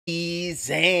Ladies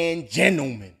and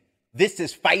gentlemen, this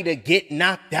is Fighter Get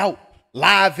Knocked Out,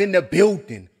 live in the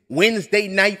building. Wednesday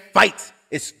night fights.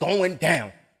 It's going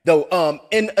down. The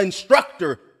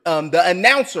instructor, the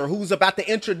announcer who's about to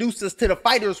introduce us to the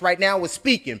fighters right now is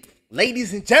speaking.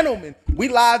 Ladies and gentlemen, we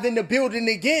live in the building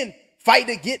again.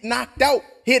 Fighter Get Knocked Out,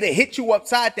 here to hit you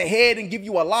upside the head and give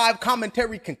you a live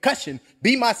commentary concussion.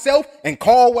 Be myself and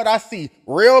call what I see.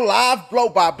 Real live blow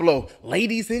by blow.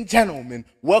 Ladies and gentlemen,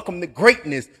 welcome to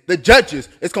greatness. The judges,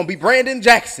 it's going to be Brandon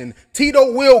Jackson, Tito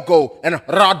Wilgo, and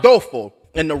Rodolfo.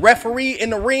 And the referee in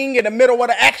the ring in the middle of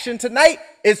the action tonight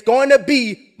is going to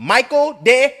be Michael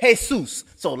De Jesus.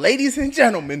 So ladies and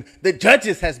gentlemen, the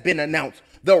judges has been announced.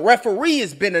 The referee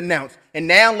has been announced. And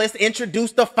now let's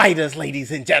introduce the fighters,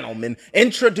 ladies and gentlemen.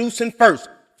 Introducing first,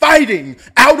 fighting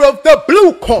out of the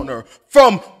blue corner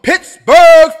from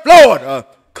Pittsburgh, Florida,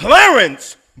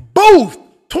 Clarence Booth.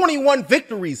 21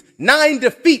 victories, 9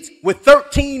 defeats with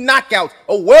 13 knockouts,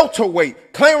 a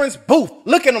welterweight. Clarence Booth,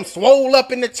 look at him swole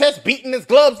up in the chest, beating his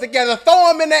gloves together.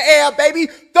 Throw him in the air, baby.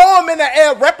 Throw him in the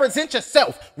air. Represent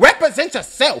yourself. Represent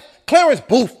yourself. Clarence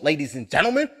Booth, ladies and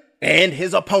gentlemen, and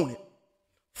his opponent.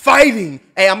 Fighting.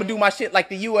 Hey, I'm going to do my shit like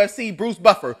the UFC, Bruce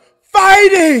Buffer.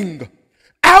 Fighting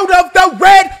out of the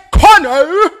red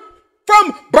corner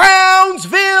from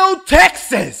Brownsville,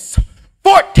 Texas.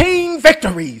 14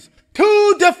 victories.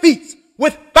 2 defeats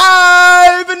with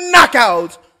 5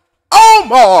 knockouts.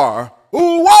 Omar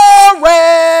Juarez.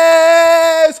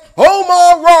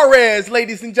 Omar Juarez,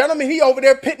 ladies and gentlemen. He over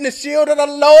there putting the shield of the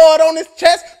Lord on his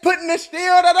chest. Putting the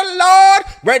shield of the Lord.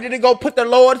 Ready to go put the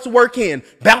Lord's work in.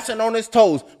 Bouncing on his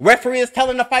toes. Referee is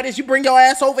telling the fighters, you bring your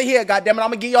ass over here, goddammit. I'm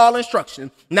going to give y'all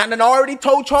instructions. Now that I already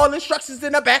told y'all instructions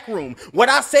in the back room. What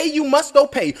I say, you must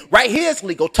obey. Right here is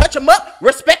legal. Touch them up.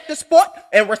 Respect the sport.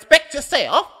 And respect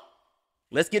yourself.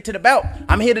 Let's get to the bout.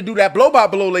 I'm here to do that blow by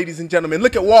blow, ladies and gentlemen.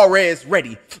 Look at Juarez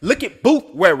ready. Look at Booth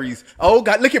worries. Oh,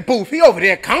 God, look at Booth. He over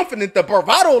there confident, the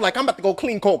bravado, like I'm about to go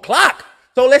clean cold clock.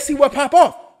 So let's see what pop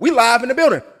off. We live in the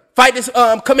building. Fight is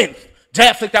come in.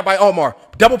 Jab flicked out by Omar.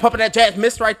 Double pumping that jab,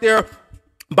 missed right there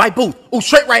by Booth. Ooh,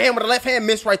 straight right hand with the left hand,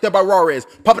 missed right there by Juarez.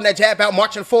 Pumping that jab out,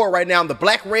 marching forward right now. The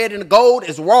black, red, and the gold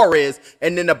is Juarez.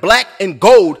 And then the black and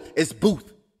gold is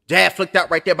Booth. Jab flicked out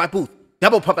right there by Booth.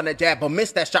 Double pumping that jab, but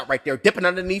missed that shot right there. Dipping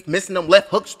underneath, missing them left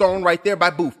hooks thrown right there by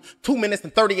Booth. 2 minutes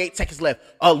and 38 seconds left.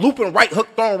 Looping right hook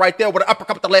thrown right there with an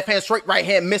uppercut with the left hand, straight right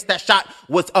hand. Missed that shot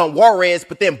was Juarez,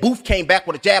 but then Booth came back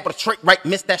with a jab with a straight right.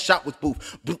 Missed that shot was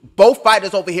Booth. Both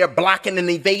fighters over here blocking and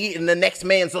evading the next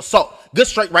man's assault. Good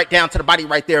straight right down to the body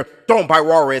right there. Thrown by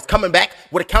Juarez. Coming back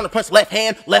with a counter punch, left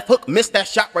hand, left hook. Missed that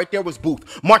shot right there was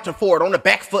Booth. Marching forward on the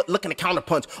back foot, looking to counter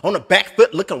punch. On the back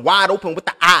foot, looking wide open with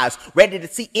the eyes. Ready to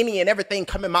see any and everything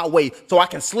coming my way. So I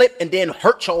can slip and then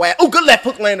hurt your ass. Oh, good left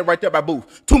hook landed right there by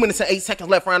Booth. 2 minutes and 8 seconds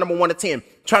left, round number 1 to 10.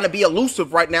 Trying to be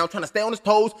elusive right now, trying to stay on his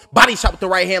toes. Body shot with the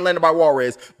right hand landed by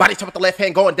Juarez. Body shot with the left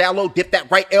hand going down low. Dip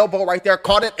that right elbow right there.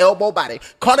 Caught it, elbow body.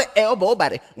 Caught it, elbow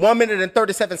body. 1 minute and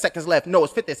 37 seconds left. No,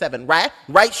 it's 57. Right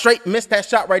straight. Missed that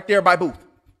shot right there by Booth.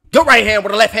 Good right hand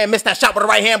with the left hand, missed that shot with the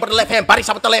right hand, with the left hand, body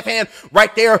shot with the left hand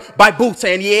right there by Booth,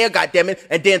 saying, yeah, goddammit.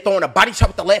 And then throwing a body shot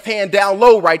with the left hand down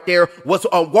low right there was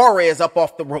Juarez up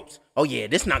off the ropes. Oh, yeah,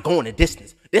 this not going the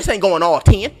distance. This ain't going all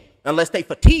 10 unless they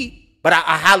fatigue, but I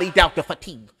highly doubt the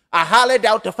fatigue. I highly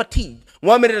doubt the fatigue.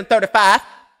 1 minute and 35,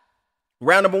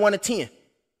 round number 1 to 10.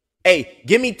 Hey,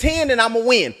 give me 10 and I'm going to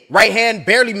win. Right hand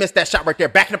barely missed that shot right there.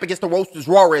 Backing up against the ropes was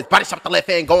Juarez. Body shot with the left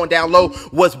hand going down low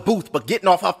was Booth. But getting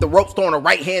off the ropes, throwing a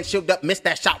right hand, shield up, missed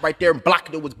that shot right there and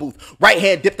blocking it was Booth. Right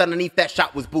hand dipped underneath that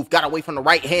shot was Booth. Got away from the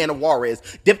right hand of Juarez.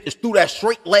 Dipped through that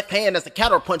straight left hand as a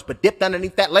counter punch, but dipped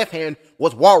underneath that left hand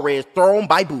was Juarez, thrown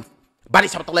by Booth. Body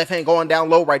shot with the left hand going down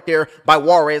low right there by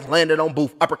Juarez, landed on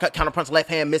Booth. Uppercut, counter punch, left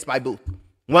hand, missed by Booth.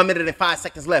 1 minute and 5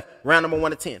 seconds left, round number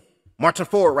 1 to 10. Marching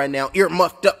forward right now, ear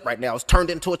muffed up right now. It's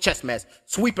turned into a chess match.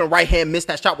 Sweeping right hand, missed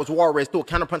that shot was Juarez. Threw a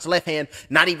counter punch left hand,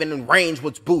 not even in range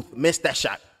was Booth. Missed that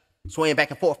shot. Swaying back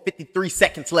and forth, 53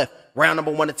 seconds left. Round number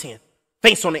 1 to 10.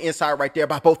 Face on the inside right there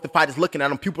by both the fighters looking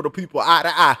at him, pupil to pupil, eye to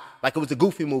eye, like it was a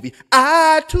Goofy movie.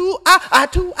 Eye to eye, eye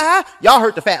to eye. Y'all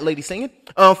heard the fat lady singing.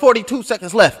 42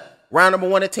 seconds left. Round number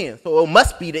 1 to 10. So it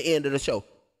must be the end of the show.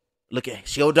 Look at it,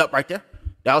 shield up right there.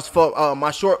 That was for my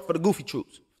short for the Goofy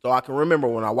troops. So I can remember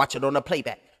when I watch it on the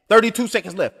playback. 32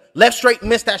 seconds left. Left straight,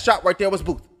 missed that shot right there was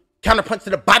Booth. Counter punch to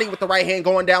the body with the right hand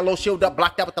going down low, shield up,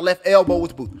 blocked out with the left elbow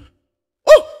was Booth.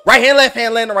 Ooh, right hand, left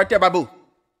hand landing right there by Booth.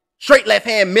 Straight left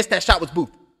hand, missed that shot was Booth.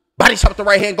 Body shot with the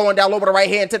right hand going down low with the right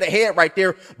hand to the head right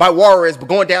there by Juarez, but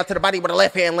going down to the body with the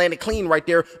left hand landed clean right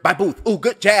there by Booth. Ooh,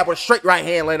 good jab with a straight right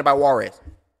hand landed by Juarez.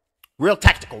 Real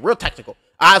tactical, real tactical.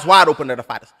 Eyes wide open to the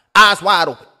fighters. Eyes wide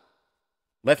open.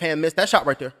 Left hand missed that shot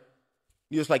right there.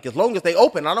 He was like, as long as they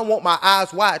open, I don't want my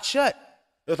eyes wide shut.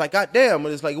 It was like, goddamn.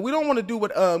 It's like, we don't want to do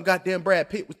what goddamn Brad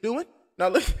Pitt was doing. Now,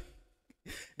 listen.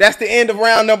 That's the end of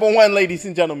round number 1, ladies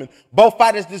and gentlemen. Both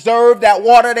fighters deserve that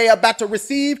water they are about to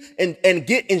receive and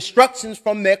get instructions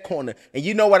from their corner. And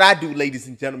you know what I do, ladies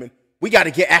and gentlemen? We got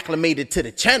to get acclimated to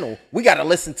the channel. We got to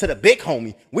listen to the big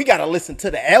homie. We got to listen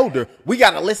to the elder. We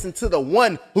got to listen to the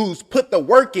one who's put the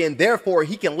work in. Therefore,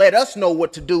 he can let us know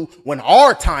what to do when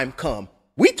our time comes.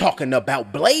 We talking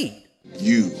about Blade.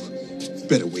 You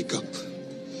better wake up.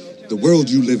 The world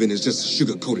you live in is just a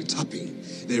sugar-coated topping.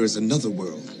 There is another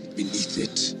world beneath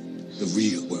it, the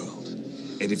real world.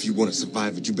 And if you want to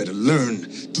survive it, you better learn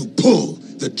to pull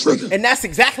the trigger. And that's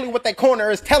exactly what that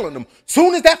corner is telling them.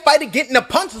 Soon as that fighter get in the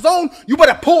punch zone, you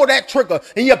better pull that trigger.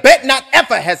 And you bet not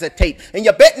ever hesitate. And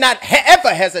you bet not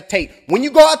ever hesitate. When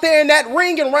you go out there in that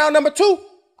ring in round number 2,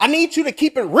 I need you to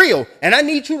keep it real. And I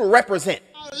need you to represent.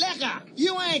 Lecker,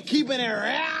 you ain't keeping it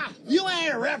real. You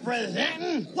ain't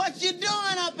representing. What you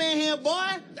doing up in here, boy?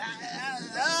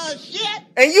 Shit.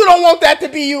 And you don't want that to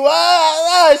be you.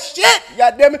 Shit.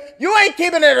 God damn it. You ain't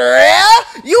keeping it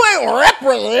real. You ain't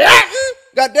representing.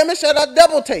 God damn it. Shout out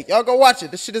Double Take. Y'all go watch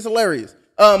it. This shit is hilarious.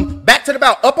 Back to the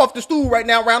bout. Up off the stool right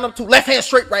now. Round up 2. Left hand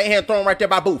straight, right hand thrown right there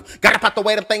by Booth. Got up out the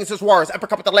way. Them things is Juarez.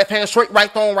 Uppercut with the left hand straight,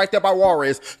 right thrown right there by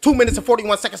Juarez. 2 minutes and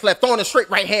 41 seconds left. Throwing the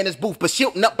straight right hand is Booth, but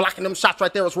shielding up, blocking them shots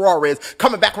right there is Juarez.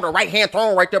 Coming back with a right hand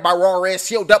thrown right there by Juarez.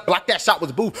 Shield up, block that shot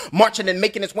was Booth. Marching and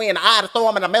making his way in the eye to throw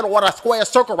him in the middle of a square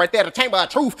circle right there. The chamber of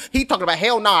truth. He talking about,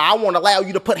 hell nah, I won't allow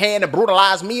you to put hand and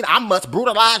brutalize me. I must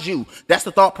brutalize you. That's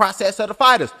the thought process of the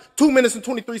fighters. 2 minutes and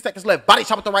 23 seconds left. Body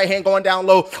shot with the right hand going down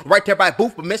low right there by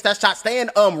Booth, but missed that shot. Staying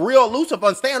real elusive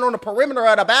and staying on the perimeter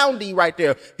of the boundary right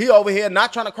there. He over here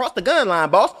not trying to cross the gun line,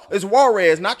 boss. It's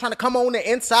Juarez not trying to come on the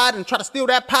inside and try to steal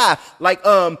that pie like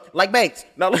Banks.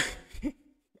 Now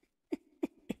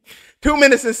 2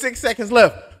 minutes and 6 seconds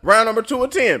left. Round number 2 of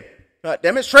 10.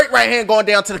 Damn it, straight right hand going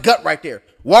down to the gut right there.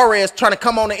 Juarez trying to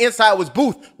come on the inside was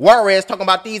Booth. Juarez talking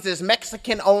about these is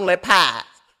Mexican only pies.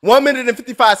 1 minute and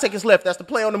 55 seconds left. That's the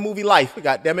play on the movie Life.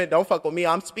 God damn it, don't fuck with me.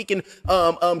 I'm speaking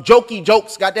jokey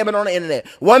jokes. God damn it, on the internet.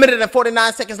 1 minute and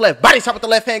 49 seconds left. Body shot with the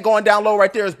left hand going down low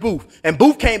right there is Booth. And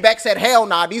Booth came back, said, hell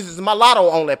nah, these is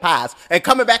mulatto only pies. And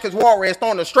coming back is Juarez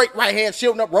throwing a straight right hand,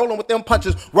 shielding up, rolling with them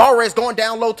punches. Juarez going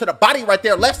down low to the body right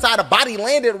there. Left side of body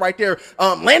landed right there.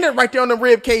 Landed right there on the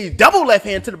rib cage. Double left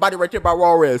hand to the body right there by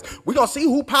Juarez. We're going to see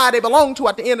who pie they belong to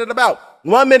at the end of the bout.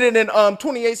 1 minute and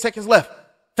 28 seconds left.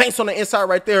 Feints on the inside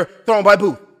right there, thrown by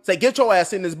Booth. Say, get your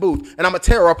ass in this booth, and I'm going to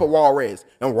tear up a Juarez.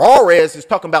 And Juarez is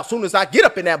talking about, soon as I get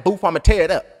up in that booth, I'm going to tear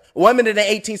it up. 1 minute and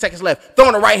 18 seconds left.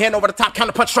 Throwing the right hand over the top,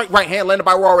 counter punch, straight right hand landed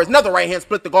by Juarez. Another right hand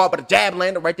split the guard, but a jab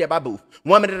landed right there by Booth.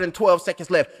 1 minute and 12 seconds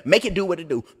left. Make it do what it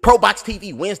do. Pro Box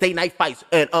TV, Wednesday night fights.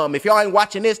 And if y'all ain't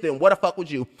watching this, then what the fuck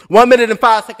would you? 1 minute and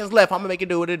 5 seconds left. I'm going to make it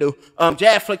do what it do.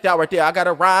 Jab flicked out right there. I got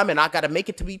to rhyme, and I got to make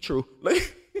it to be true.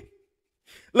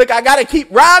 Look, I got to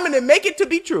keep rhyming and make it to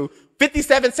be true.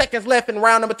 57 seconds left in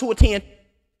round number 2 of 10.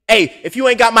 Hey, if you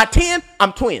ain't got my 10,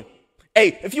 I'm twin.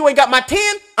 Hey, if you ain't got my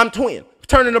 10, I'm twin.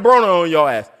 Turning the Broner on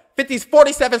your ass.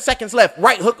 47 seconds left.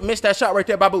 Right hook missed that shot right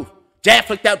there by Booth. Jab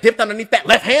flicked out, dipped underneath that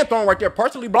left hand thrown right there.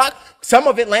 Partially blocked. Some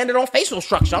of it landed on facial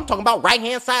structure. I'm talking about right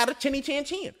hand side of chinny chin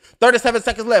chin. 37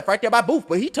 seconds left right there by Booth.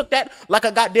 But he took that like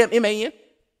a goddamn MAN.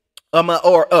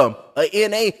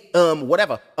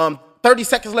 Whatever. 30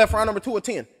 seconds left, round number 2 of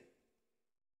 10.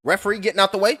 Referee getting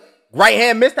out the way. Right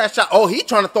hand missed that shot. Oh, he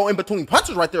trying to throw in between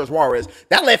punches right there is Juarez.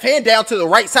 That left hand down to the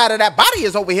right side of that body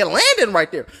is over here landing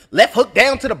right there. Left hook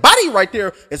down to the body right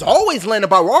there is always landed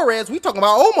by Juarez. We talking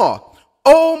about Omar.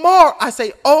 Omar. I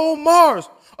say Omar's.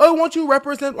 Oh, won't you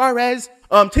represent Juarez?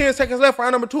 10 seconds left,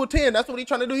 round number 2 of 10. That's what he's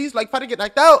trying to do. He's like, fight to get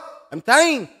knocked out. I'm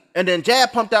saying. And then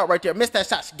jab pumped out right there. Missed that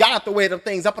shot. Got out the way of them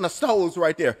things up on the stoves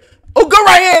right there. Oh, good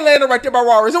right hand landed right there by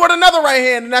Juarez. And with another right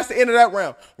hand, and that's the end of that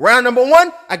round. Round number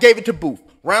 1, I gave it to Booth.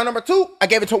 Round number 2, I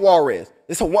gave it to Juarez.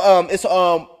 It's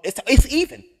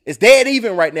even. It's dead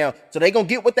even right now. So they gonna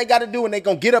get what they gotta do, and they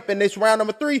gonna get up in this round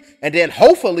number 3, and then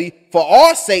hopefully, for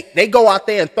our sake, they go out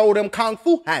there and throw them kung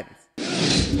fu habits.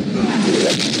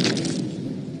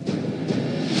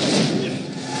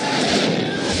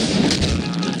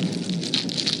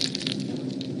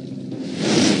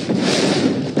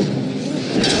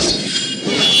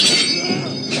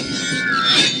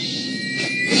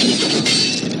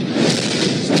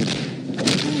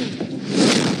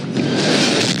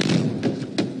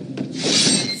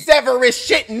 sever his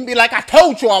shit and be like, I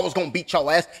told you I was going to beat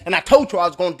your ass, and I told you I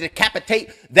was going to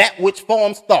decapitate that which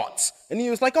forms thoughts. And he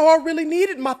was like, oh, I really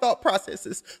needed my thought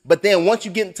processes. But then once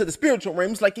you get into the spiritual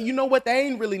realm, it's like, you know what? They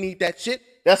ain't really need that shit.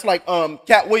 That's like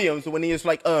Cat Williams when he was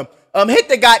like, hit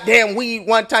the goddamn weed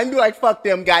one time. Be like, fuck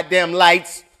them goddamn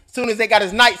lights. As soon as they got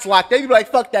his nights locked, they be like,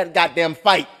 fuck that goddamn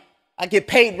fight. I get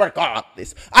paid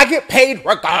regardless. I get paid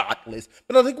regardless.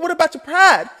 But I was like, what about your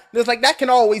pride? And it's like, that can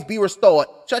always be restored.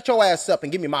 Shut your ass up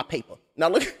and give me my paper. Now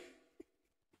look.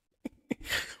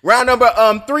 Round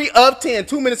number 3 of 10.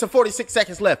 2 minutes and 46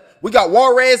 seconds left. We got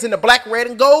Juarez in the black, red,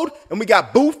 and gold. And we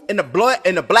got Booth in the blood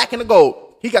and the black and the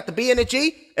gold. He got the B and the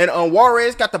G. And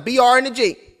Juarez got the BR and the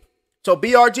G. So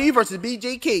BRG versus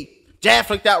BG Key. Jab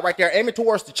flicked out right there, aiming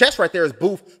towards the chest right there is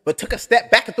Booth, but took a step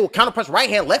back and threw a counter punch right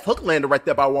hand, left hook landed right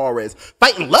there by Juarez.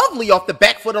 Fighting lovely off the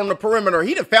back foot on the perimeter.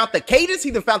 He done found the cadence, he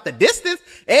done found the distance,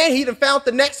 and he done found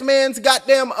the next man's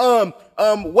goddamn,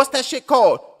 what's that shit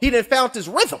called? He done found his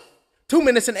rhythm. 2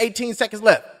 minutes and 18 seconds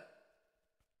left.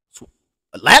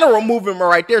 A lateral movement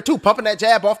right there too, pumping that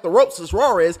jab off the ropes is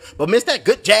Juarez, but missed that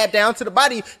good jab down to the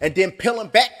body and then peeling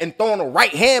back and throwing a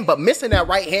right hand, but missing that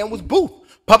right hand was Booth.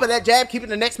 Pumping that jab, keeping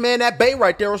the next man at bay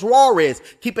right there was Juarez.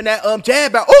 Keeping that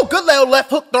jab out. Oh, good little left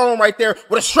hook thrown right there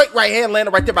with a straight right hand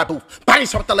landed right there by Booth. Body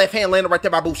shot with the left hand landed right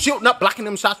there by Booth. Shielding up, blocking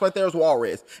them shots right there is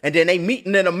Juarez. And then they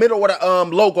meeting in the middle with a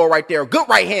logo right there. Good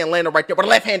right hand landed right there with a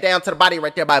left hand down to the body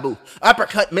right there by Booth.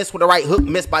 Uppercut missed with a right hook,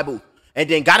 missed by Booth. And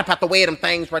then got up out the way of them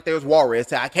things right there is Juarez.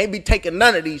 So I can't be taking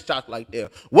none of these shots like there.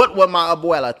 What would my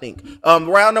abuela think?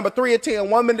 Round number 3 of 10,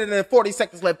 1 minute and 40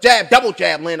 seconds left. Jab, double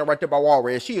jab landed right there by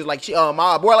Juarez. She is like,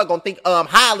 my abuela gonna think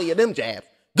highly of them jabs.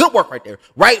 Good work right there.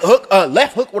 Right hook,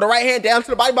 left hook with a right hand down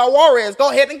to the body by Juarez.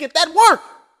 Go ahead and get that work.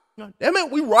 Damn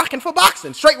it, we rocking for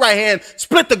boxing. Straight right hand,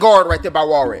 split the guard right there by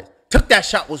Juarez. Took that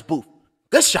shot was Booth.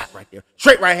 Good shot right there.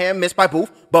 Straight right hand, missed by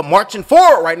Booth. But marching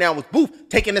forward right now was Booth.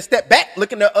 Taking a step back,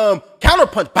 looking to counter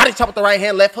punch. Body chop with the right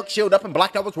hand, left hook, shield up and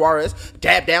blocked out with Juarez.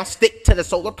 Jab down, stick to the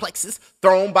solar plexus.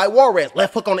 Thrown by Juarez.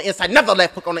 Left hook on the inside. Another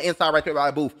left hook on the inside right there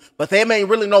by Booth. But there ain't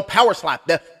really no power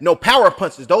slap. No power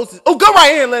punches. Those is, oh, good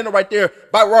right hand landed right there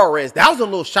by Juarez. That was a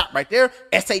little shot right there.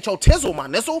 SHO tizzle, my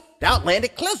nizzle. That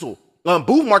landed clizzle.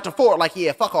 Booth marching forward like,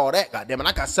 yeah, fuck all that, goddammit.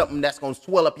 I got something that's going to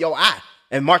swell up your eye.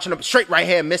 And marching up straight right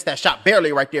hand, missed that shot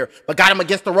barely right there. But got him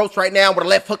against the ropes right now with a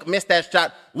left hook, missed that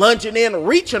shot. Lunging in,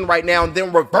 reaching right now, and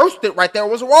then reversed it right there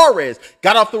was Juarez.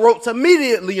 Got off the ropes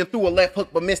immediately and threw a left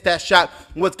hook, but missed that shot.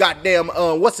 Was goddamn,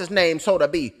 what's his name? Soda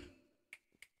B.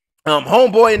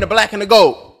 Homeboy in the black and the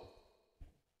gold.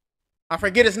 I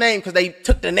forget his name because they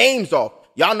took the names off.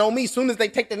 Y'all know me, as soon as they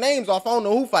take the names off, I don't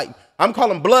know who fighting. I'm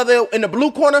calling Brother in the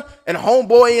blue corner and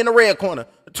Homeboy in the red corner.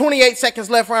 28 seconds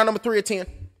left, round number 3 of 10.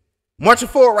 Marching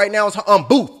forward right now is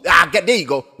Booth. There you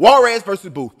go. Juarez versus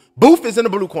Booth. Booth is in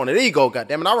the blue corner. There you go,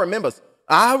 goddammit.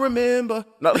 I remember.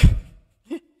 No.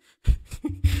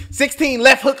 16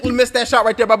 left hook, missed that shot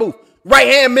right there by Booth. Right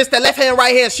hand missed that left hand,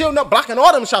 right hand, shielding up, blocking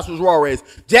all them shots was Juarez.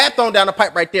 Jab thrown down the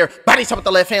pipe right there. Body shot with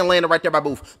the left hand landed right there by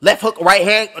Booth. Left hook, right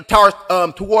hand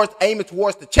aiming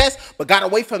towards the chest, but got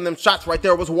away from them shots right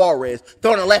there was Juarez.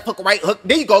 Throwing a left hook, right hook.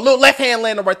 There you go, little left hand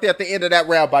landed right there at the end of that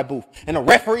round by Booth. And the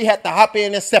referee had to hop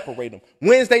in and separate them.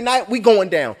 Wednesday night, we going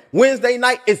down. Wednesday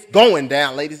night, it's going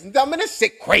down, ladies and gentlemen. This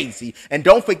shit crazy. And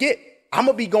don't forget, I'm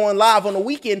going to be going live on the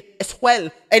weekend as well.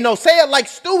 Hey, no, say it like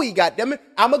Stewie, goddammit.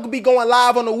 I'm going to be going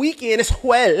live on the weekend as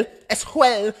well.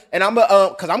 And I'm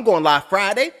because I'm going live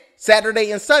Friday,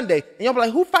 Saturday, and Sunday. And y'all be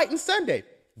like, who fighting Sunday?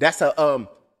 That's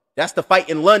the fight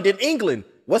in London, England.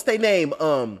 What's their name?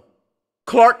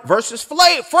 Clark versus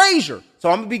Frazier. So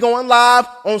I'm going to be going live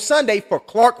on Sunday for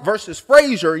Clark versus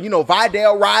Frazier. You know,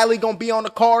 Vidal Riley going to be on the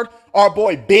card. Our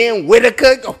boy Ben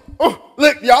Whitaker.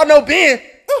 Look, y'all know Ben.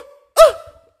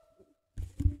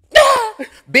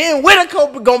 Ben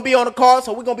Whitaker gonna be on the card,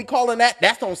 so we're gonna be calling that.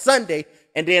 That's on Sunday,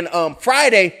 and then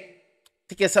Friday, I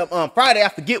think it's Friday. I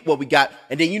forget what we got,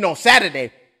 and then you know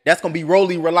Saturday. That's gonna be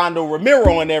Rolly Rolando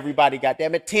Ramiro and everybody.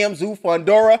 Goddammit, Tim Zoo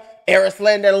Fondora,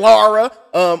 Arisland and Lara.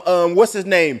 What's his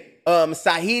name?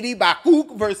 Sahidi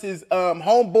Bakuk versus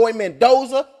Homeboy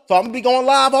Mendoza. So I'm gonna be going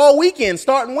live all weekend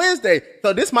starting Wednesday.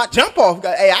 So this my jump off.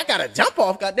 Hey, I got a jump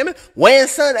off, goddammit. Wearing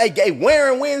Sunday,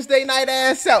 wearing Wednesday night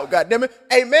ass out, goddammit.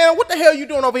 Hey man, what the hell you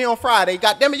doing over here on Friday?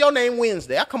 Goddammit, your name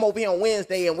Wednesday. I come over here on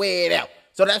Wednesday and wear it out.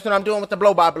 So that's what I'm doing with the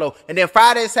blow by blow. And then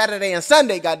Friday, Saturday, and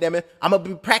Sunday, goddammit, I'm gonna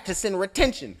be practicing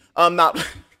retention. Not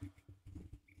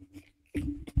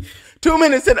 2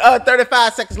 minutes and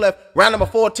 35 seconds left. Round number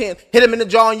 410. Hit him in the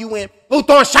jaw and you win. Ooh,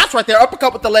 throwing shots right there.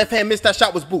 Uppercut with the left hand. Missed that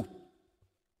shot was Booth.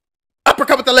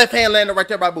 Uppercut with the left hand landed right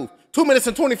there by Booth. 2 minutes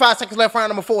and 25 seconds left, round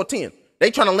number 410.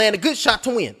 They trying to land a good shot to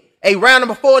win. Hey, round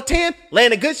number 4 or 10,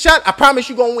 land a good shot, I promise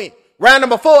you gonna win. Round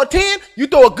number 4 or 10, you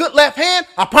throw a good left hand,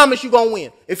 I promise you gonna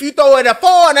win. If you throw it a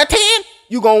 4 and a 10,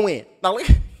 you gonna win. Now,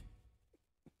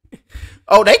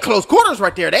 oh, they close quarters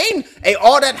right there. They ain't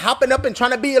all that hopping up and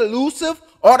trying to be elusive.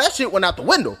 All that shit went out the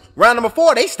window. Round number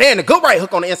 4, they stand a good right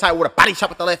hook on the inside with a body shot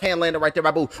with the left hand landing right there by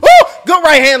Booth. Oh, good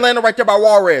right hand landing right there by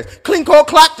Juarez. Clean cold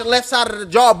clock to the left side of the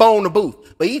jawbone of Booth.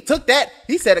 But he took that.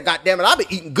 He said, "God damn it, I've been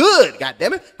eating good. God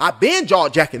damn it, I've been jaw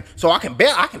jacking, so I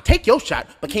can take your shot.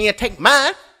 But can you take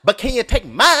mine?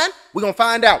 We're gonna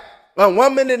find out.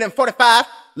 1 minute and 45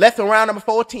 left in round number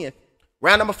 4 or 10.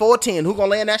 Round number 4 or 10. Who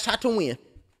gonna land that shot to win?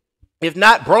 If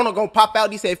not, Broner gonna pop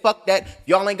out. He said, "Fuck that.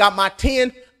 Y'all ain't got my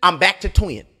 10. I'm back to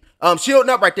twin." Shielding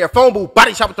up right there. Phone booth.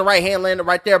 Body shot with the right hand landed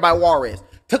right there by Juarez.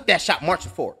 Took that shot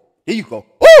marching forward. Here you go.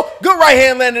 Oh, good right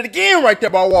hand landed again right there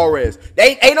by Juarez.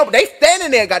 They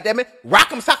standing there, goddammit.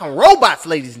 Rock'em sock'em robots,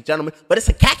 ladies and gentlemen. But it's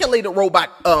a calculated robot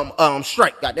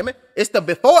strike, goddammit. It's the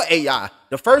before AI.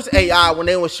 The first AI when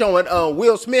they were showing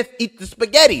Will Smith eat the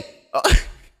spaghetti.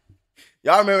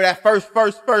 Y'all remember that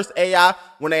first AI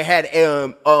when they had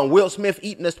Will Smith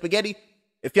eating the spaghetti?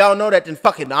 If y'all know that, then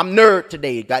fucking I'm nerd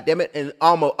today, goddammit. And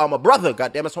I'm a brother,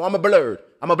 goddammit, so I'm a blurred.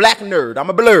 I'm a black nerd.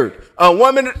 I'm a blurred.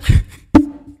 1 minute.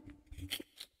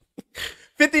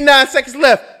 59 seconds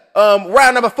left.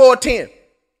 Round number 4 or 10.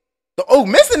 Oh,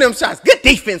 missing them shots. Good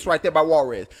defense right there by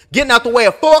Juarez. Getting out the way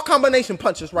of 4 combination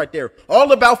punches right there.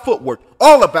 All about footwork.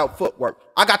 All about footwork.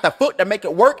 I got the foot to make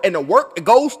it work, and the work it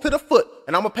goes to the foot.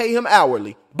 And I'm going to pay him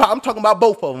hourly. But I'm talking about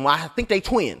both of them. I think they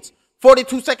twins.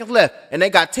 42 seconds left, and they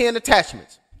got 10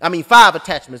 attachments. I mean, 5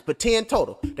 attachments, but 10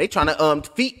 total. They trying to,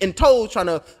 feet and toes trying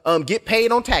to get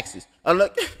paid on taxes.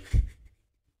 Look.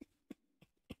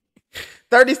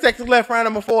 30 seconds left, round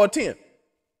number 4 or 10.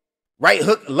 Right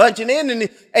hook lunging in, and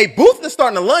hey, Booth is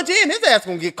starting to lunge in. His ass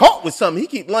gonna get caught with something. He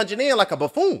keep lunging in like a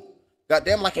buffoon.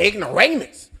 Goddamn, like an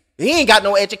ignoramus. He ain't got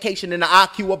no education in the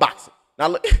IQ of boxing. Now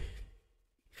look,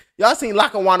 y'all seen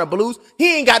Lackawanna Blues?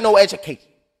 He ain't got no education.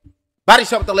 Body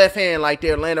shot with the left hand right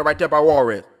there, landed right there by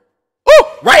Juarez.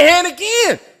 Oh, right hand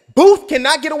again. Booth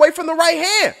cannot get away from the right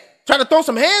hand. Trying to throw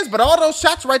some hands, but all those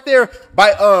shots right there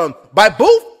by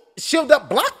Booth, shield up,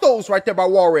 block those right there by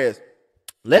Juarez.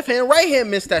 Left hand, right hand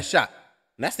missed that shot.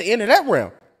 And that's the end of that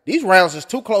round. These rounds is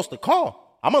too close to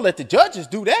call. I'm going to let the judges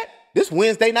do that. This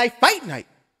Wednesday night fight night.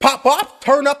 Pop off,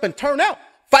 turn up, and turn out.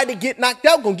 Fight to get knocked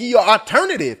out, going to give you an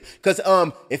alternative. Because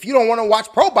if you don't want to watch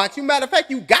Pro Box, matter of fact,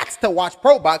 you got to watch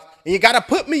Pro Box. And you got to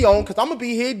put me on because I'm going to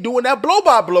be here doing that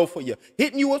blow-by-blow for you.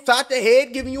 Hitting you upside the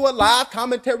head, giving you a live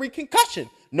commentary concussion.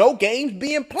 No games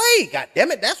being played. God damn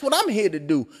it, that's what I'm here to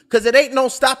do. Because it ain't no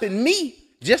stopping me.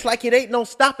 Just like it ain't no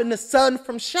stopping the sun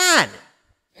from shining.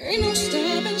 Ain't no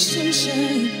stopping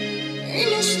sunshine.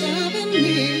 Ain't no stopping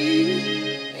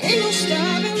me. Ain't no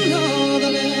stopping all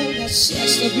the love that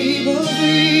sets the people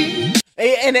free.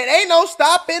 And it ain't no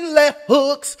stopping left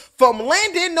hooks from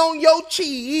landing on your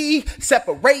cheek.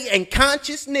 Separating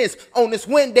consciousness on this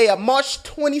Wednesday of March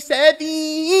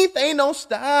 27th. Ain't no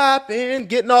stopping.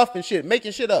 Getting off and shit.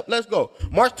 Making shit up. Let's go.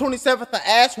 March 27th, the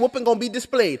ass whooping gonna be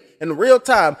displayed in real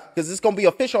time because it's gonna be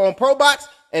official on Pro Box.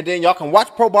 And then y'all can watch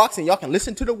Pro Box and y'all can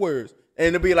listen to the words. And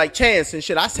it'll be like chance and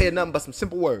shit. I said nothing but some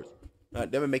simple words.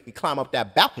 That would make me climb up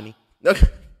that balcony.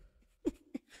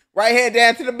 Right hand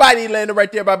down to the body, landing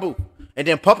right there by Boo. And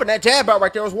then pumping that jab out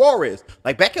right there was Juarez.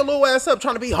 Like, back your little ass up,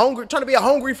 trying to be hungry, trying to be a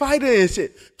hungry fighter and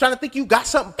shit. Trying to think you got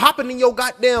something popping in your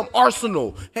goddamn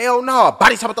arsenal. Hell no.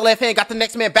 Body shot with the left hand, got the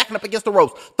next man backing up against the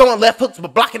ropes. Throwing left hooks,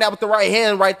 but blocking out with the right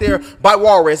hand right there by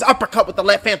Juarez. Uppercut with the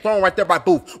left hand thrown right there by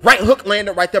Booth. Right hook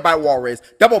landed right there by Juarez.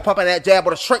 Double pumping that jab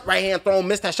with a straight right hand thrown.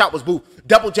 Missed that shot was Booth.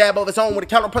 Double jab of his own with a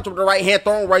counter punch with the right hand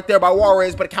thrown right there by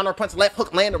Juarez. But a counter punch left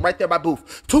hook landed right there by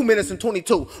Booth. 2 minutes and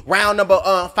 22. Round number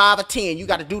 5 or 10. You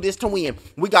got to do this to win.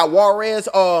 We got Juarez,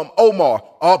 Omar.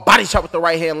 Body shot with the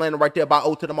right hand landed right there by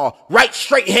O to the mall. Right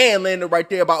straight hand landed right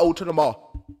there by O to the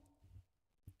mall.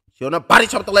 Showing up, body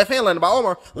shot with the left hand landed by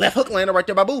Omar. Left hook landed right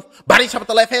there by Booth. Body shot with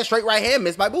the left hand, straight right hand,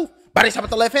 missed by Booth. Body shot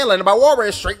with the left hand landed by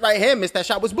Juarez. Straight right hand, missed that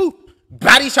shot was Booth.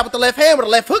 Body shot with the left hand with a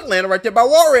left hook landed right there by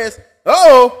Juarez.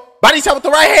 Uh-oh. Body shot with the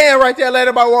right hand right there,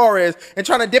 landed by Juarez. And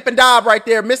trying to dip and dive right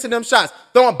there, missing them shots.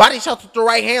 Throwing body shots with the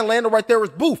right hand, landed right there was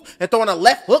Booth. And throwing a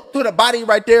left hook to the body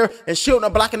right there and shielding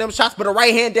and blocking them shots. But a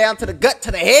right hand down to the gut,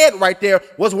 to the head right there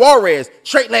was Juarez.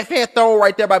 Straight left hand thrown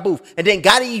right there by Booth. And then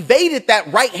got evaded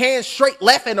that right hand, straight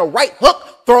left, and a right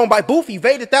hook thrown by Booth,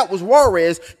 evaded, that was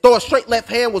Juarez. Throw a straight left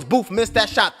hand was Booth, missed that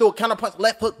shot, threw a counter punch,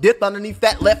 left hook, dipped underneath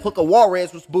that left hook of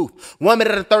Juarez was Booth. 1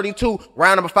 minute and 32,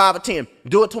 round number 5 of 10.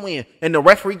 Do it to win. And the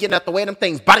referee getting out the way of them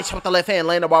things. Body shot with the left hand,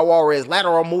 landed by Juarez.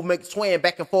 Lateral movement, swaying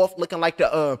back and forth, looking like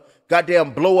the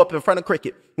goddamn blow up in front of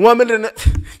cricket. 1 minute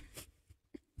and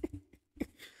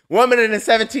 1 minute and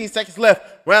 17 seconds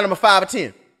left, round number 5 of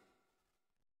 10.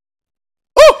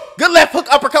 Good left hook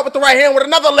uppercut with the right hand with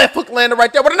another left hook landed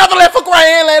right there. With another left hook right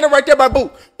hand landed right there by Booth.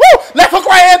 Woo! Left hook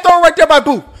right hand thrown right there by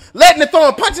Booth. Letting it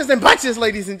throwing punches and bunches,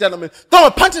 ladies and gentlemen.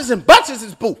 Throwing punches and bunches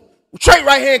is Booth. Straight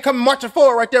right hand coming marching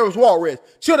forward right there was Juarez.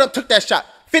 Should have took that shot.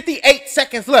 58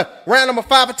 seconds left. Round number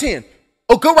 5 of 10.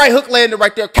 Oh, good right hook landed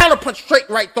right there. Counter punch straight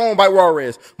right thrown by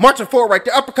Juarez. Marching forward right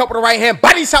there. Uppercut with the right hand.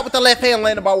 Body shot with the left hand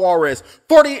landed by Juarez.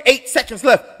 48 seconds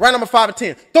left. Round number 5 of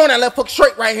 10. Throwing that left hook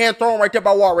straight right hand thrown right there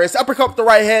by Juarez. Uppercut with the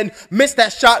right hand. Missed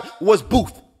that shot was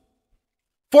Booth.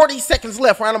 40 seconds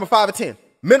left. Round number 5 of 10.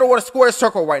 Middle of the square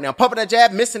circle right now. Pumping that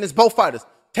jab. Missing is both fighters.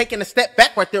 Taking a step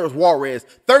back right there was Juarez.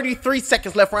 33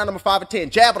 seconds left, round number 5 of 10.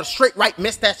 Jab with a straight right,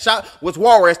 missed that shot was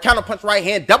Juarez. Counter punch right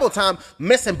hand, double time,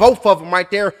 missing both of them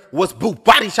right there was Booth.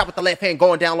 Body shot with the left hand,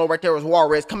 going down low right there was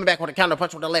Juarez. Coming back with a counter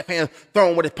punch with the left hand,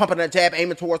 throwing with his pumping that jab,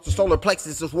 aiming towards the solar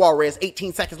plexus is Juarez.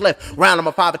 18 seconds left, round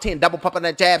number 5 of 10. Double pumping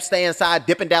that jab, stay inside,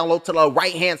 dipping down low to the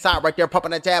right hand side right there,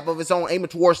 pumping that jab of his own, aiming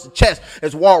towards the chest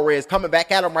is Juarez. Coming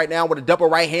back at him right now with a double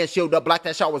right hand, shield up, block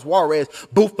that shot was Juarez.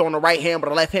 Booth on the right hand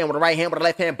with a left hand, with a right hand, with a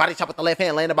left hand, body shot with the left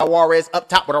hand, landed by Juarez. Up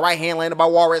top with a right hand, landed by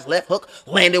Juarez. Left hook,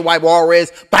 landed by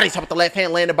Juarez. Body shot with the left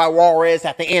hand, landed by Juarez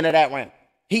at the end of that round.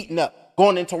 Heating up.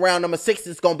 Going into round number 6,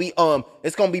 it's gonna be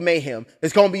mayhem.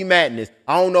 It's gonna be madness.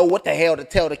 I don't know what the hell to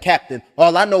tell the captain.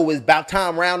 All I know is about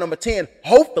time round number 10.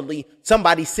 Hopefully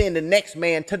somebody send the next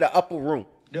man to the upper room.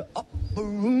 The upper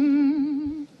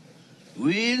room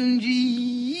with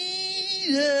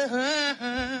Jesus.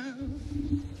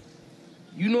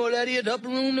 You know what that is? The upper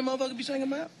room the motherfuckers be singing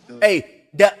about? Hey,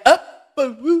 the upper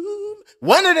room.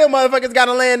 One of them motherfuckers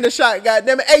gotta land the shot,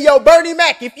 goddammit. Hey, yo, Bernie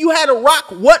Mac, if you had a rock,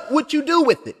 what would you do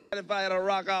with it? If I had a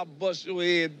rock, I'll bust your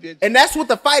head, bitch. And that's what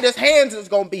the fighter's hands is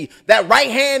gonna be. That right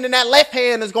hand and that left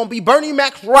hand is gonna be Bernie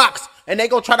Mac's rocks. And they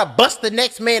gonna try to bust the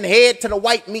next man's head to the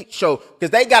white meat show. Because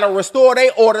they gotta restore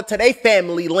their order to their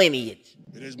family lineage.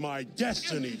 It is my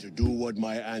destiny to do what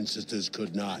my ancestors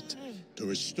could not. To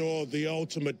restore the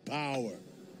ultimate power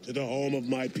to the home of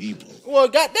my people. Well,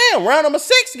 goddamn, round number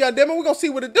 6, goddamn it, we're gonna see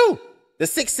what it do. The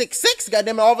 666,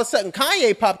 goddamn it, all of a sudden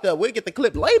Kanye popped up. We'll get the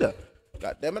clip later.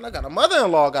 Goddamn it, I got a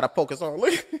mother-in-law I gotta focus on.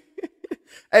 Look.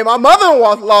 Hey, my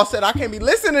mother-in-law said I can't be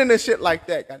listening to shit like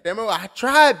that. Goddamn it, I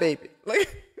tried, baby.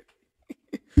 Like,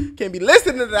 can't be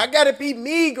listening to that. I gotta be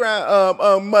me,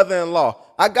 mother-in-law.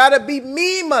 I gotta be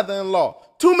me, mother-in-law.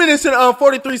 2 minutes and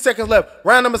 43 seconds left.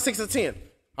 Round number 6 of 10.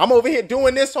 I'm over here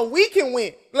doing this so we can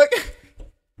win. Look.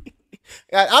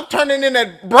 I'm turning in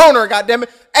that Broner, goddammit.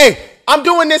 Hey, I'm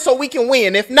doing this so we can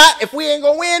win. If not, if we ain't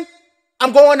gonna win,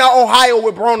 I'm going to Ohio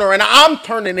with Broner and I'm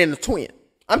turning in a twin.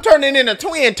 I'm turning in a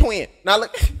twin. Now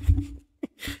look,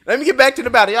 let me get back to the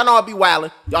battle. Y'all know I'll be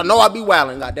wilding. Y'all know I'll be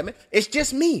wilding, goddammit. It's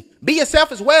just me. Be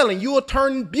yourself as well and you will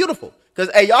turn beautiful.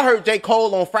 Because, hey, y'all heard J.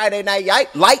 Cole on Friday Night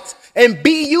Lights. And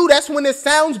be you, that's when it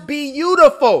sounds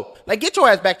beautiful. Like, get your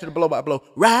ass back to the blow by blow.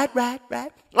 Right.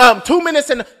 2 minutes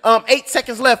and 8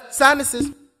 seconds left. Sinuses.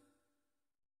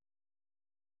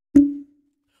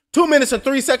 2 minutes and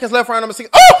 3 seconds left, round number 6.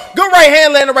 Oh, good right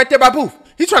hand landed right there by Booth.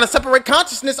 He's trying to separate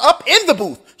consciousness up in the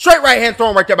booth. Straight right hand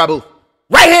thrown right there by Booth.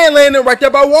 Right hand landing right there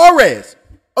by Juarez.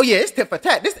 Oh, yeah, it's tit for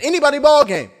tat. This anybody ball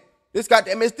game. This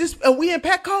goddamn, is this a we in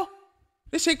Petco?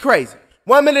 This shit crazy.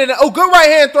 1 minute and, oh, good right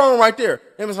hand thrown right there.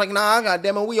 It was like, nah,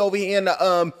 goddamn it, we over here in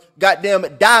the goddamn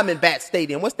Diamondbat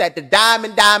Stadium. What's that? The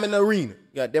Diamond Arena.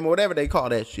 Goddamn it, whatever they call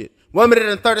that shit. 1 minute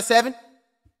and 37.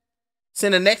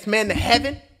 Send the next man to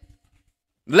heaven.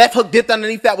 Left hook dipped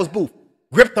underneath, that was Booth.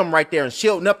 Gripped them right there and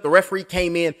shielding up. The referee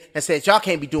came in and said, y'all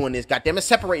can't be doing this, goddamn it.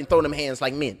 Separate and throw them hands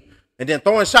like men. And then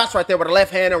throwing shots right there with the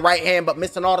left hand and right hand, but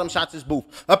missing all them shots is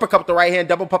Booth. Uppercut with the right hand,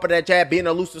 double pump of that jab, being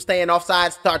elusive, staying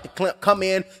offside, start to come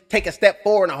in, take a step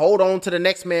forward, and hold on to the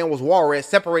next man was Juarez.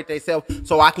 Separate themselves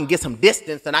so I can get some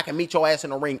distance and I can meet your ass in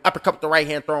the ring. Uppercut with the right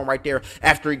hand thrown right there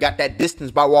after he got that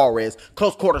distance by Juarez.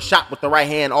 Close quarter shot with the right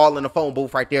hand, all in the phone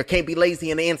booth right there. Can't be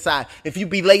lazy on the inside. If you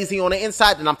be lazy on the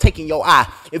inside, then I'm taking your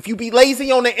eye. If you be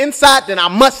lazy on the inside, then I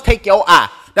must take your eye.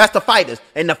 That's the fighters.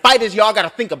 And the fighters, y'all got to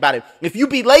think about it. If you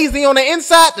be lazy on the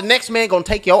inside, the next man going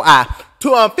to take your eye.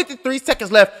 53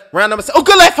 seconds left. Round number 6. Oh,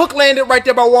 good left hook landed right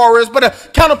there by Juarez. But a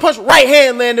counter punch right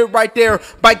hand landed right there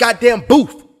by goddamn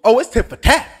Booth. Oh, it's tit for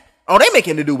tat. Oh, they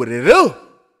making it do what it do.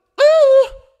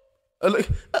 Ooh.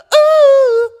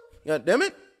 God damn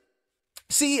it.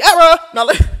 Sierra. Now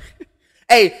look.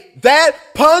 Hey, that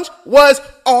punch was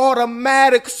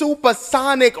automatic,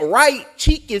 supersonic. Right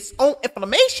cheek is on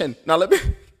inflammation. Now let me.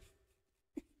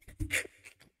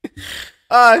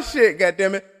 Oh shit,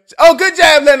 goddamn it. Oh, good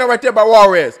jab landing right there by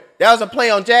Juarez. That was a play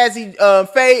on Jazzy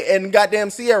Faye and goddamn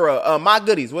Sierra. My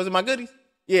goodies. Was it my goodies?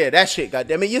 Yeah, that shit,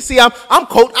 goddamn it. You see, I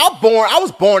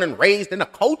was born and raised in a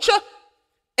culture.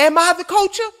 Am I the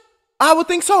culture? I would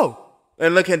think so.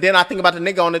 And look, and then I think about the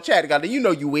nigga on the chat. God, you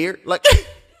know you weird. Like,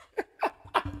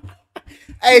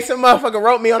 hey, some motherfucker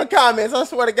wrote me on the comments. I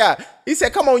swear to God. He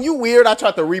said, come on, you weird. I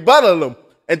tried to rebuttal him.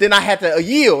 And then I had to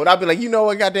yield. I'd be like, you know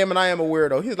what, goddamn it, I am a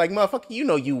weirdo. He was like, motherfucker, you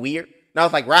know you weird. And I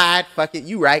was like, right, fuck it,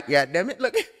 you right, goddamn it.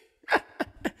 Look.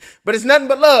 But it's nothing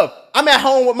but love. I'm at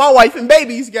home with my wife and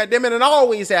babies, goddamn it, and I'm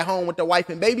always at home with the wife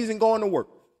and babies and going to work.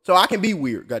 So I can be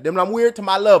weird, goddamn it. I'm weird to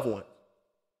my loved ones.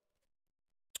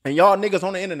 And y'all niggas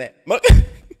on the internet.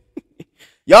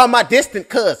 Y'all my distant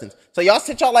cousins. So y'all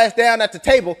sit y'all ass down at the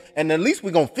table, and at least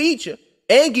we gonna feed you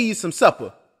and give you some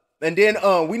supper. And then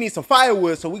we need some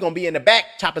firewood, so we gonna be in the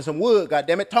back chopping some wood,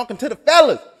 goddamn it, talking to the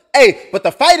fellas. Hey, but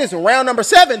the fighters in round number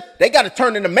 7, they gotta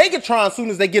turn into Megatron as soon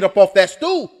as they get up off that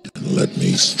stool. Let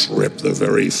me strip the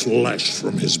very flesh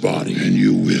from his body, and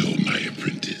you will, my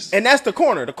apprentice. And that's the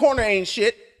corner. The corner ain't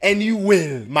shit, and you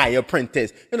will, my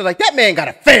apprentice. And they're like, that man got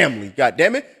a family,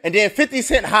 goddammit. And then 50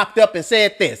 Cent hopped up and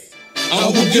said this.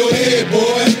 I'll whoop your head,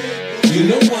 boy. You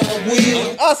know I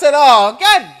will. I said, oh,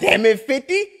 goddammit,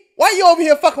 50. Why you over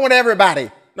here fucking with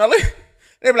everybody? Now, look,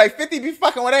 they be like, 50 be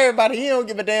fucking with everybody. He don't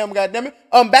give a damn, goddammit.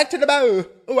 Back to the bow.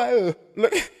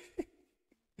 Look.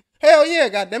 Hell yeah,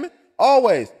 goddammit.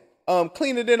 Always.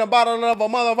 Cleaner than a bottle of a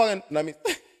motherfucking, let me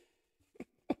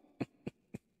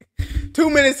 2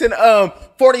 minutes and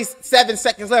 47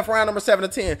 seconds left, round number 7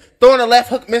 to 10. Throwing a left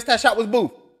hook, missed that shot was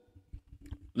Booth.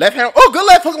 Left hand, oh, good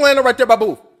left hook landed right there by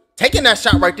Booth. Taking that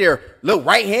shot right there. Little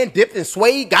right hand dipped and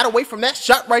swayed, got away from that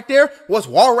shot right there was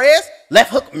Juarez.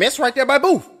 Left hook missed right there by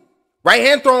Booth. Right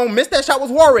hand thrown, missed that shot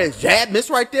was Juarez. Jab missed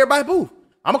right there by Booth.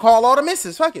 I'm gonna call all the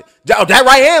misses, fuck it. Oh, that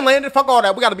right hand landed, fuck all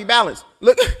that, we gotta be balanced.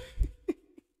 Look.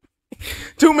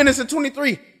 2 minutes and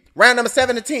 23, round number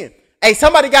 7 to 10. Hey,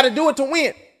 somebody got to do it to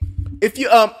win. If you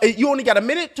only got a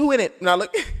minute to win it. Now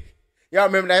look, y'all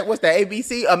remember that? What's that?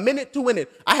 ABC? A minute to win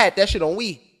it. I had that shit on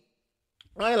Wii.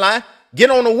 I ain't lying. Get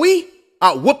on the Wii.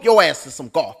 I'll whoop your ass to some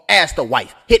golf. Ask the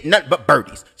wife. Hit nothing but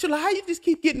birdies. She's like, how you just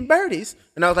keep getting birdies?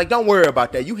 And I was like, don't worry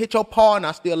about that. You hit your paw and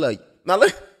I still love you. Now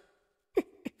look.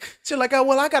 She's like, oh,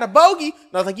 well, I got a bogey.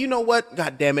 And I was like, you know what?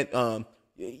 God damn it.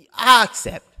 I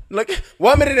accept. Look,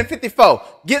 1 minute and 54.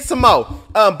 Get some more.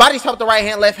 Body shot with the right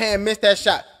hand, left hand, missed that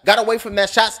shot. Got away from that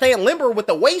shot, staying limber with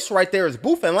the waist right there is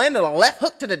Booth and landed a left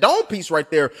hook to the dome piece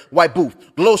right there, White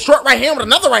Booth. The little short right hand with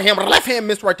another right hand with a left hand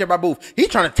missed right there by Booth. He's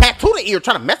trying to tattoo the ear,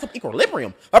 trying to mess up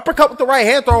equilibrium. Uppercut with the right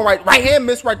hand thrown right hand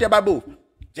missed right there by Booth.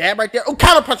 Jab right there. Oh,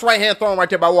 counter punch right hand thrown right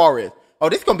there by Juarez. Oh,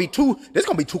 this gonna be too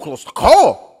close to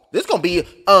call. This gonna be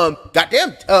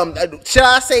goddamn should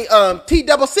I say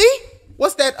TCC?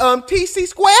 What's that TC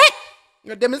squared?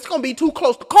 Goddamn, it's gonna be too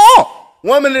close to call.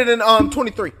 1 minute and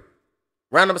 23.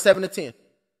 Round number 7 to 10.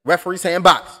 Referee saying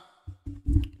box.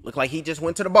 Look like he just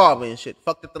went to the barber and shit.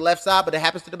 Fucked up the left side, but it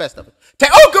happens to the best of us.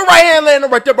 Oh, good right hand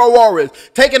landing right there by Juarez.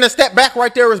 Taking a step back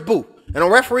right there is Booth. And the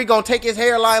referee gonna take his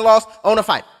hairline loss on the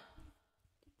fight.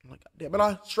 I'm like, damn it,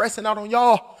 I'm stressing out on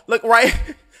y'all. Look, right.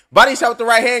 Body shot with the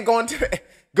right hand going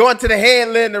to the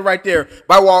hand landing right there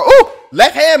by Juarez. Ooh,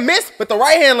 left hand missed, but the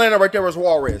right hand landing right there was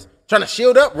Juarez. Trying to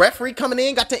shield up. Referee coming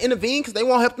in, got to intervene because they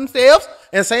won't help themselves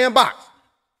and saying box.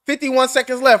 51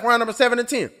 seconds left, round number 7 to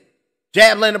 10.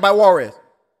 Jab landed by Juarez.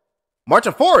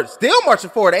 Marching forward, still marching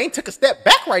forward. They ain't took a step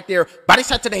back right there. Body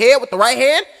shot to the head with the right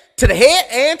hand, to the head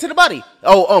and to the body.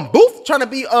 Oh, Booth trying to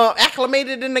be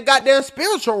acclimated in the goddamn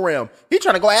spiritual realm. He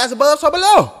trying to go as above, so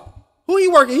below. Who he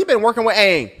working? He been working with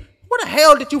Aang. Where the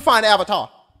hell did you find Avatar?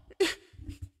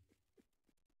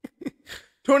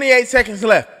 28 seconds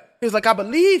left. He was like, I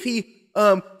believe he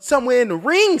somewhere in the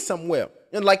ring somewhere.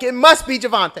 And like, it must be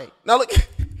Javante. Now look.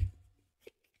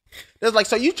 There's like,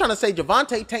 so you trying to say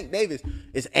Javante Tank Davis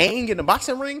is Aang in the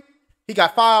boxing ring? He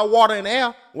got fire, water, and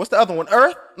air. What's the other one?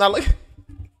 Earth? Now look.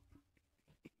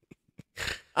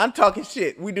 I'm talking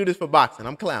shit. We do this for boxing.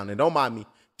 I'm clowning. Don't mind me.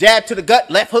 Jab to the gut,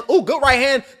 left hook. Ooh, good right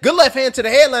hand. Good left hand to the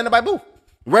head landed by Booth.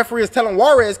 Referee is telling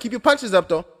Juarez, keep your punches up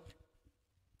though.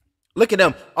 Look at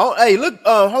them. Oh, hey, look,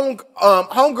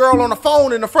 homegirl on the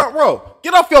phone in the front row.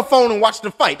 Get off your phone and watch the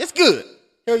fight. It's good.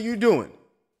 Hell you doing?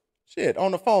 Shit,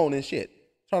 on the phone and shit.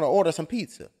 Trying to order some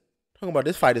pizza. Talking about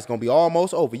this fight is going to be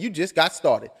almost over. You just got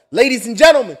started. Ladies and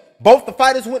gentlemen, both the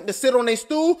fighters went to sit on their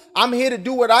stool. I'm here to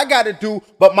do what I got to do,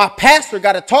 but my pastor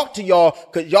got to talk to y'all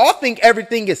because y'all think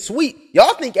everything is sweet.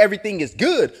 Y'all think everything is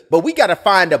good, but we got to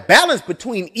find a balance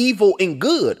between evil and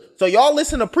good. So y'all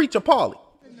listen to Preacher Paulie.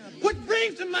 What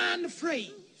brings to mind the phrase,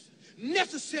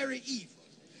 necessary evil?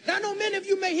 Now, I know many of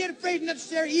you may hear the phrase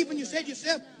necessary evil and you say to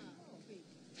yourself,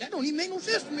 that don't even make no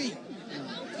sense to me.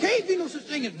 Can't be no such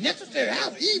thing as necessary.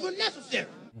 How's evil necessary?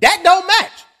 That don't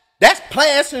match. That's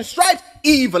Plaids and Stripes,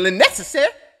 evil and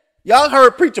necessary. Y'all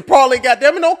heard Preacher Paulie,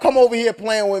 goddamn it, don't come over here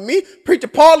playing with me. Preacher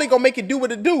Paulie gonna make it do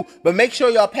what it do, but make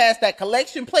sure y'all pass that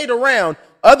collection plate around.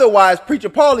 Otherwise, Preacher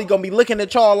Paulie gonna be looking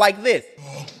at y'all like this.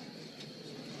 Oh,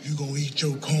 you gonna eat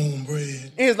your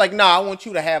cornbread? He's like, nah, I want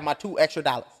you to have my $2 extra.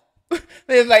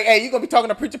 He's like, hey, you gonna be talking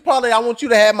to Preacher Paulie, I want you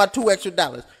to have my $2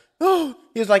 extra. Oh,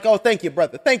 he was like, oh, thank you,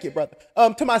 brother. Thank you, brother.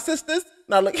 To my sisters,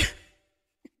 now look,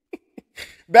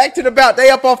 back to the bout. They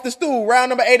up off the stool, round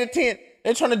number 8 or 10.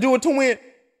 They're trying to do it to win.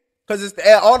 Because it's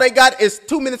all they got is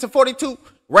 2 minutes and 42.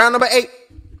 Round number 8.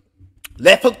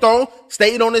 Left hook thrown,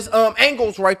 stayed on his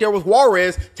angles right there with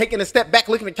Juarez, taking a step back,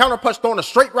 looking to counter punch, throwing a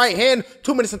straight right hand.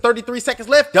 2 minutes and 33 seconds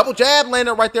left. Double jab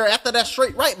landed right there after that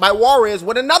straight right by Juarez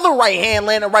with another right hand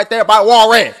landed right there by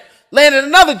Juarez. Landed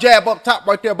another jab up top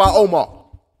right there by Omar.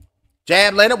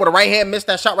 Jab landed with a right hand, missed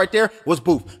that shot right there, was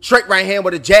Booth. Straight right hand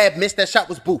with a jab, missed that shot,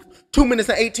 was Booth. 2 minutes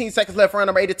and 18 seconds left, round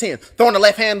number 8 to 10. Throwing the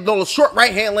left hand, little short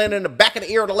right hand, landed in the back of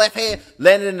the ear of the left hand,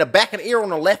 landed in the back of the ear on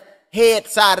the left head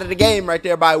side of the game right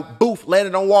there by Booth,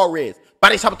 landed on Juarez.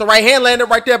 Body shot with the right hand landed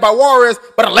right there by Juarez,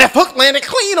 but a left hook landed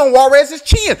clean on Juarez's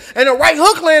chin, and a right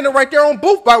hook landed right there on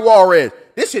Booth by Juarez.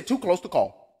 This shit too close to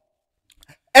call.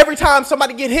 Every time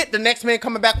somebody get hit, the next man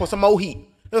coming back with some more heat.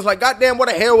 It was like, goddamn, what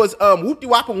the hell was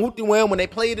whoop-de-wop and whoop-de-wham when they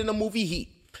played in the movie Heat.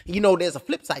 You know, there's a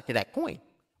flip side to that coin.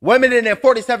 1 minute and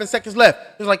 47 seconds left.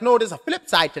 It was like, no, there's a flip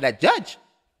side to that judge.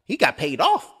 He got paid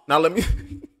off. Now let me...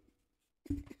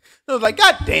 It was like,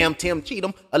 goddamn, Tim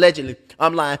Cheatham. Allegedly.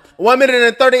 I'm lying. 1 minute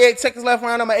and 38 seconds left,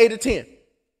 round number 8 to 10.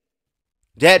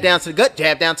 Jab down to the gut,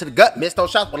 jab down to the gut. Missed those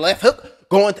shots with a left hook.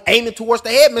 Going, aiming towards the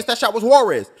head. Missed that shot was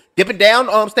Juarez. Dipping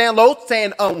down, staying low,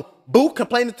 saying, Boo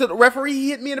complaining to the referee, he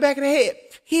hit me in the back of the head.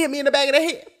 He hit me in the back of the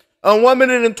head. 1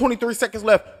 minute and 23 seconds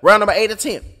left. Round number 8 to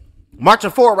 10.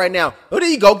 Marching forward right now. Oh, there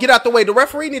you go. Get out the way. The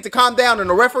referee needs to calm down, and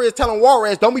the referee is telling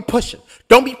Juarez, don't be pushing.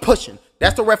 Don't be pushing.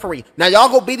 That's the referee. Now, y'all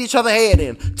go beat each other head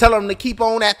in. Tell them to keep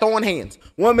on at throwing hands.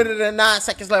 1 minute and 9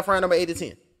 seconds left. Round number 8 to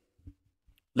 10.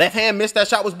 Left hand missed that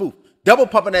shot was Booth. Double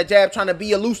pumping that jab, trying to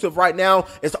be elusive right now.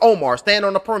 It's Omar. Stand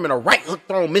on the perimeter. Right hook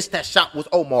thrown. Missed that shot was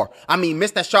Omar. I mean,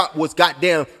 missed that shot was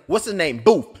goddamn, what's his name?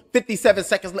 Booth. 57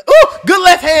 seconds left. Ooh, good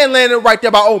left hand landed right there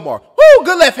by Omar. Ooh,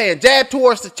 good left hand. Jab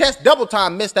towards the chest. Double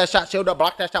time. Missed that shot. Showed up.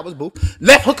 Blocked that shot was Booth.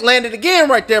 Left hook landed again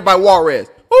right there by Juarez.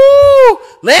 Ooh,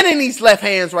 landing these left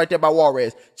hands right there by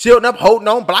Juarez. Shielding up, holding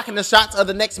on, blocking the shots of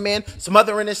the next man,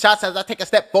 smothering the shots as I take a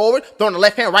step forward, throwing the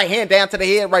left hand, right hand down to the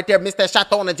head right there, missed that shot,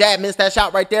 throwing the jab, missed that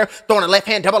shot right there, throwing the left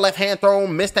hand, double left hand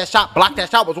thrown, missed that shot, blocked that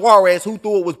shot was Juarez, who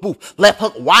threw it was Booth. Left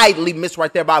hook widely missed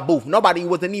right there by Booth. Nobody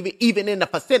wasn't even in the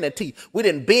vicinity. We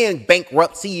didn't been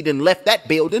bankruptcy and left that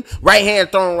building. Right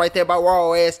hand thrown right there by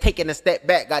Juarez, taking a step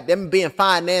back, goddamn being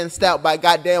financed out by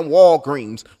goddamn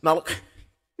Walgreens. Now look.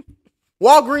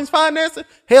 Walgreens financing?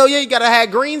 Hell yeah, you gotta have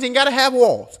greens and you gotta have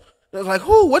walls. It was like,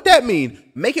 whoo, what that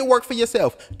mean? Make it work for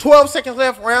yourself. 12 seconds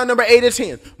left, round number 8 to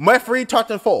 10. Referee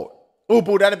talking forward. Ooh,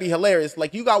 boo, that'd be hilarious.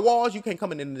 Like, you got walls, you can't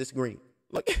come into this green.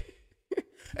 Like,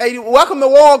 hey, welcome to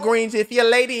Walgreens. If you're a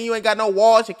lady and you ain't got no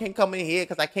walls, you can't come in here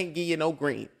because I can't give you no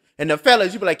green. And the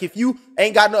fellas, you be like, if you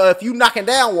ain't got no, if you knocking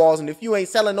down walls and if you ain't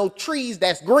selling no trees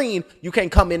that's green, you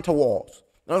can't come into walls.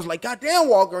 And I was like, goddamn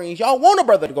Walgreens, y'all want a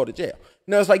brother to go to jail.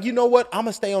 And I was like, you know what? I'm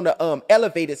gonna stay on the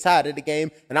elevated side of the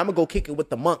game, and I'm gonna go kick it with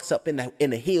the monks up in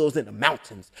the hills in the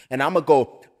mountains, and I'm gonna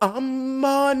go,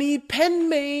 Amani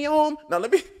Penme on. Now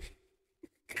let me.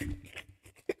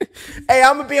 Hey,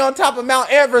 I'm gonna be on top of Mount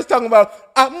Everest talking about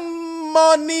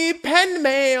Amani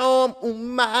Penme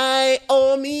on my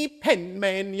Omi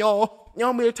Penman y'all.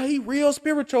 Y'all me tell you real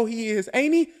spiritual he is,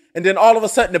 ain't he? And then all of a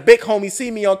sudden, the big homie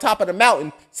see me on top of the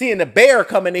mountain, seeing the bear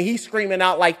coming, and he's screaming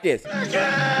out like this.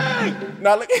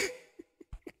 Now look,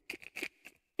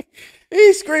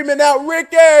 he's screaming out,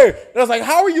 Ricky. And I was like,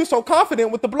 how are you so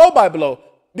confident with the blow-by-blow?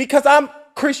 Because I'm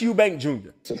Chris Eubank Jr.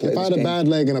 If I had a bad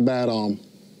leg and a bad arm,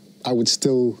 I would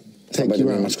still take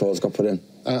you out. Got put in.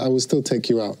 I would still take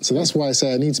you out. So that's why I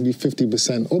say I need to be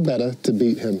 50% or better to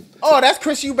beat him. Oh, that's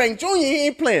Chris Eubank Jr. He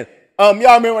ain't playing. Y'all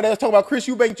remember when they was talking about Chris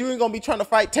Eubank Jr. gonna be trying to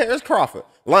fight Terrence Crawford,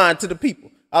 lying to the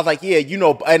people. I was like, yeah, you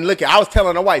know, and look, I was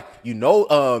telling the wife, you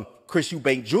know, Chris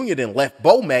Eubank Jr. then left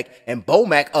Bomac, and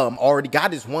Bomac already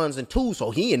got his 1s and 2s,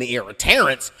 so he in the air of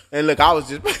Terrence. And look, I was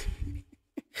just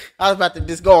I was about to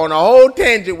just go on a whole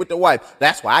tangent with the wife.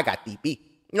 That's why I got TP.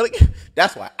 You know, like,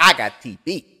 that's why I got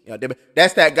TP. You know,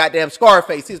 that's that goddamn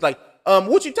Scarface. He's like,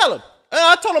 what you tell him?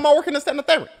 I told him I work in the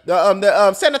sanitarium.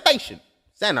 Sanitation.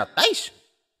 Sanitation.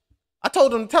 I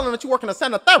told him, tell him that you work in a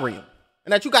sanitarium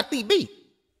and that you got TB.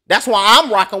 That's why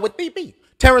I'm rocking with TB.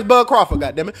 Terrence Bud Crawford,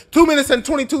 goddammit. 2 minutes and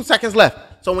 22 seconds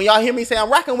left. So when y'all hear me say I'm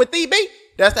rocking with TB,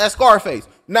 that's that Scarface.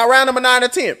 Now round number 9 or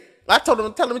 10. I told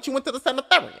him, tell him that you went to the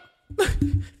sanitarium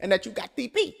and that you got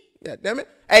TB. Yeah, damn it.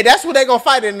 Hey, that's where they gonna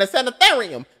fight in the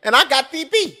sanitarium. And I got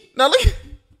TB. Now look.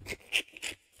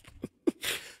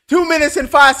 2 minutes and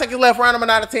 5 seconds left, round number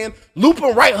 9 or 10.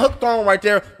 Looping right hook thrown right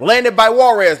there. Landed by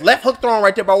Juarez. Left hook thrown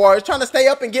right there by Juarez. Trying to stay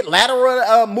up and get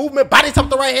lateral movement. Body top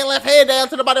the right hand, left hand down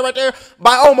to the body right there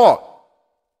by Omar.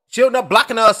 Shielding up,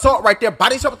 blocking the assault right there.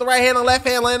 Body shot with the right hand and left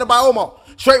hand, landed by Omar.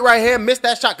 Straight right hand, missed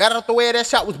that shot. Got out the way. That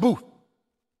shot was Booth.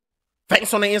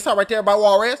 Feints on the inside right there by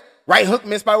Juarez. Right hook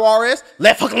missed by Juarez.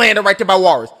 Left hook landed right there by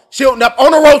Juarez. Shielding up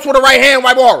on the ropes with the right hand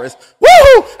by Juarez.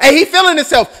 Woohoo! Hey, he feeling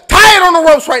himself. Tired on the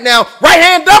ropes right now. Right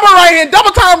hand,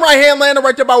 double time right hand landed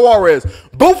right there by Juarez.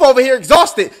 Booth over here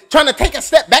exhausted, trying to take a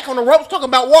step back on the ropes, talking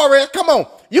about Juarez. Come on.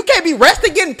 You can't be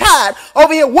resting, getting tired.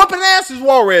 Over here whooping asses,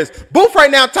 Juarez. Booth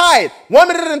right now tired. 1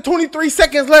 minute and 23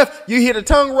 seconds left. You hear the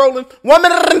tongue rolling. 1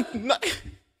 minute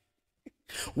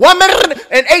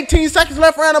and 18 seconds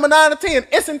left, round number 9 or 10.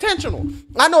 It's intentional.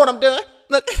 I know what I'm doing.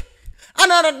 Look, I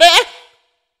know what I'm doing.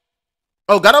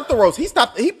 Oh, got up the ropes. He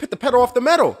stopped. He put the pedal off the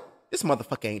metal. This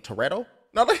motherfucker ain't Toretto.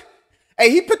 No, hey,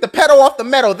 he put the pedal off the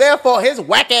metal. Therefore, his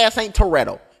whack ass ain't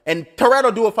Toretto. And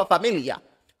Toretto do it for familia.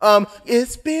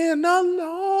 It's been a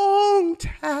long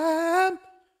time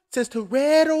since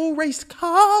Toretto raced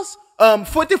cars.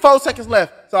 54 seconds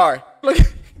left. Sorry. Look.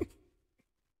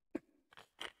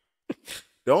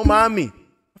 Don't mind me.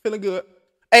 I'm feeling good.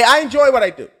 Hey, I enjoy what I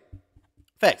do.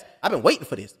 Facts. I've been waiting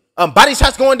for this. Body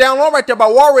shots going down low right there by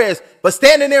Juarez, but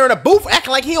standing there in a booth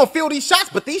acting like he don't feel these shots,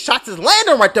 but these shots is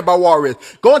landing right there by Juarez.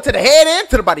 Going to the head and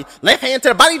to the body. Left hand to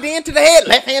the body, then to the head.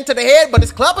 Left hand to the head, but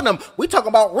it's clubbing them. We talking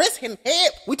about wrist hitting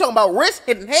head. We talking about wrist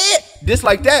hitting head. Just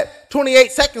like that.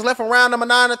 28 seconds left in round number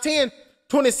 9 or 10.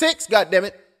 26,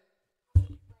 goddammit.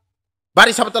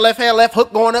 Body shot with the left hand, left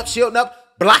hook going up, shielding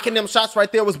up. Blocking them shots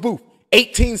right there was Booth.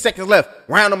 18 seconds left,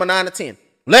 round number 9 or 10.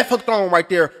 Left hook thrown right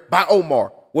there by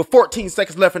Omar with 14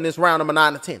 seconds left in this round number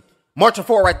 9 or 10. Marching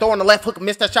forward right, throwing the left hook,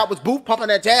 missed that shot was Booth. Pumping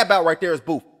that jab out right there is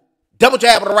Booth. Double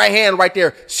jab with the right hand right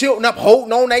there. Shielding up,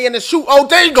 holding on, they in the shoot. Oh,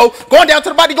 there you go. Going down to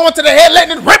the body, going to the head,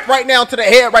 letting it rip right now to the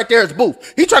head right there is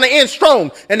Booth. He trying to end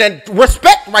strong. And then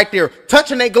respect right there.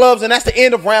 Touching their gloves, and that's the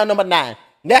end of round number 9.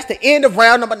 That's the end of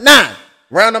round number 9.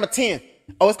 Round number 10.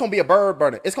 Oh, it's going to be a bird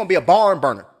burner. It's going to be a barn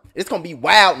burner. It's going to be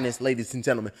wildness, ladies and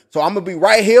gentlemen. So I'm going to be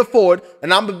right here for it,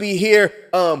 and I'm going to be here.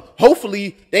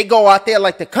 Hopefully, they go out there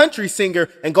like the country singer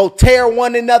and go tear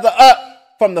one another up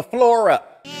from the floor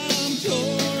up.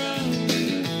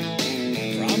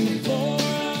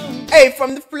 Hey,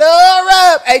 from the floor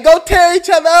up. Hey, go tear each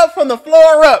other up from the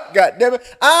floor up. God damn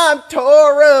it. I'm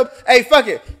tore up. Hey, fuck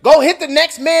it. Go hit the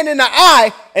next man in the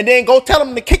eye, and then go tell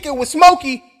him to kick it with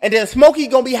Smokey, and then Smokey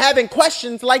going to be having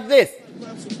questions like this.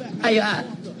 How you at?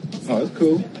 Oh, that's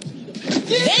cool.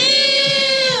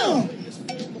 Damn!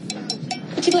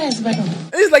 Put your glasses back on.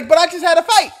 It's like, but I just had a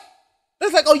fight.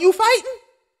 It's like, oh, you fighting?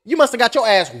 You must have got your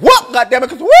ass whooped, goddammit,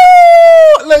 because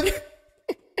woo! Look.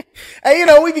 Hey, you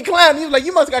know, we be clowning. He's like,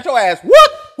 you must have got your ass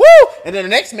whooped, woo! And then the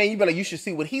next man, you be like, you should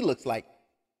see what he looks like.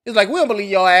 He's like, we don't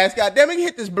believe your ass, goddammit.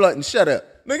 Hit this blunt and shut up.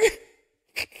 Look.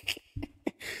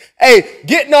 Hey,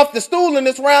 getting off the stool in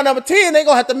this round number 10, they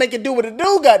gonna have to make it do what it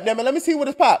do, goddammit. Let me see what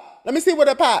it's pop. Let me see what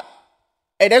it pop.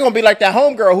 Hey, they're gonna be like that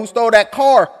homegirl who stole that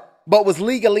car but was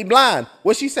legally blind.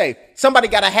 What'd she say? Somebody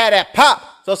gotta have that pop.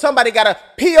 So somebody gotta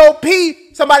POP.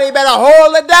 Somebody better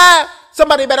hold or die.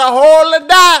 Somebody better hold or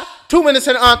die. 2 minutes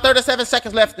and 37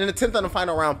 seconds left in the 10th and the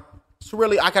final round. So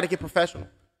really, I gotta get professional.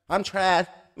 I'm tried.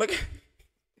 Look.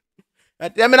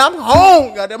 Goddammit, I'm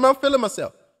home. Goddammit, I'm feeling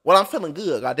myself. Well, I'm feeling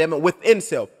good, goddammit, within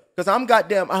self. Because I'm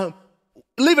goddamn,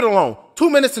 leave it alone. 2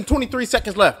 minutes and 23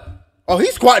 seconds left. Oh,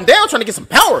 he's squatting down trying to get some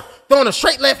power. Throwing a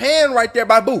straight left hand right there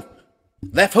by Booth.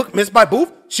 Left hook missed by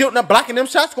Booth. shielding up, blocking them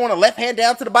shots, going a left hand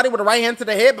down to the body with a right hand to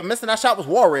the head, but missing that shot was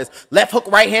Juarez. Left hook,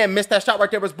 right hand, missed that shot right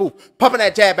there was Booth. Pumping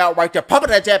that jab out right there, pumping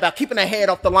that jab out, keeping that head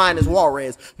off the line is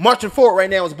Juarez. Marching forward right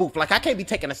now is Booth. Like, I can't be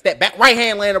taking a step back. Right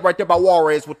hand landed right there by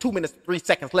Juarez with 2 minutes, 3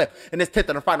 seconds left in this 10th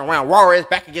and the final round. Juarez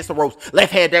back against the ropes.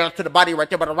 Left hand down to the body right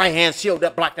there, but the right hand shield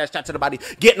up, blocked that shot to the body.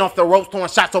 Getting off the ropes, throwing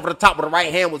shots over the top with the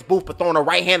right hand was Booth, but throwing a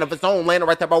right hand of his own, landing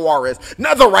right there by Juarez.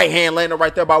 Another right hand landing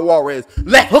right there by Juarez.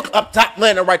 Left hook up top,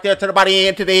 landing right there to the body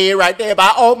and to the head right there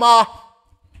by Omar.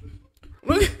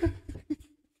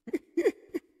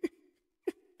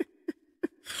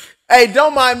 Hey,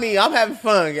 don't mind me. I'm having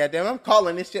fun, goddamn. I'm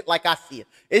calling this shit like I see it.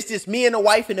 It's just me and the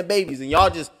wife and the babies, and y'all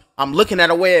just, I'm looking at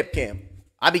a webcam.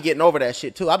 I be getting over that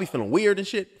shit too. I be feeling weird and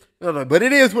shit. But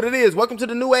it is what it is. Welcome to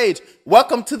the new age.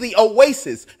 Welcome to the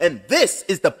Oasis. And this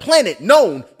is the planet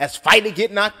known as Fight to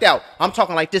Get Knocked Out. I'm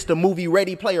talking like this the movie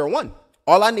Ready Player One.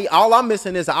 All I'm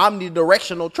missing is an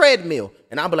omnidirectional treadmill.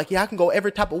 And I'll be like, yeah, I can go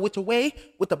every type of which way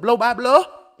with the blow by blow.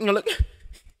 You know, look.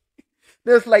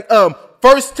 There's like,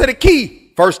 first to the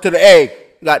key, first to the egg.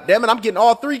 God damn it, I'm getting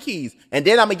all 3 keys. And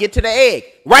then I'm going to get to the egg.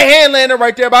 Right hand landing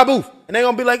right there by Booth. And they're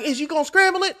going to be like, is you going to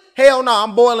scramble it? Hell no,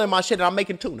 I'm boiling my shit and I'm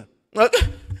making tuna. Look.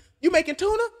 You making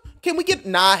tuna? Can we get,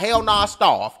 nah, hell nah,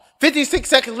 starve. 56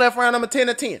 seconds left, round number 10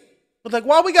 to 10. I was like,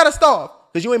 why we gotta starve?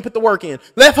 Because you ain't put the work in.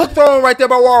 Left hook throwing right there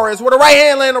by Juarez. With a right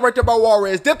hand landing right there by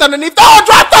Juarez. Dipped underneath. Oh,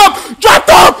 dropped him! Dropped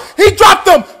him! He dropped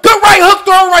him! Good right hook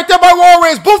throwing right there by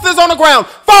Juarez. Booth is on the ground.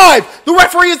 5. The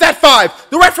referee is at 5.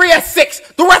 The referee at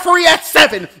 6. The referee at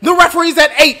 7. The referee's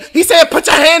at 8. He said, put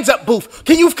your hands up, Booth.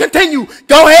 Can you continue?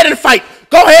 Go ahead and fight.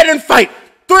 Go ahead and fight.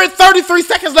 33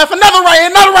 seconds left. Another right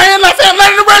hand, left hand,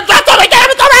 letting him run. Dropped him again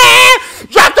with the right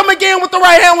hand. Dropped him again with the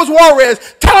right hand was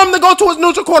Juarez. Tell him to go to his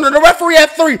neutral corner. The referee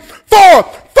at 3, 4,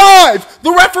 5.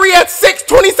 The referee at 6.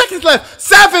 20 seconds left.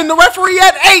 7. The referee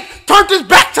at 8. Turned his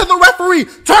back to the referee.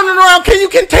 Turning around. Can you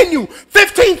continue?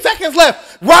 15 seconds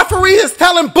left. Referee is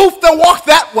telling Booth to walk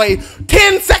that way.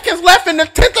 10 seconds left in the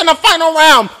 10th and the final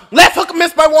round. Left hook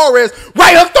missed by Juarez.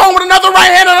 Right hook thrown with another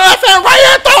right hand and a left hand. Right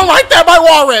hand thrown right there by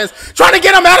Juarez. Trying to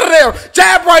get him out of there.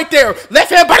 Jab right there.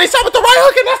 Left hand body shot with the right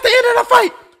hook, and that's the end of the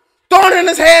fight. Throwing in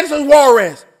his hands is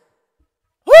Juarez.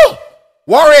 Whew.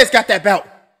 Juarez got that bout.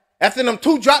 After them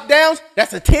 2 drop downs,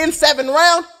 that's a 10-7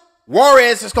 round.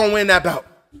 Juarez is going to win that bout.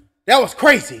 That was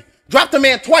crazy. Dropped the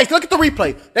man twice. Look at the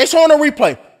replay. They showing the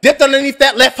replay. Dipped underneath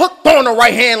that left hook, throwing a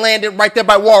right hand, landed right there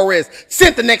by Juarez.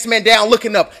 Sent the next man down,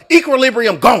 looking up.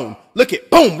 Equilibrium gone. Look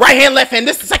at, boom, right hand, left hand.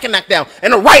 This is the second knockdown.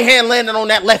 And the right hand landed on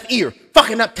that left ear.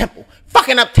 Fucking up temple.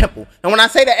 Fucking up temple. And when I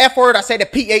say the F word, I say the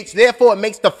PH. Therefore, it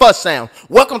makes the fuss sound.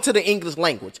 Welcome to the English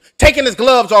language. Taking his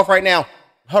gloves off right now.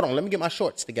 Hold on, let me get my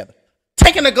shorts together.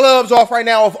 Taking the gloves off right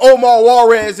now of Omar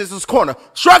Juarez is his corner.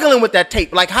 Struggling with that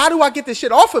tape. Like, how do I get this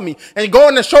shit off of me? And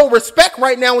going to show respect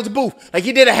right now is Booth. Like,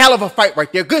 he did a hell of a fight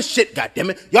right there. Good shit,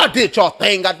 goddammit. Y'all did y'all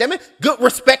thing, goddammit. Good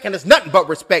respect, and it's nothing but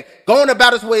respect. Going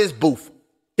about his way is Booth.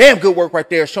 Damn good work right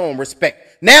there, showing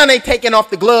respect. Now they taking off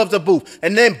the gloves of Booth.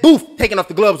 And then Booth taking off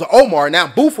the gloves of Omar. Now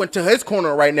Booth went to his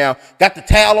corner right now. Got the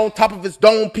towel on top of his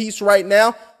dome piece right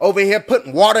now. Over here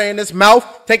putting water in his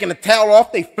mouth. Taking the towel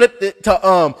off. They flipped it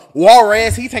to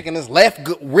Juarez. He taking his left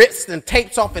wrist and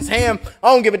tapes off his hand.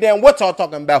 I don't give a damn what y'all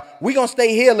talking about. We gonna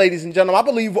stay here, ladies and gentlemen. I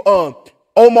believe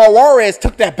Omar Juarez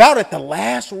took that bout at the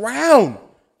last round.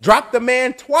 Dropped the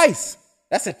man twice.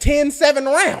 That's a 10-7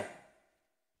 round.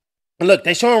 And look,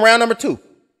 they showing round number 2.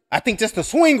 I think just the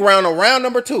swing round of round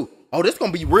number 2. Oh, this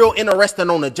going to be real interesting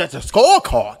on the judges'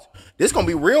 scorecards. This going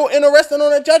to be real interesting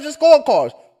on the judges'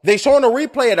 scorecards. They showing a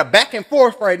replay of the back and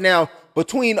forth right now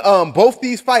between both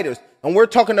these fighters. And we're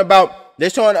talking about, they're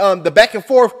showing the back and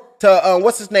forth to,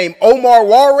 what's his name, Omar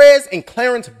Juarez and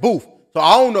Clarence Booth. So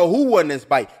I don't know who won this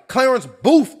fight. Clarence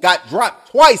Booth got dropped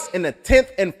twice in the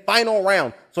 10th and final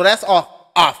round. So that's off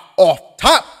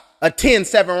top, a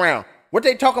 10-7 round. What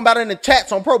they talking about in the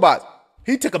chats on ProBots?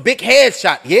 He took a big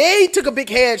headshot. Yeah, he took a big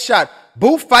headshot.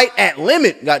 Booth fight at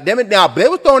limit. God damn it. Now, they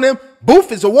was throwing him.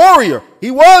 Booth is a warrior.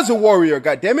 He was a warrior.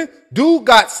 God damn it. Dude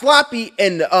got sloppy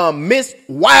and missed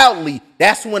wildly.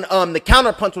 That's when the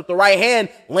counter punch with the right hand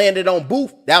landed on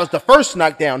Booth. That was the first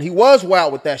knockdown. He was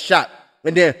wild with that shot.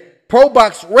 And then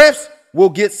ProBox refs will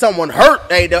get someone hurt.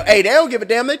 Hey, they don't give a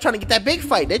damn. They're trying to get that big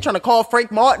fight. They're trying to call Frank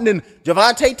Martin and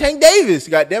Javante Tank Davis.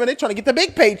 God damn it. They're trying to get the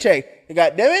big paycheck.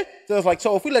 God damn it. So it's like,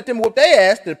 so if we let them whoop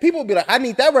their ass, the people will be like, I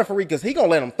need that referee because he gonna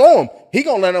let them throw him. He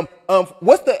gonna let them,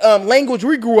 what's the language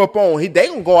we grew up on? They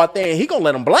gonna go out there and he gonna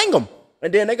let them blang them.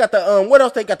 And then they got the, what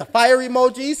else? They got the fire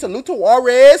emoji. Salute to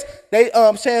Juarez. They,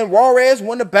 saying Juarez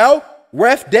won the bout.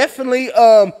 Ref definitely,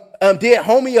 did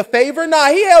homie a favor. Nah,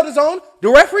 he held his own. The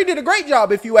referee did a great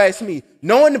job, if you ask me.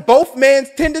 Knowing both men's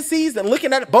tendencies and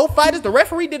looking at both fighters, the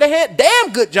referee did a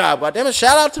damn good job. Goddamn it,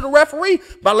 shout out to the referee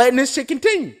by letting this shit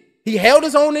continue. He held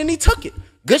his own and he took it.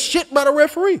 Good shit by the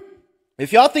referee.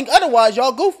 If y'all think otherwise,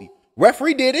 y'all goofy.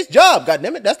 Referee did his job.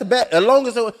 Goddamn it, that's the best. As long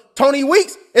as it was Tony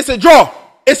Weeks, it's a draw.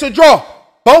 It's a draw.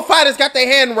 Both fighters got their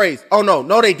hand raised. Oh,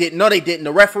 no, they didn't. No, they didn't.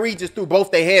 The referee just threw both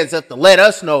their hands up to let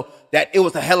us know that it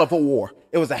was a hell of a war.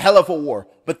 It was a hell of a war.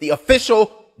 But the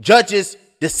official judge's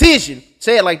decision,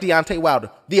 say it like Deontay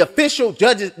Wilder, the official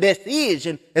judge's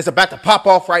decision is about to pop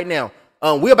off right now.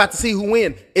 We're about to see who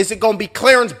wins. Is it going to be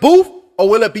Clarence Booth or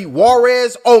will it be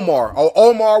Juarez Omar or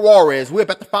Omar Juarez? We're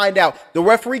about to find out. The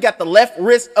referee got the left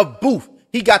wrist of Booth.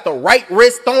 He got the right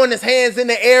wrist, throwing his hands in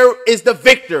the air is the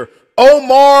victor.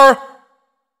 Omar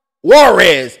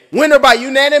Juarez, winner by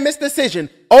unanimous decision.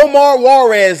 Omar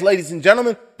Juarez, ladies and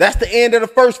gentlemen. That's the end of the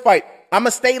first fight. I'm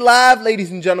going to stay live,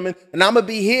 ladies and gentlemen, and I'm going to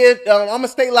be here. I'm going to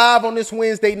stay live on this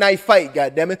Wednesday night fight,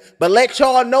 goddammit. But let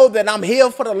y'all know that I'm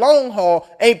here for the long haul.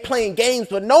 Ain't playing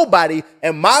games with nobody,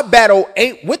 and my battle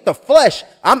ain't with the flesh.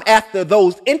 I'm after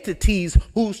those entities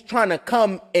who's trying to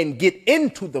come and get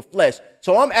into the flesh.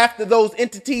 So I'm after those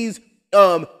entities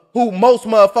who most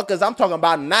motherfuckers, I'm talking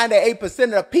about 98%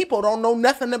 of the people don't know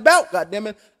nothing about,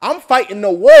 goddammit. I'm fighting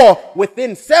the war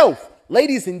within self.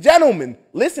 Ladies and gentlemen,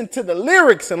 listen to the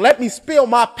lyrics and let me spill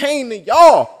my pain to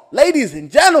y'all. Ladies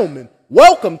and gentlemen,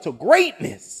 welcome to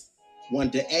greatness.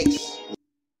 Wonder X,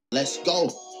 let's go.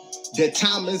 The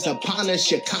time is upon us,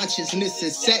 your consciousness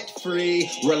is set free.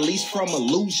 Released from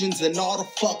illusions and all the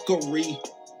fuckery.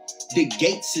 The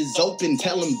gates is open,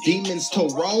 tell them demons to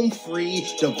roam free.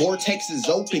 The vortex is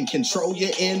open, control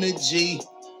your energy.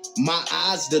 My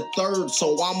eyes the third,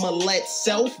 so I'ma let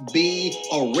self be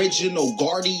original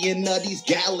guardian of these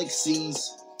galaxies.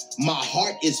 My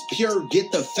heart is pure, get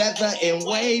the feather and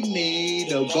weigh me.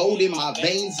 The gold in my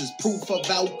veins is proof of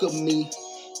alchemy.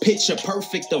 Picture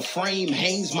perfect, the frame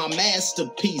hangs my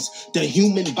masterpiece. The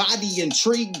human body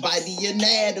intrigued by the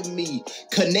anatomy.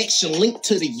 Connection linked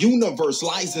to the universe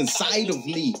lies inside of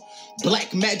me.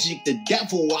 Black magic, the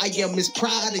devil, I am his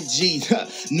prodigy.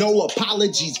 No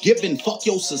apologies given, fuck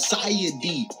your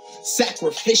society.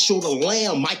 Sacrificial the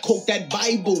lamb, I quote that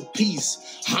Bible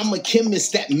piece. I'm a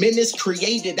chemist, that menace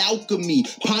created alchemy.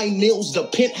 Pine Mills, the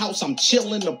penthouse, I'm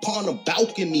chilling upon a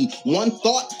balcony. One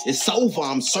thought, it's over,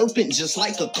 I'm serpent just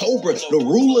like a cobra. The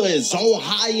ruler is on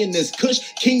high in this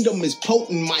kush, kingdom is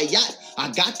potent, my yacht.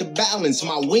 I got the balance,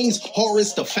 my wings,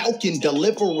 Horus the falcon,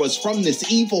 deliver us from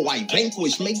this evil I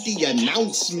vanquish, make the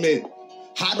announcement.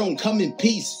 I don't come in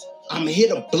peace, I'm here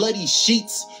to bloody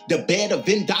sheets. The bed of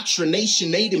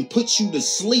indoctrination, they didn't put you to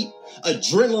sleep.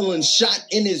 Adrenaline shot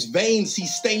in his veins,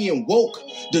 he's staying woke.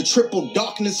 The triple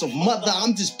darkness of mother,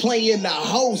 I'm just playing the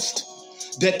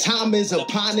host. The time is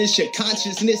upon us, your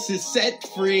consciousness is set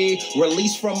free.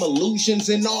 Released from illusions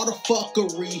and all the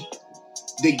fuckery.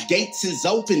 The gates is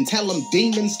open, tell them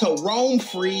demons to roam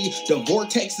free. The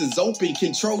vortex is open,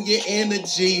 control your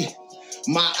energy.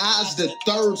 My eyes the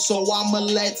third, so I'ma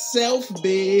let self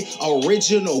be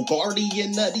original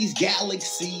guardian of these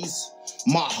galaxies.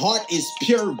 My heart is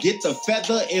pure, get the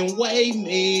feather and weigh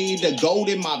me. The gold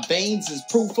in my veins is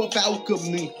proof of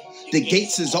alchemy. The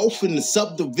gates is open, the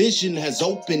subdivision has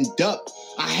opened up.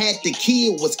 I had the key,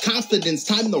 it was confidence,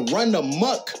 time to run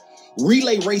amok.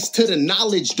 Relay race to the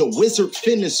knowledge, the wizard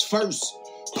finished first.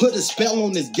 Put a spell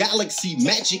on this galaxy,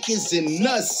 magic is in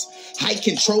us. I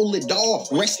control it all,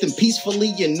 resting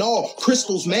peacefully in all.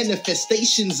 Crystals,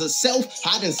 manifestations of self,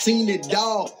 I done seen it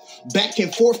all. Back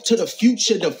and forth to the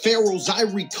future, the pharaohs I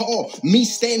recall. Me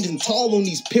standing tall on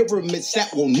these pyramids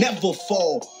that will never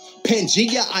fall.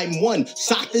 Pangea, I'm one.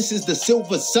 Sothis is the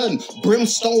silver sun.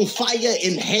 Brimstone, fire,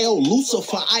 and hell.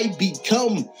 Lucifer, I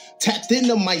become. Tapped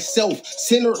into myself.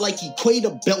 Centered like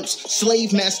equator belts.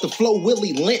 Slave master flow,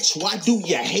 Willie Lynch. Why do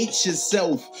you hate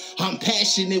yourself? I'm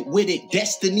passionate with it.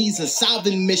 Destiny's a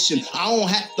sovereign mission. I don't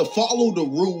have to follow the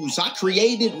rules. I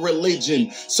created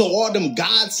religion. So all them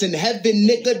gods in heaven,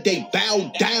 nigga, they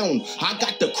bow down. I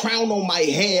got the crown on my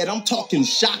head. I'm talking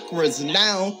chakras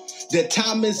now. The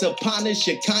time is upon us,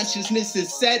 your consciousness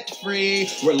is set free.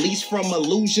 Released from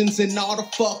illusions and all the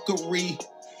fuckery.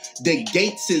 The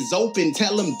gates is open,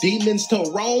 tell them demons to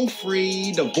roam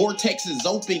free. The vortex is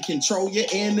open, control your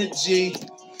energy.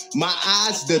 My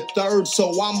eyes the third, so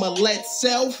I'ma let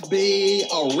self be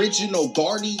original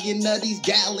guardian of these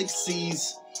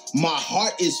galaxies. My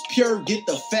heart is pure, get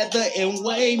the feather and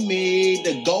weigh me.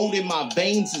 The gold in my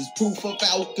veins is proof of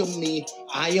alchemy.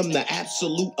 I am the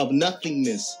absolute of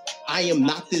nothingness. I am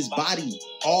not this body.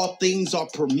 All things are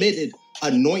permitted.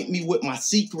 Anoint me with my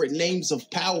secret names of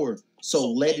power.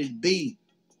 So let it be.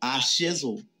 I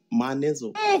shizzle my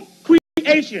nizzle. All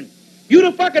creation. You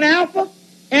the fucking alpha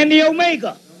and the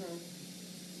omega.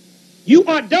 You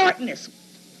are darkness.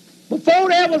 Before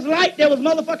there was light, there was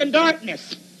motherfucking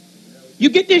darkness. You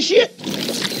get this shit?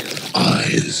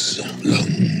 Eyes,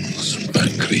 lungs,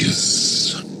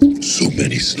 pancreas. So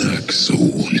many snacks, so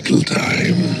little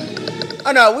time.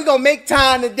 Oh no, we gonna make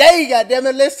time today,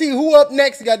 goddammit. Let's see who up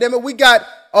next, goddammit. We got,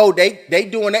 oh, they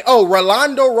doing that. Oh,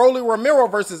 Rolando Rolly Romero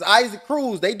versus Isaac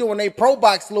Cruz. They doing a Pro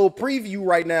Box little preview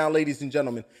right now, ladies and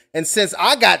gentlemen. And since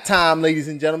I got time, ladies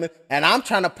and gentlemen, and I'm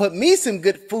trying to put me some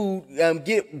good food,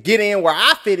 get in where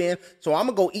I fit in, so I'm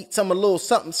gonna go eat some a little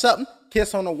something,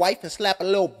 kiss on the wife and slap a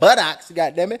little buttocks,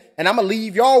 goddammit. And I'm gonna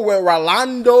leave y'all with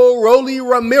Rolando Rolly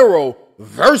Romero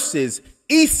versus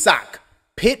Isaac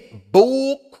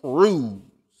Pitbull Cruz.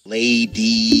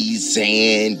 Ladies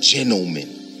and gentlemen,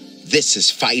 this is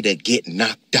fighter get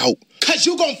knocked out. Cause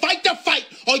you gonna fight the fight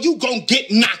or you gonna get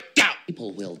knocked out.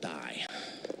 People will die.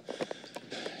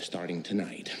 Starting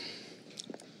tonight.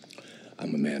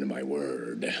 I'm a man of my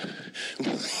word.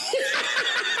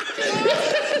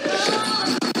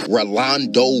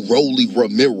 Rolando Rolly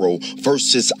Romero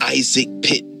versus Isaac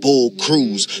Pitbull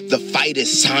Cruz. The fight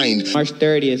is signed. March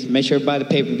 30th. Make sure to buy the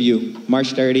pay-per-view.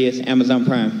 March 30th, Amazon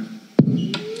Prime.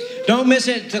 Don't miss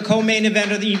it. The co-main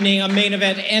event of the evening, a main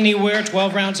event anywhere.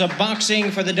 12 rounds of boxing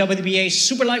for the WBA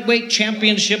Super Lightweight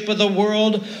Championship of the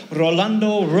World.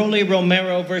 Rolando Rolly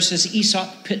Romero versus Isaac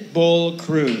Pitbull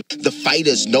Cruz. The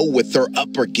fighters know what they're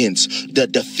up against. The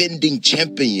defending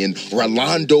champion,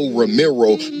 Rolando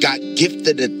Romero, got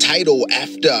gifted the title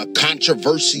after a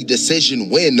controversy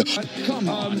decision win. Come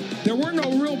on. There were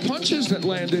no real punches that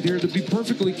landed here, to be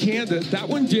perfectly candid. That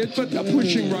one did, but a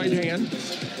pushing right hand.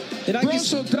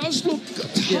 Rosso does look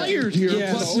tired here,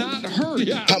 but not hurt.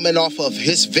 Yeah. Coming off of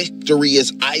his victory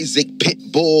is Isaac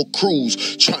Pitbull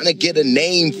Cruz, trying to get a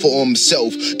name for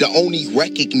himself. The only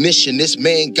recognition this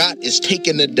man got is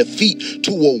taking a defeat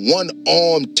to a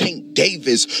one-armed Tank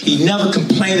Davis. He never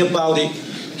complained about it.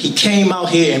 He came out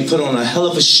here and put on a hell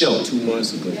of a show 2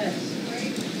 months ago.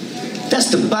 That's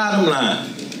the bottom line.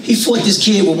 He fought this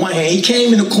kid with one hand. He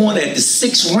came in the corner at the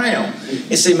 6th round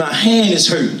and said, my hand is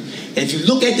hurt. And if you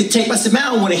look at the tape, I said, man,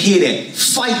 I don't want to hear that.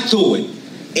 Fight through it.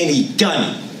 And he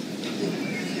done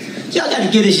it. Y'all got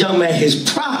to give this young man his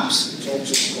props.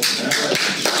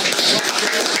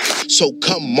 So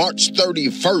come March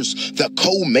 31st, the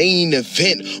co-main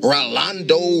event,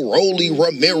 Rolando Rolly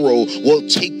Romero will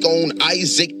take on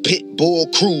Isaac Pitbull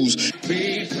Cruz.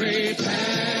 Be prepared.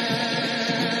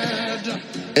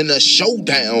 In a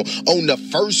showdown on the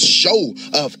first show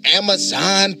of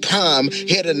Amazon Prime,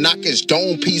 here to knock his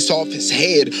dome piece off his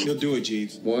head. He'll do it,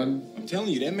 Jeeves. 1. I'm telling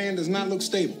you, that man does not look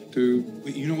stable. 2.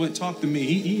 But you know what? Talk to me.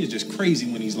 He is just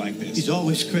crazy when he's like this. He's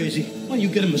always crazy. Why don't you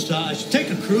get a massage? Take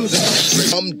a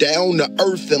cruise. Come down to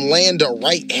earth and land a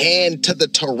right hand to the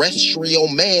terrestrial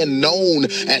man known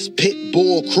as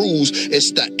Pitbull Cruz.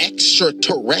 It's the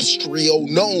extraterrestrial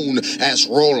known as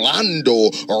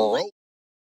Rolando Rolly.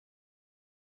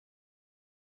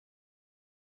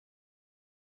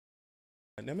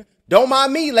 Don't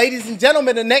mind me, ladies and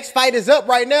gentlemen. The next fight is up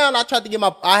right now, and I had to get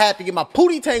my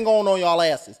pootie tang on y'all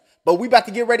asses. But we about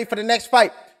to get ready for the next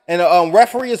fight. And the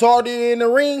referee is already in the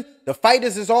ring. The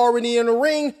fighters is already in the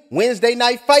ring. Wednesday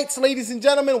night fights, ladies and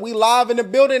gentlemen. We live in the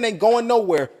building and going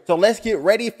nowhere. So let's get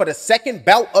ready for the second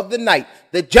bout of the night.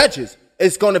 The judges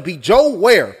is going to be Joe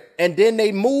Ware. And then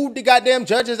they moved the goddamn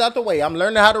judges out the way. I'm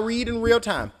learning how to read in real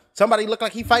time. Somebody look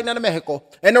like he fighting out of Mexico.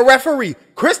 And the referee,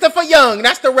 Christopher Young.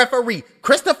 That's the referee,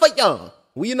 Christopher Young.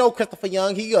 We know Christopher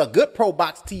Young. He a good Pro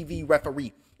Box TV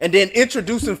referee. And then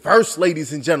introducing first,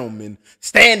 ladies and gentlemen,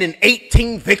 standing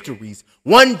 18 victories,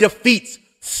 1 defeats,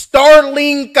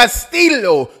 Starling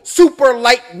Castillo, super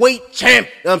lightweight champ,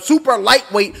 super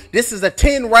lightweight. This is a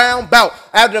 10-round bout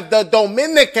out of the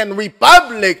Dominican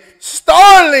Republic.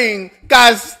 Starling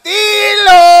Castillo,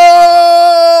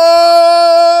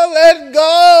 let's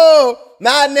go.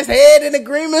 Nodding his head in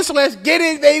agreement, so let's get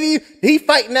it, baby. He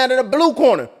fighting out of the blue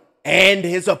corner. And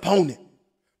his opponent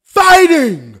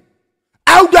fighting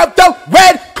out of the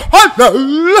red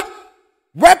corner,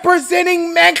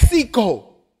 representing Mexico,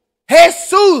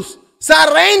 Jesus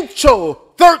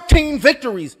Sarancho, 13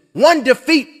 victories, 1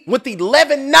 defeat with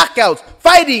 11 knockouts,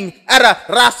 fighting at a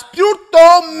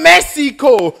Rasputo,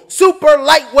 Mexico, super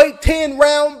lightweight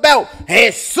 10-round bout.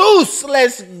 Jesus,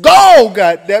 let's go,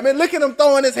 goddammit. Look at him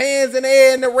throwing his hands in the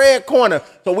air in the red corner.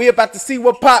 So we're about to see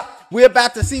what pop. We're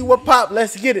about to see what pop.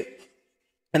 Let's get it.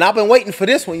 And I've been waiting for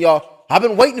this one, y'all. I've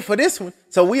been waiting for this one.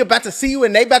 So we about to see you,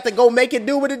 and they about to go make it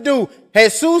do what it do.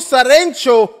 Jesus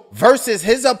Sarencho versus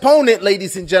his opponent,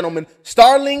 ladies and gentlemen,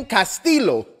 Starling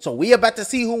Castillo. So we about to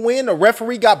see who win. The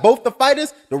referee got both the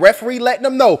fighters. The referee letting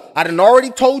them know, I done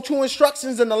already told you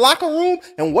instructions in the locker room,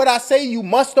 and what I say you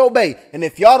must obey. And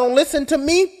if y'all don't listen to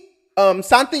me,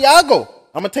 Santiago,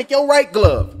 I'm gonna take your right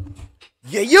glove.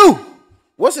 Yeah, you.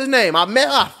 What's his name?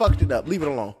 I fucked it up. Leave it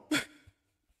alone.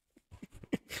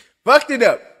 Fucked it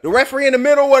up. The referee in the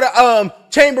middle with the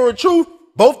chamber of truth.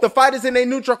 Both the fighters in their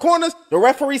neutral corners. The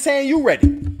referee saying you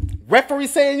ready. Referee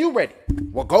saying you ready.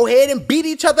 Well, go ahead and beat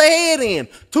each other head in.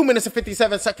 2 minutes and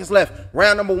 57 seconds left.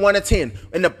 Round number 1 of 10.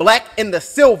 In the black and the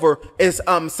silver is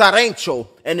Sarencho.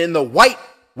 And in the white,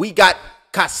 we got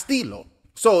Castillo.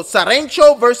 So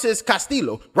Sarencho versus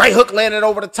Castillo. Right hook landed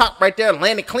over the top right there.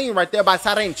 Landed clean right there by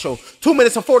Sarencho. 2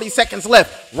 minutes and 40 seconds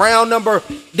left. Round number,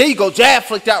 there you go. Jab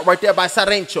flicked out right there by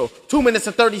Sarencho. 2 minutes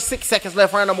and 36 seconds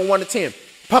left. Round number 1 of 10.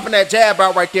 Pumping that jab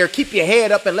out right there. Keep your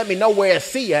head up and let me know where to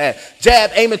see you at.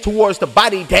 Jab aiming towards the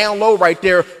body down low right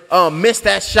there. Missed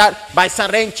that shot by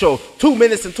Sarencho. 2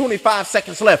 minutes and 25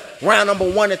 seconds left. Round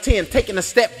number 1 of 10. Taking a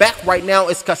step back right now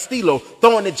is Castillo.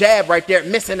 Throwing the jab right there.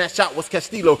 Missing that shot was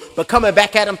Castillo. But coming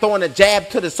back at him, throwing a jab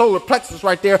to the solar plexus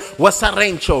right there was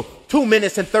Sarencho. 2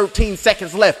 minutes and 13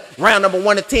 seconds left. Round number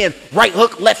 1 of 10. Right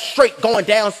hook, left straight, going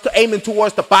down, aiming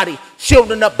towards the body.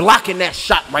 Shielding up, blocking that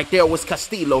shot right there was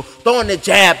Castillo. Throwing the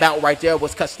jab out right there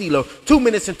was Castillo. 2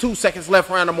 minutes and 2 seconds left.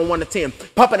 Round number 1 of 10.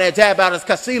 Pumping that jab out is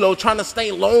Castillo, trying to stay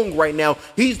long right now.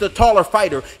 He's the taller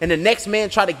fighter, and the next man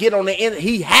try to get on the end.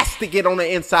 He has to get on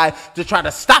the inside to try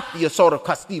to stop the assault of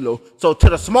Castillo. So to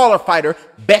the smaller fighter,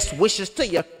 best wishes to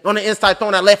you. On the inside,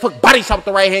 throwing that left hook, body shot with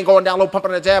the right hand, going down low,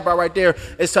 pumping the jab out right there.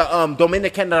 It's a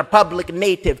Dominican Republic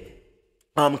native,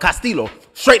 Castillo.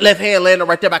 Straight left hand landed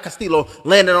right there by Castillo.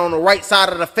 Landed on the right side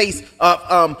of the face of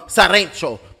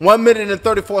Sarencho. 1 minute and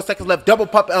 34 seconds left. Double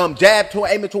pump jab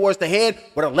aiming towards the head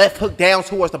with a left hook down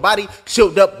towards the body.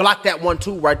 Shield up, block that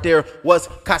 1-2 right there was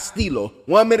Castillo.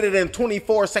 1 minute and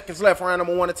 24 seconds left. Round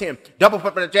number 1 of 10. Double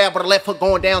pumping the jab with a left hook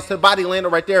going down to the body. Landed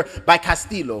right there by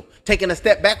Castillo. Taking a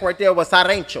step back right there was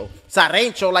Sarencho.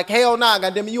 Sarencho like, hell nah,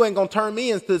 goddamn it, you ain't gonna turn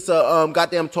me into this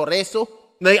goddamn Torreso.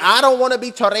 Like, I don't want to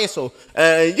be Torreso.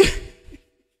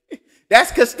 That's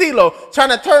Castillo trying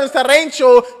to turn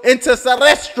Sarencho into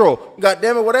Sarestro. God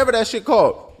damn it, whatever that shit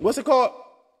called. What's it called?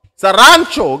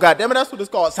 Sarancho. God damn it, that's what it's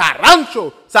called.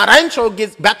 Sarancho. Sarancho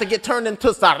gets about to get turned into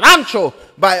Sarancho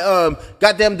by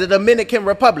goddamn the Dominican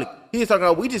Republic. He's talking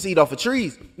about we just eat off of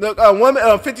trees. Look,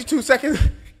 52 seconds.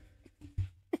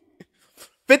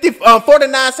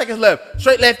 49 seconds left.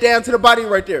 Straight left down to the body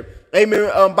right there. Aiming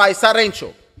by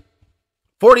Sarencho.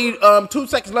 42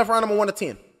 seconds left. Round number 1 of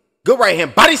 10. Good right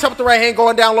hand. Body shot with the right hand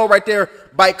going down low right there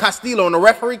by Castillo. And the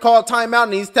referee called timeout,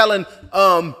 and he's telling,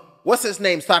 what's his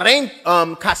name?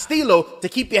 Castillo to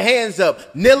keep your hands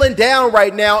up. Kneeling down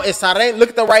right now is Saren. Look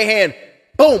at the right hand.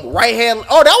 Boom. Right hand.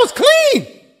 Oh, that was clean.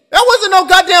 That wasn't no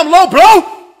goddamn low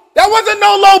blow. That wasn't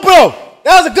no low blow.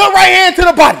 That was a good right hand to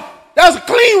the body. That was a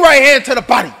clean right hand to the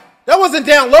body. That wasn't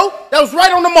down low. That was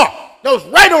right on the mark. That was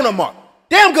right on the mark.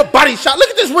 Damn good body shot. Look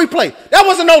at this replay. That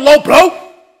wasn't no low blow.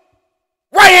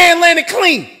 Right hand landed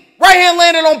clean. Right hand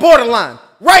landed on borderline.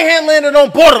 Right hand landed on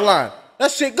borderline. That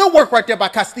shit, good work right there by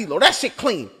Castillo. That shit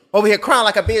clean. Over here crying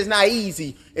like a bitch not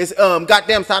easy is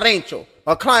goddamn Sarencho.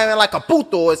 Or crying like a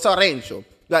puto is Sarencho.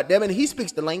 Goddamn it, he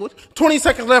speaks the language. 20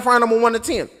 seconds left, round number 1 of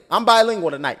 10. I'm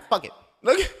bilingual tonight. Fuck it.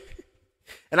 Look.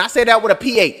 And I say that with a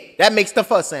P8. That makes the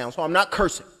fuss sound, so I'm not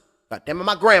cursing. Goddamn it,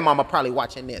 my grandmama probably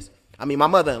watching this. I mean, my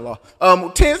mother-in-law.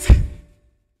 10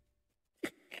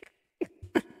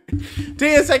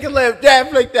 seconds left. Dad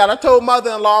flicked out. I told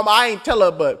mother-in-law, I ain't tell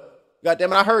her, but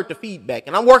goddamn it, I heard the feedback.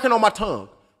 And I'm working on my tongue.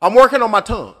 I'm working on my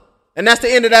tongue. And that's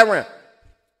the end of that round.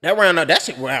 That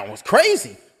shit round was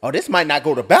crazy. Oh, this might not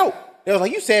go to bout. It was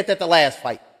like, you said that the last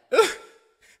fight. It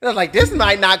was like, this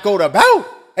might not go to bout.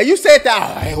 And you said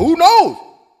that, oh, who knows?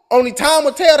 Only time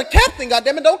will tell the captain,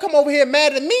 goddamn it, don't come over here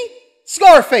mad at me.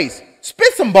 Scarface,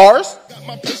 spit some bars. Got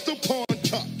my pistol pawn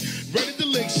tucked, ready to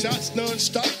lick shots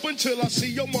non-stop until I see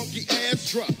your monkey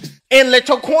ass drop. And let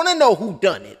your corner know who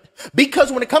done it.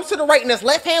 Because when it comes to the right and this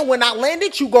left hand, when I land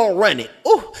it, you gonna run it.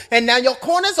 Ooh, and now your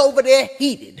corner's over there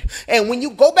heated. And when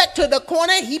you go back to the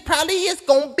corner, he probably is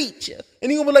gonna beat you.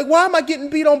 And you're gonna be like, why am I getting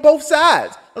beat on both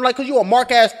sides? I'm like, cause you a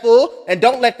mark ass fool, and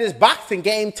don't let this boxing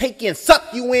game take you and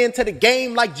suck you into the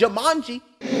game like Jumanji.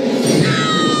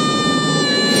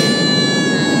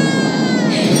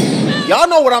 Y'all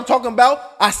know what I'm talking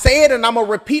about. I say it and I'm gonna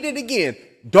repeat it again.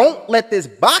 Don't let this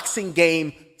boxing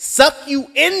game suck you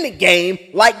in the game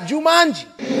like Jumanji.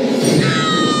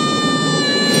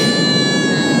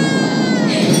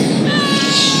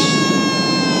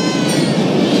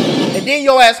 then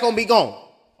your ass gonna be gone.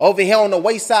 Over here on the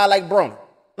waist side like Broner.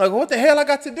 Like, what the hell I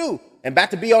got to do? And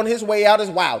about to be on his way out is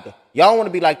Wilder. Y'all want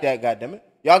to be like that, goddammit.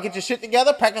 Y'all get your shit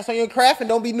together, practice on your craft, and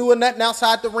don't be doing nothing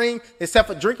outside the ring except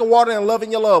for drinking water and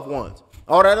loving your loved ones.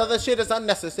 All that other shit is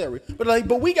unnecessary.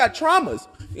 But we got traumas.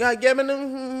 You gotta give me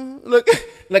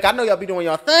look, I know y'all be doing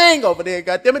y'all thing over there,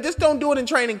 goddammit. Just don't do it in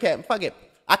training camp. Fuck it.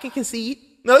 I can concede.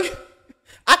 Look,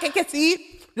 I can concede.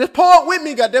 Just pour it with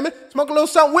me, goddammit. Smoke a little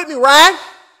something with me, Ryan.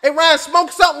 Hey, Ryan,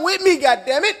 smoke something with me,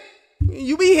 goddammit.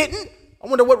 You be hitting. I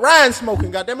wonder what Ryan's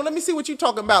smoking, goddammit. Let me see what you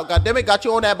talking about, goddammit. Got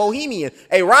you on that Bohemian.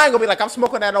 Hey, Ryan gonna be like, I'm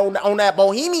smoking that on that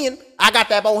Bohemian. I got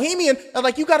that Bohemian. I was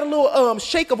like, you got a little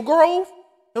shake of Grove?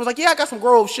 I was like, yeah, I got some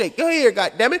Grove shake. Go here,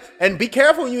 goddammit. And be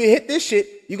careful when you hit this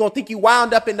shit. You gonna think you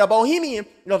wound up in the Bohemian.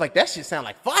 You know, like, that shit sound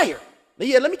like fire.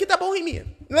 Yeah, let me get that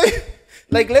Bohemian.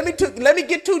 Like, let me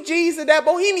get 2 G's of that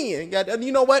Bohemian. God,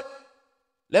 you know what?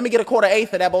 Let me get a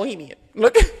 1/4 of that Bohemian.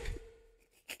 Look.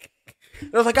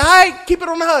 I was like, all right, keep it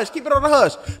on the hush. Keep it on the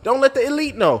hush. Don't let the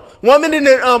elite know. 1 minute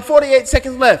and 48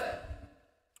 seconds left.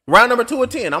 Round number 2 of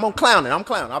 10. I'm clowning.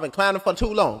 I've been clowning for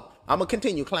too long. I'm going to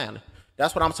continue clowning.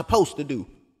 That's what I'm supposed to do.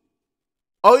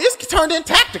 Oh, it's turned in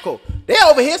tactical. They're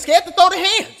over here scared to throw the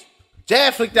hands.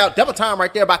 Jab flicked out. Double time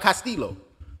right there by Castillo.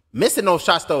 Missing those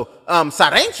shots, though.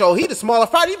 Sarencho, he the smaller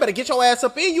fighter. You better get your ass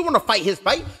up in. You want to fight his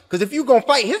fight. Because if you going to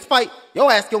fight his fight,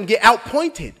 your ass going to get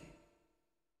outpointed.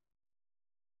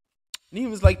 And he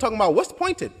was like talking about, what's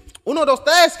pointed? Uno, dos,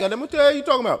 tres. What the hell are you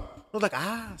talking about? I was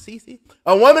like, see.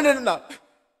 1 minute and up.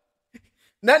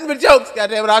 Nothing but jokes,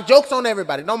 goddamn it. Our jokes on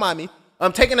everybody. Don't mind me.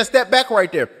 I'm taking a step back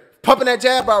right there. Pumping that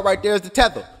jab out right there is the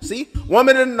tether. See? 1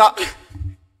 minute and up.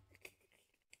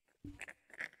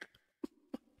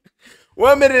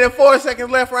 1 minute and 4 seconds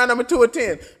left, round number 2 of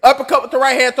 10. Uppercut with the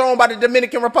right hand thrown by the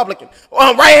Dominican Republican.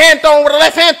 Right hand thrown with the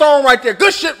left hand thrown right there.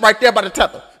 Good shit right there by the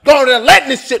tether. Going there, letting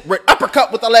this shit rip.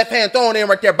 Uppercut with the left hand thrown in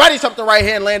right there. Body shot the right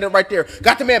hand, landed right there.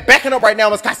 Got the man backing up right now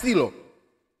was Castillo.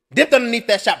 Dipped underneath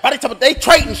that shot. Body top. They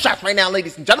trading shots right now,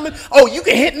 ladies and gentlemen. Oh, you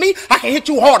can hit me. I can hit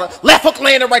you harder. Left hook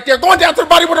landed right there. Going down to the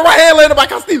body with the right hand landed by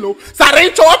Castillo.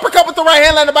 Sarencho uppercut with the right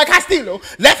hand landed by Castillo.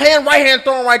 Left hand, right hand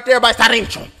thrown right there by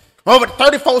Sarencho. Over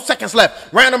 34 seconds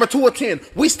left. Round number 2 of 10.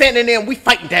 We standing there and we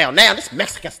fighting down. Now, this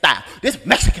Mexican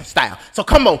style. So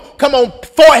come on.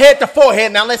 Forehead to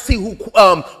forehead. Now, let's see who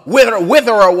wither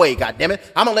away, goddammit.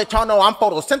 I'm going to let y'all know I'm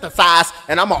photosynthesized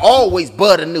and I'm going to always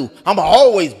bud anew.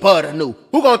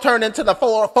 Who going to turn into the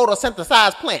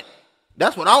photosynthesized plant?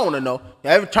 That's what I want to know.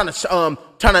 Ever trying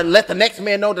to let the next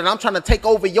man know that I'm trying to take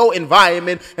over your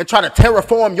environment and try to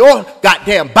terraform your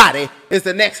goddamn body is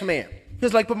the next man.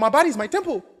 He's like, but my body's my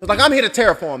temple. It's like, I'm here to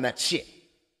terraform that shit.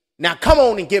 Now come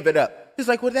on and give it up. He's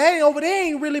like, well, that ain't over there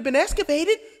ain't really been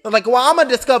excavated. I'm like, well, I'm going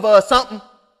to discover something.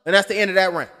 And that's the end of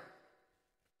that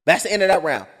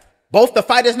round. Both the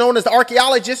fighters known as the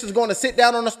archaeologists is going to sit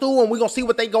down on a stool and we're going to see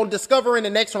what they're going to discover in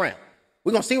the next round.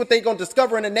 We're going to see what they're going to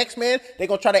discover in the next man. They're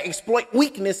going to try to exploit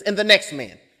weakness in the next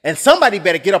man. And somebody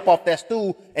better get up off that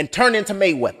stool and turn into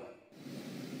Mayweather.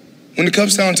 When it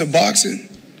comes down to boxing,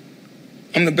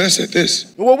 I'm the best at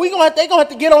this. Well, they're going to have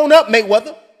to get on up,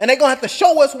 Mayweather. And they're going to have to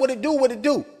show us what it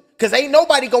do. Because ain't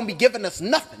nobody going to be giving us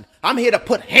nothing. I'm here to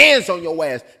put hands on your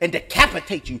ass and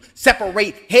decapitate you.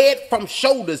 Separate head from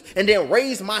shoulders and then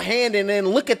raise my hand and then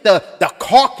look at the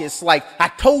carcass like, I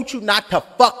told you not to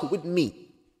fuck with me.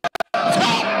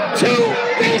 Talk to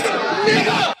this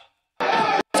nigga!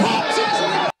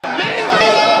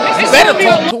 Better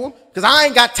talk to him, because I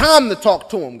ain't got time to talk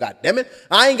to him, goddammit.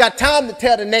 I ain't got time to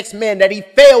tell the next man that he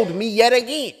failed me yet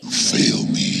again. You failed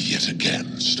me yet again,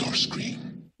 Starscream.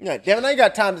 Yeah, damn it, I ain't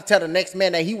got time to tell the next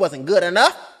man that he wasn't good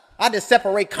enough. I just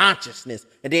separate consciousness,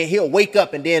 and then he'll wake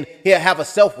up, and then he'll have a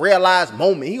self-realized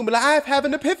moment. He'll be like, I've had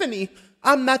an epiphany.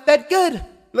 I'm not that good.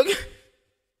 Look.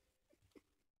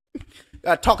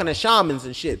 Got talking to shamans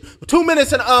and shit. 2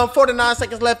 minutes and 49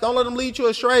 seconds left. Don't let them lead you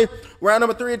astray. Round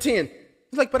number 3 of 10.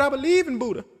 He's like, but I believe in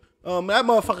Buddha. That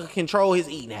motherfucker control his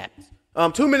eating habits.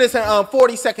 2 minutes and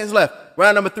 40 seconds left.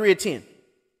 Round number 3 of 10.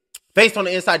 Face on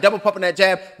the inside, double pumping that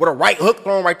jab with a right hook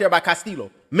thrown right there by Castillo.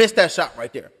 Missed that shot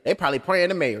right there. They probably praying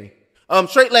to Mary.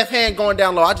 Straight left hand going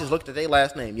down low. I just looked at their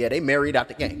last name. Yeah, they married out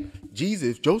the game.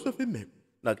 Jesus, Joseph, and Mary.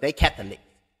 Look, they Catholic.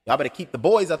 Y'all better keep the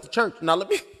boys out the church. Now let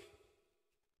me.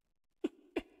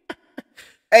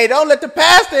 Hey, don't let the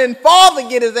pastor and father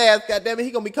get his ass, goddammit.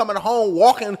 He gonna be coming home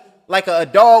walking like a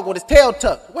dog with his tail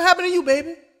tucked. What happened to you,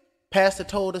 baby? Pastor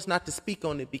told us not to speak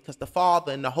on it because the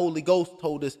Father and the Holy Ghost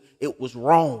told us it was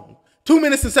wrong. 2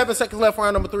 minutes and 7 seconds left,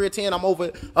 round number 3 of 10. I'm over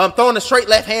it. Throwing a straight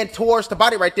left hand towards the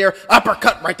body right there.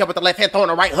 Uppercut right there with the left hand, throwing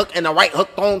a right hook, and the right hook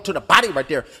thrown to the body right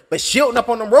there. But shielding up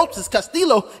on the ropes is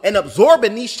Castillo and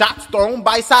absorbing these shots thrown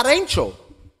by Sarencho.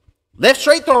 Left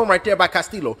straight thrown right there by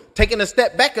Castillo. Taking a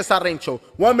step back is Sarencho.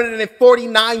 1 minute and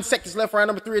 49 seconds left, round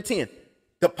number 3 of 10.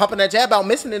 The pumping that jab out,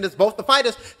 missing it is both the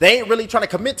fighters. They ain't really trying to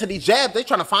commit to these jabs. They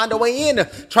trying to find a way in to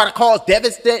try to cause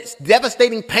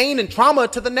devastating pain and trauma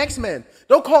to the next man.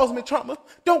 Don't cause me trauma.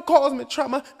 Don't cause me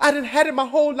trauma. I done had it my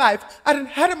whole life. I done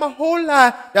had it my whole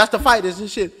life. That's the fighters and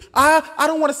shit. I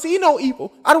don't want to see no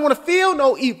evil. I don't want to feel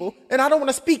no evil. And I don't want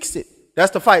to speak it.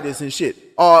 That's the fighters and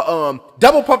shit.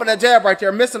 Double pumping that jab right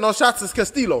there. Missing those shots is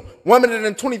Castillo. 1 minute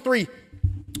and 23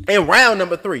 in round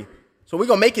number 3. So we're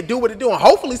going to make it do what it do. And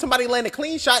hopefully somebody land a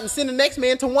clean shot and send the next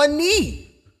man to one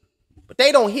knee. But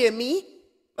they don't hear me.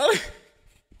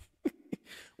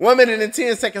 1 minute and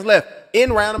 10 seconds left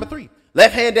in round number 3.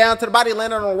 Left hand down to the body,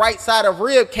 landing on the right side of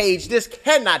rib cage. This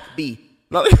cannot be.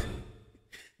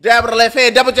 Jab with the left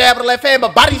hand, double jab with the left hand,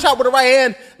 but body shot with the right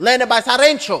hand, landed by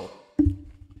Sarencho.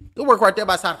 Good work right there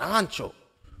by Sarencho.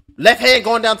 Left hand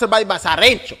going down to the body by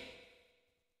Sarencho.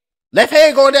 Left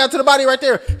hand going down to the body right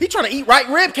there. He trying to eat right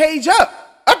rib cage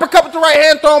up. Uppercut with the right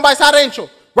hand thrown by Sarencho.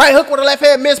 Right hook with the left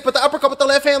hand missed, but the uppercut with the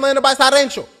left hand landed by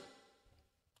Sarencho.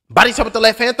 Body shot with the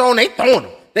left hand thrown. They throwing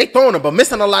him. They throwing him, but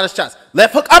missing a lot of shots.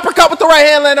 Left hook, uppercut with the right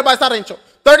hand landed by Sarencho.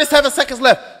 37 seconds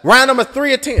left. Round number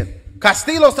 3 of 10.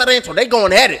 Castillo, Sarencho, they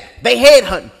going at it. They head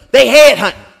hunting. They head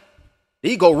hunting.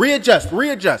 There you go. Readjust.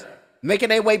 Making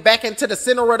their way back into the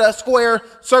center of the square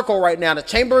circle right now. The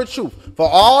chamber of truth for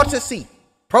all to see.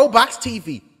 Pro Box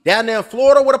TV, down there in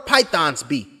Florida where the pythons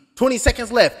be. 20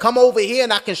 seconds left. Come over here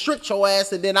and I constrict your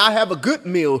ass and then I'll have a good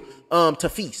meal to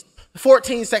feast.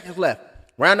 14 seconds left.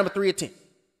 Round number 3 of 10.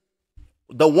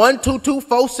 The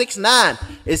 122469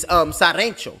 is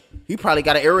Sarencho. He probably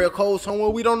got an area code somewhere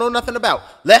we don't know nothing about.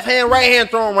 Left hand, right hand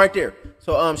thrown right there.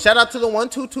 So shout out to the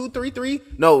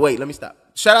 12233. No, wait, let me stop.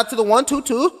 Shout out to the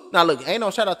 122. Now look, ain't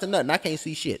no shout out to nothing. I can't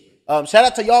see shit. Shout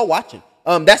out to y'all watching.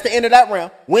 That's the end of that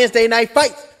round. Wednesday night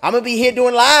fights. I'm gonna be here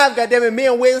doing live. Goddamn it, me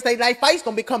and Wednesday night fights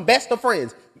gonna become best of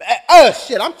friends.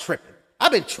 Shit, I'm tripping.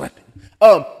 I've been tripping.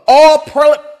 All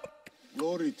pro.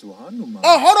 Glory to Hanuman.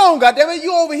 Oh, hold on, goddamn it,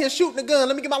 you over here shooting the gun.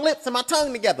 Let me get my lips and my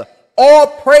tongue together. All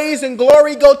praise and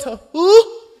glory go to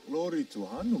who? Glory to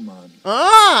Hanuman.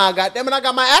 Goddamn it, I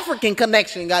got my African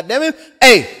connection. Goddamn it,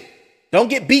 hey. Don't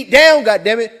get beat down,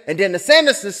 goddammit. And then the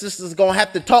Sanderson sisters gonna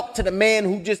have to talk to the man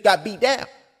who just got beat down.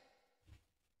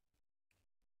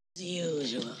 As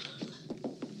usual.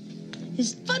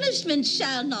 His punishment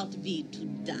shall not be to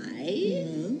die,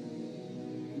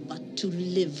 but to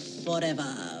live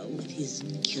forever with his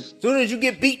guilt. As soon as you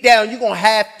get beat down, you're gonna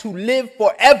have to live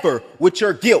forever with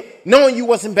your guilt. Knowing you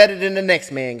wasn't better than the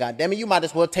next man, goddammit. You might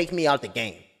as well take me out the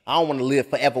game. I don't want to live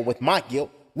forever with my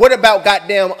guilt. What about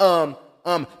goddamn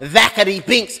Zachary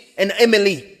Binks and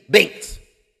Emily Binks?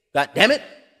 God damn it.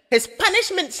 His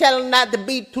punishment shall not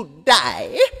be to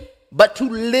die, but to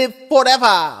live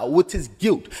forever with his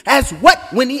guilt. As what?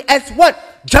 When he as what?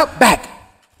 Jump back.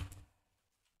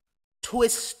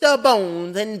 Twist the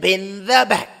bones and bend the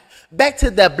back. Back to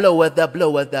the blow of the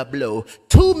blow of the blow.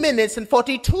 2 minutes and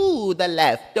 42 the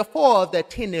left. The 4 of the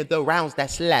 10 of the rounds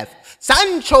that's left.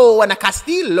 Sancho and a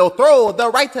Castillo throw the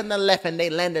right and the left and they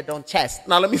landed on chest.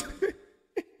 Now let me...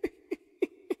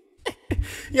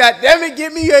 God damn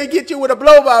it, get you with a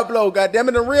blow by blow. God damn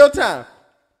it, in real time.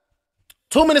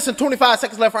 2 minutes and 25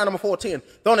 seconds left, round number 14.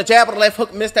 Throwing a jab with the left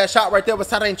hook, missed that shot right there with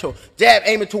Sarencho. Jab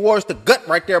aiming towards the gut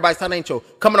right there by Sarencho.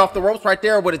 Coming off the ropes right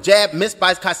there with a jab missed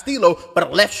by Castillo, but a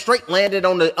left straight landed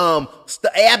on the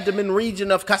abdomen region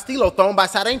of Castillo, thrown by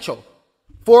Sarencho.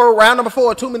 For round number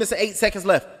 4, 2 minutes and 8 seconds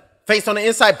left. Face on the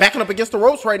inside, backing up against the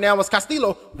ropes right now was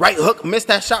Castillo. Right hook, missed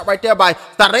that shot right there by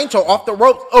Sarencho off the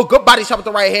ropes. Oh, good body shot with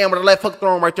the right hand with a left hook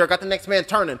thrown right there. Got the next man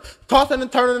turning. Tossing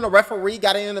and turning, the referee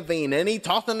got to intervene. And he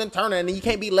tossing and turning, and you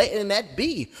can't be letting that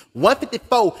be.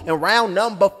 154 in round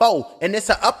number 4. And it's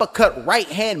an uppercut right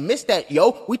hand. Missed that,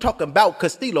 yo. We talking about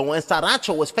Castillo, and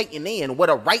Sarencho was faking in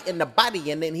with a right in the body,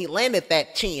 and then he landed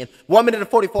that chin. 1 minute and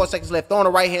 44 seconds left. Throwing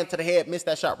the right hand to the head. Missed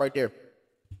that shot right there.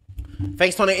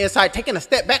 Face on the inside, taking a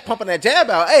step back, pumping that jab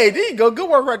out. Hey, there you go. Good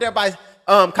work right there by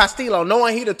Castillo,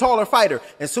 knowing he the taller fighter.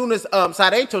 As soon as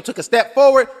Sarencho took a step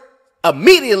forward,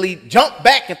 immediately jumped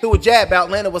back and threw a jab out.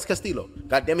 Landed was Castillo.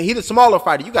 God damn it, he the smaller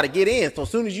fighter. You got to get in. So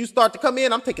as soon as you start to come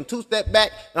in, I'm taking 2 steps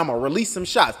back, and I'm going to release some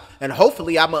shots. And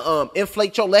hopefully, I'm going to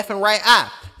inflate your left and right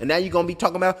eye. And now you're going to be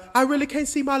talking about, I really can't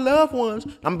see my loved ones.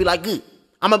 I'm going to be like, good.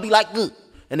 I'm going to be like, good.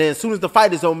 And then as soon as the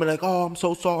fight is over, like, oh, I'm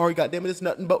so sorry, goddamn it, it's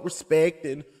nothing but respect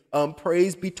and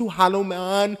praise be to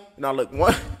Hanuman. And I look,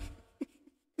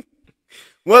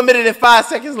 1 minute and 5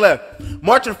 seconds left.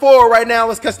 Marching forward right now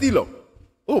is Castillo.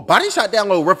 Oh, body shot down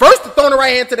low. Reverse the throwing the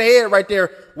right hand to the head right there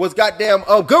was goddamn.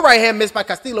 Oh, good right hand missed by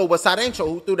Castillo was Sarencho,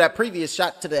 who threw that previous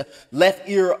shot to the left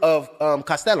ear of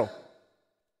Costello.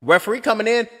 Referee coming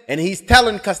in, and he's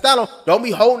telling Costello, don't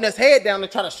be holding his head down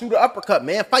and try to shoot an uppercut,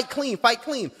 man. Fight clean, fight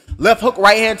clean. Left hook,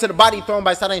 right hand to the body thrown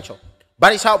by Sarencho.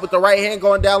 Body shot with the right hand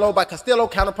going down low by Castillo.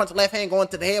 Counterpunch left hand going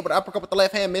to the head with an uppercut with the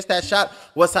left hand. Missed that shot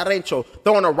was Sarencho.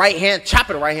 Throwing a right hand,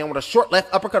 chopping the right hand with a short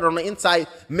left uppercut on the inside.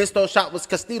 Missed those shot was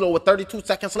Castillo with 32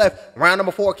 seconds left. Round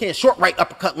number 4 again. Short right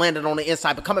uppercut landed on the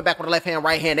inside, but coming back with the left hand,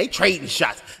 right hand. They trading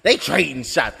shots. They trading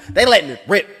shots. They letting it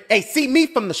rip. Hey, see me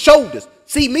from the shoulders.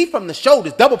 See me from the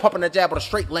shoulders. Double pumping that jab with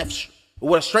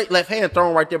a straight left hand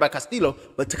thrown right there by Castillo,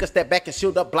 but took a step back and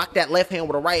shielded up, blocked that left hand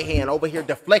with a right hand, over here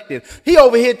deflected. He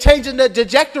over here changing the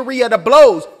trajectory of the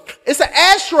blows. It's an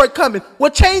asteroid coming. We'll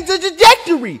change the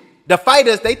trajectory. The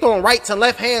fighters, they throwing rights and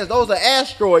left hands. Those are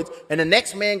asteroids. And the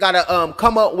next man got to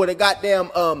come up with a goddamn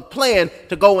plan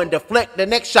to go and deflect the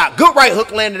next shot. Good right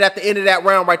hook landed at the end of that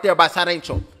round right there by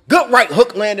Sarencho. Good right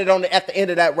hook landed at the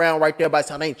end of that round right there by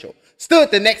Sarencho.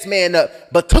 Stood the next man up,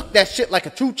 but took that shit like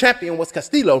a true champion was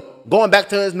Castillo, going back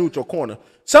to his neutral corner.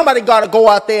 Somebody got to go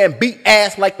out there and beat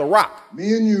ass like The Rock.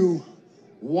 Me and you,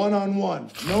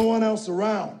 one-on-one, no one else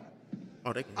around.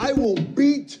 Oh, I will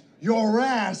beat your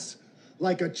ass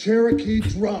like a Cherokee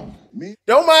drum.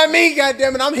 Don't mind me,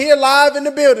 goddammit. I'm here live in the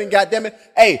building, goddammit.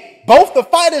 Hey, both the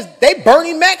fighters, they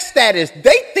Bernie Mac status.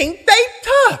 They think they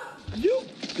tough. You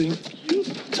think you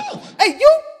tough. Hey,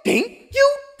 you think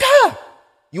you tough.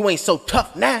 You ain't so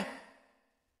tough now.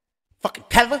 Fucking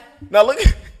tether. Now look.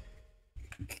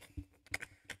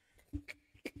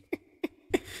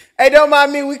 Hey, don't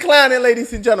mind me. We clowning,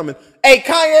 ladies and gentlemen. Hey,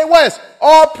 Kanye West.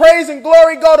 All praise and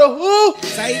glory go to who?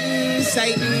 Satan,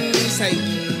 Satan,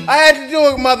 Satan. I had to do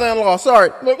it, mother-in-law.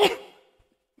 Sorry. Look.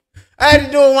 I had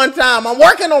to do it one time. I'm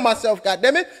working on myself,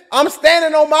 goddammit. I'm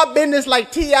standing on my business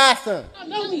like T.I. son. You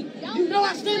know me. You know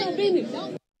I stand on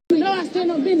business. You know I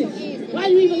stand on business. Why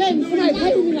you even letting somebody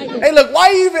play with me like that? Hey, look, why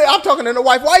you even, I'm talking to the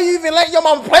wife, why you even letting your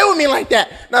mama play with me like that?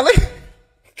 Now, look.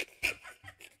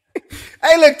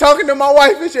 Hey, look, talking to my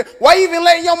wife and shit. Why you even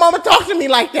letting your mama talk to me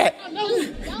like that?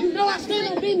 You know I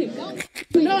stand on business.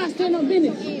 You know I stand on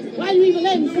business. Why you even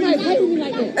letting somebody play with me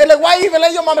like that? Hey, look, why you even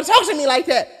letting your mama talk to me like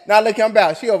that? Now, look, I'm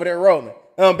about. She over there rolling.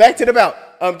 Back to the bout.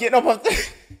 Getting up on...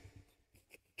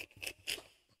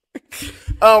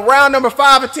 round number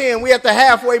 5 of 10, we at the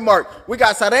halfway mark. We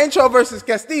got Sarencho versus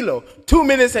Castillo. 2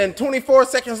 minutes and 24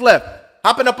 seconds left.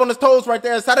 Hopping up on his toes right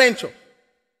there is Sarencho.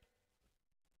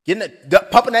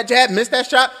 Pumping that jab, missed that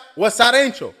shot, was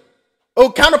Sarencho. Oh,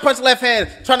 counterpunch left hand,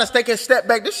 trying to take a step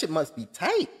back. This shit must be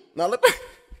tight. Now look.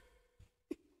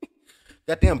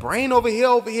 Goddamn brain over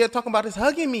here talking about his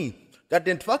hugging me.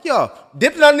 Goddamn, fuck y'all.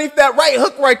 Dipping underneath that right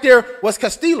hook right there was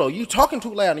Castillo. You talking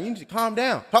too loud and you need to calm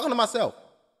down. Talking to myself.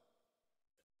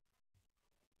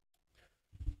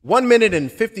 1 minute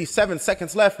and 57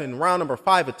 seconds left in round number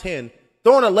 5 of 10.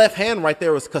 Throwing a left hand right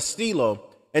there was Castillo.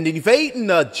 And evading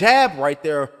the jab right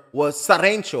there was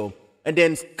Sarencho. And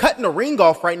then cutting the ring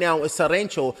off right now is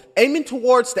Sarencho, aiming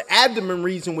towards the abdomen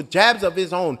region with jabs of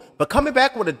his own. But coming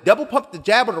back with a double pump the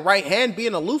jab with the right hand,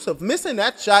 being elusive. Missing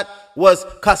that shot was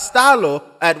Castallo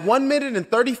at 1 minute and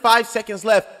 35 seconds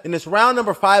left in this round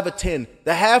number 5 of 10,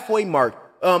 the halfway mark.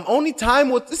 Only time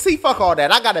was, see, fuck all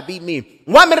that. I gotta beat me.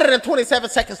 1 minute and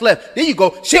 27 seconds left. There you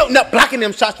go. Shielding up, blocking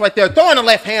them shots right there. Throwing the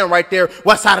left hand right there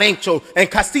was Sarencho. And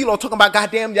Castillo talking about,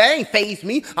 goddamn, that ain't phased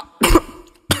me.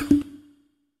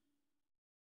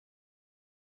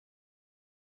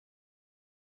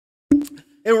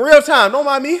 In real time, don't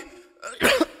mind me.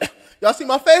 Y'all see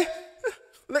my face?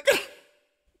 Look.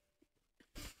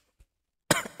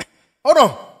 Hold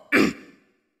on.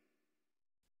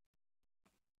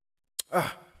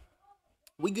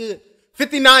 We good.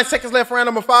 59 seconds left, round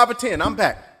number 5 of 10. I'm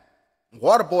back.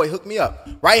 Waterboy hooked me up.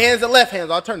 Right hands and left hands,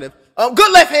 alternative.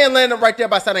 Good left hand landed right there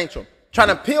by Sarencho. Trying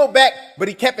to peel back, but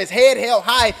he kept his head held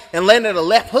high and landed a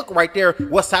left hook right there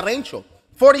was Sarencho.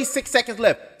 46 seconds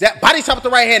left. That body shot with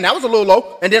the right hand. That was a little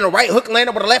low. And then a right hook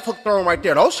landed with a left hook thrown right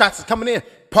there. Those shots is coming in.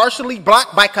 Partially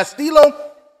blocked by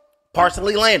Castillo.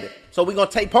 Partially landed. So we're going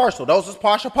to take partial. Those is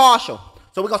partial.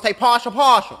 So we're going to take partial.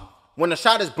 When the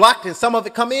shot is blocked and some of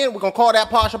it come in, we're going to call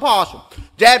that partial.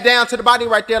 Jab down to the body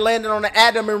right there, landing on the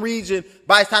abdomen region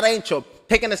by Sarencho.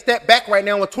 Taking a step back right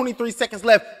now with 23 seconds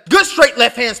left. Good straight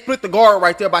left hand split the guard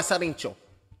right there by Sarencho.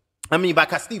 By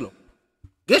Castillo.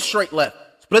 Good straight left.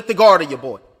 Split the guard of your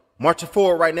boy. Marching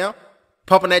forward right now.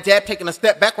 Pumping that jab, taking a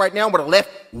step back right now with a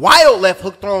wild left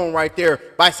hook thrown right there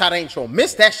by Sarancho.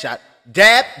 Missed that shot.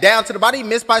 Jab down to the body,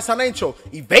 missed by Sarancho.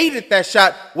 Evaded that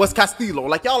shot was Castillo.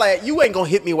 Like, y'all, you ain't gonna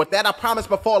hit me with that. I promise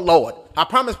before Lord. I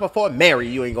promise before Mary,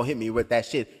 you ain't gonna hit me with that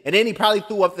shit. And then he probably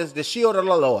threw up the shield of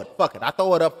the Lord. Fuck it, I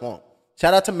throw it up for him.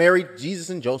 Shout out to Mary, Jesus,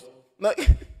 and Joseph. Look.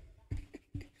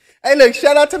 Hey, look,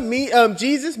 shout out to me,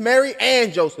 Jesus, Mary,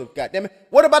 and Joseph. God damn it.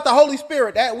 What about the Holy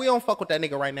Spirit? That we don't fuck with that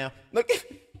nigga right now. Look.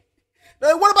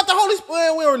 What about the Holy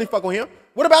Spirit? We don't really fuck with him.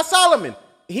 What about Solomon?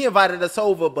 He invited us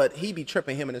over, but he be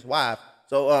tripping him and his wife.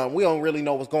 So we don't really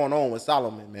know what's going on with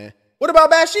Solomon, man. What about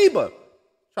Bathsheba?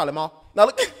 Charlie Ma. Now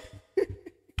look.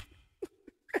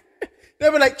 They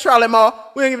be like, Charlie Ma,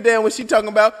 we don't give a damn what she talking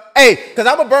about. Hey, because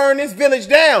I'm going to burn this village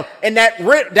down. And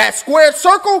that square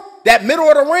circle, that middle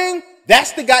of the ring,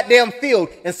 that's the goddamn field.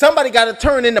 And somebody got to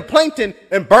turn into plankton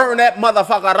and burn that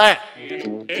motherfucker out.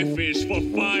 F is for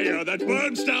fire that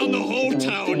burns down the whole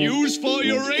town. Use for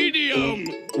uranium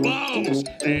bombs.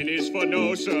 N is for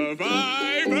no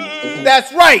survivor.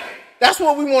 That's right. That's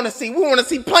what we want to see. We want to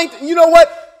see plankton. You know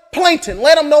what? Plankton,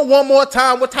 let them know one more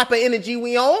time what type of energy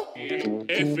we on.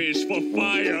 F is for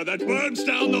fire that burns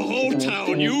down the whole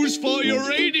town. Use for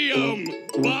uranium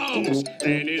bombs.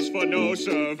 N is for no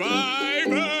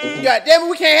survivor. God damn it,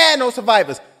 we can't have no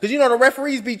survivors. Because you know the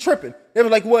referees be tripping. They were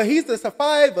like, well, he's the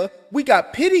survivor. We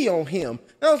got pity on him.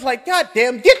 And I was like, God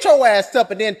damn, get your ass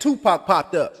up. And then Tupac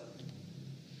popped up.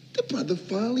 The brother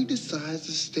finally decides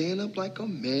to stand up like a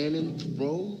man and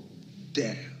throw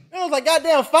down. And I was like, God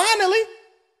damn, finally.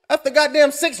 After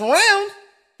goddamn 6 rounds,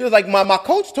 he was like, my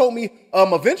coach told me,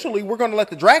 eventually we're gonna let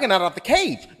the dragon out of the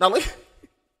cage. Now look,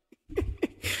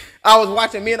 I was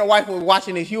watching, me and the wife were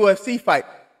watching this UFC fight.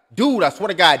 Dude, I swear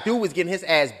to God, dude was getting his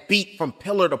ass beat from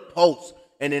pillar to post.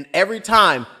 And then every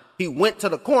time he went to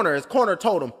the corner, his corner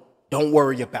told him, don't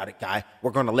worry about it, guy.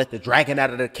 We're gonna let the dragon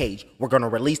out of the cage. We're gonna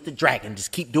release the dragon.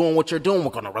 Just keep doing what you're doing.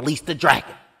 We're gonna release the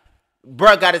dragon.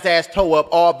 Bruh got his ass toe up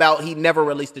all about he never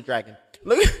released the dragon.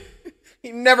 Look.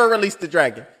 He never released the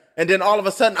dragon. And then all of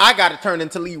a sudden, I got to turn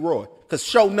into Leroy because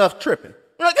Show Nuff tripping.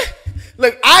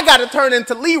 Look, I got to turn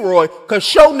into Leroy because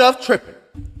Show Nuff tripping.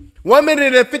 1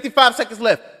 minute and 55 seconds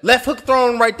left. Left hook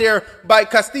thrown right there by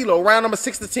Castillo. Round number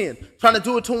 6 to 10. Trying to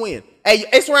do it to win. Hey,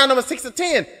 it's round number 6 to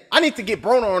 10. I need to get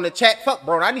Broner on the chat. Fuck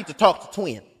Broner. I need to talk to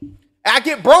Twin. I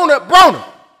get Broner. Broner,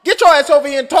 get your ass over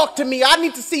here and talk to me. I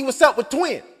need to see what's up with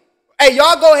Twin. Hey,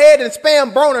 y'all go ahead and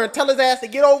spam Broner and tell his ass to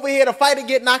get over here to fight and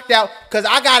get knocked out because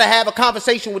I got to have a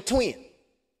conversation with Twin.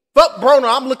 Fuck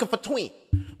Broner, I'm looking for Twin.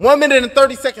 1 minute and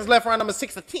 30 seconds left, round number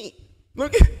 6 to 10.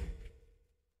 Look.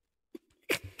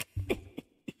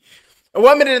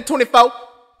 1 minute and 24. And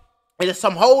there's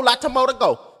some whole lot more to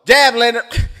go. Jab landed.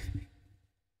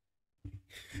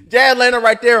 Jab landed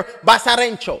right there by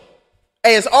Sarancho.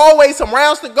 Hey, it's always some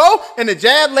rounds to go, and the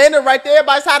jab landed right there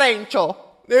by Sarancho.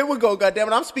 There we go,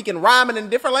 goddammit. I'm speaking rhyming in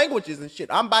different languages and shit.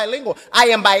 I'm bilingual. I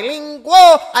am bilingual.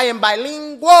 I am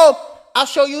bilingual. I'll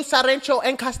show you Sarancho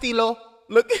and Castillo.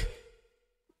 Look.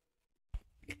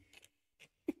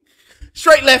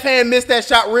 Straight left hand missed that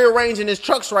shot, rearranging his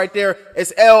trucks right there.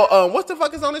 It's L. What the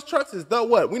fuck is on his trucks? Is the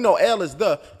what? We know L is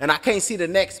the, and I can't see the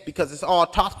next because it's all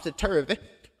topsy-turvy.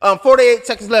 48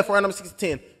 seconds left, round number 6 to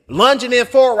 10. Lunging in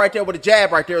forward right there with a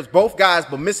jab right there. It's both guys,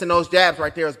 but missing those jabs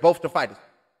right there is both the fighters.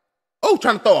 Oh,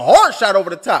 trying to throw a hard shot over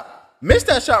the top. Missed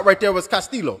that shot right there was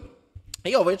Castillo.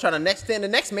 He over here trying to send the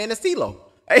next man to CeeLo.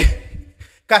 Hey,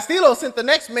 Castillo sent the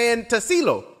next man to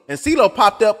CeeLo. And CeeLo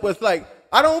popped up with like,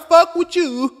 I don't fuck with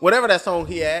you. Whatever that song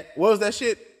he had. What was that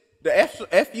shit? The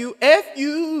F-U,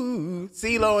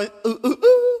 CeeLo and ooh.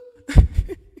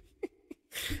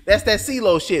 That's that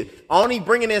CeeLo shit. Only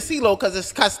bringing in CeeLo because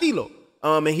it's Castillo.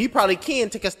 And he probably can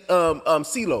take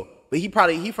CeeLo. But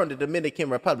he from the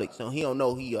Dominican Republic. So he don't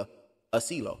know he a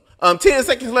CeeLo. 10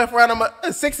 seconds left, round number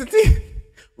 6 to 10.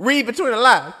 Read between the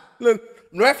lines. Look,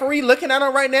 referee looking at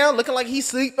him right now, looking like he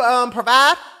sleep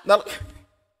provide. No,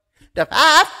 the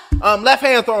 5. Left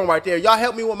hand thrown right there. Y'all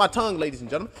help me with my tongue, ladies and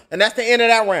gentlemen. And that's the end of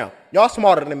that round. Y'all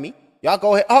smarter than me. Y'all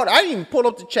go ahead. Oh, I didn't even pull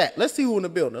up the chat. Let's see who in the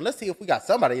building. Let's see if we got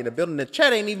somebody in the building. The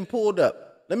chat ain't even pulled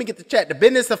up. Let me get the chat. The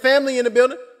business of family in the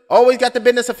building. Always got the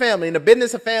business of family. And the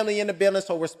business of family in the building.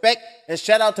 So respect and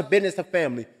shout out to business of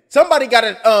family. Somebody got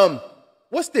it.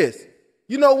 What's this?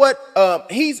 You know what?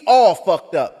 He's all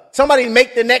fucked up. Somebody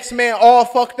make the next man all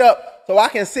fucked up so I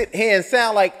can sit here and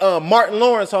sound like Martin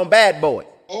Lawrence on Bad Boys.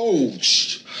 Oh,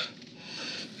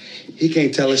 he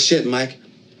can't tell us shit, Mike.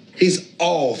 He's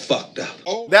all fucked up.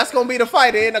 Oh, that's gonna be the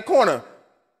fighter in the corner.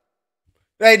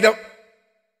 That's gonna be the fighter in the building. Always got the business of family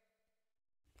in the building. So respect and shout out to business of family. Somebody got it. What's this? You know what? He's all fucked up. Somebody make the next man all fucked up so I can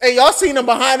sit here and sound like Martin Lawrence on Bad Boys. Oh, he's all fucked up. Oh, that's gonna be the fighter in the corner. Hey, y'all seen him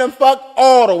behind him fucked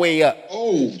all the way up.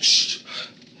 Oh,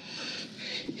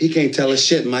 he can't tell us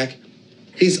shit, Mike.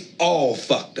 He's all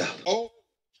fucked up. Oh.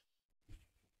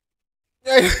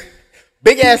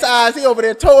 Big ass eyes, he over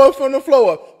there towing from the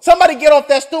floor. Somebody get off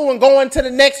that stool and go into the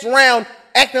next round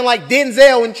acting like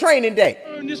Denzel in Training Day.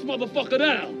 Burn this motherfucker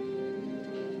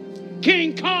down.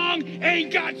 King Kong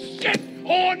ain't got shit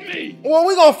on me. Well,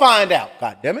 we're gonna find out,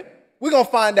 God damn it. We're gonna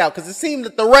find out, because it seemed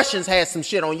that the Russians had some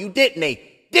shit on you, didn't they?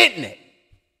 Didn't it?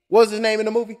 What was his name in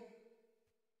the movie?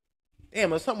 Damn,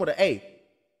 it was something with an A.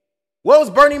 What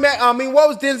was what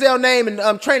was Denzel's name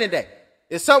in Training Day?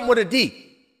 It's something with a D.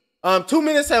 2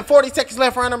 minutes and 40 seconds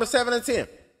left, round number 7 and 10.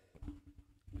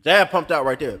 Jab pumped out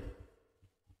right there.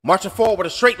 Marching forward with a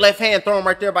straight left hand thrown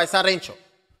right there by Sarencho.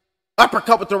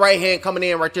 Uppercut with the right hand coming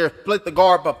in right there. Split the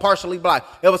guard, but partially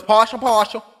blocked. It was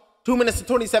partial. 2 minutes and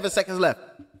 27 seconds left.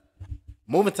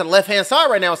 Moving to the left-hand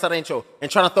side right now, Sarencho. And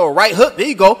trying to throw a right hook. There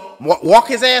you go. Walk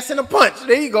his ass in a punch.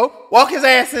 There you go. Walk his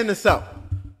ass into something.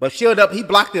 But shield up, he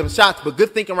blocked them shots. But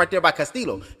good thinking right there by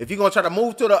Castillo. If you're going to try to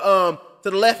move to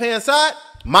the left-hand side,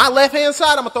 my left-hand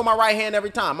side, I'm going to throw my right hand every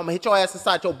time. I'm going to hit your ass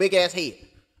inside your big-ass head.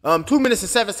 2 minutes and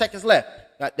 7 seconds left.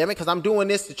 God damn it, because I'm doing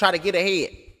this to try to get ahead.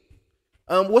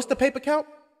 What's the paper count?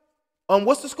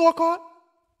 What's the scorecard?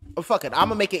 Oh, fuck it. I'm going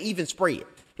to make it even spread.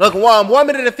 Look, 1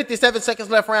 minute and 57 seconds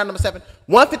left, round number 7.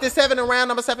 1:57 in round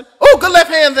number 7. Oh, good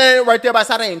left hand there right there by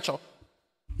Sarencho.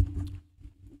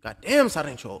 God damn,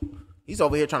 Sarencho. He's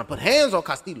over here trying to put hands on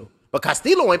Castillo. But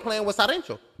Castillo ain't playing with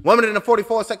Sarencho. 1 minute and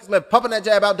 44 seconds left. Pumping that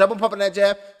jab out, double pumping that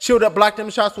jab. Shield up, blocked them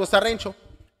shots with Sarencho.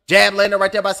 Jab landed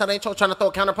right there by Sarencho. Trying to throw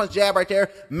a counterpunch jab right there.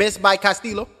 Missed by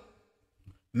Castillo.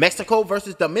 Mexico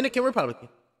versus Dominican Republic.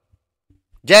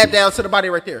 Jab down to the body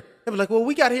right there. They was like, well,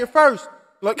 we got here first.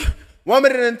 Look, 1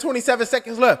 minute and 27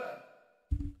 seconds left.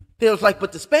 They was like,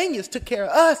 but the Spaniards took care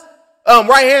of us.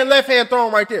 Right hand, left hand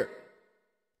thrown right there.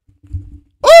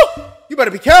 Oh, you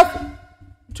better be careful.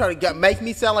 You trying to make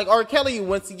me sound like R. Kelly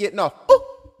once he getting off. Ooh.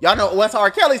 Y'all know once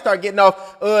R. Kelly start getting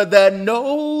off, the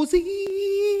nosy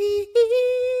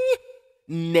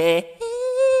neighbor.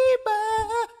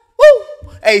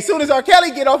 Woo! Hey, as soon as R. Kelly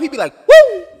get off, he be like,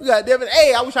 woo! God damn it.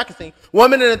 Hey, I wish I could sing.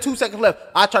 1 minute and 2 seconds left.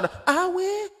 I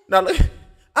wish. Now look.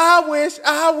 I wish.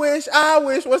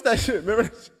 What's that shit? Remember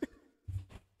that shit?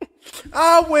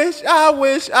 I wish.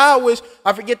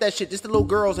 I forget that shit. Just the little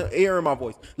girls ear in my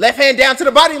voice. Left hand down to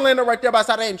the body lander right there by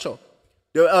Sarencho.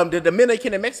 The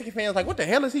Dominican and Mexican fans like, what the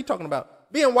hell is he talking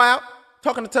about? Being wild.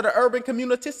 Talking to the urban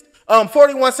communities.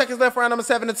 41 seconds left, round number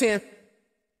 7 to 10.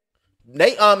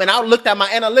 And I looked at my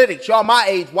analytics. Y'all my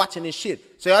age watching this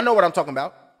shit. So y'all know what I'm talking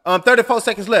about. 34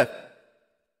 seconds left.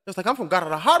 It's like, I'm from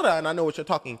Guadalajara and I know what you're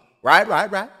talking. Right.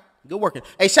 Good working.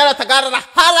 Hey, shout out to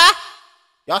Guadalajara.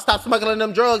 Y'all stop smuggling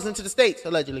them drugs into the States,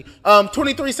 allegedly.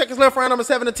 23 seconds left, round number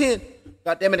 7 to 10.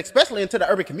 God damn it, especially into the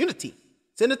urban community.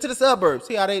 Send it to the suburbs.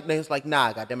 See how they it's like,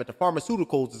 nah, god damn it, the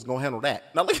pharmaceuticals is gonna handle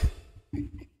that. Now look.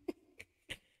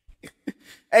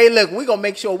 Hey, look, we gonna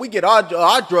make sure we get our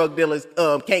drug dealers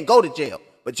can't go to jail.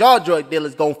 But y'all drug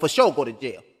dealers gonna for sure go to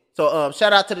jail. So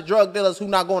shout out to the drug dealers who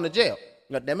not going to jail.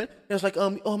 God damn it. It's like,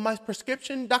 my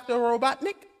prescription, Dr.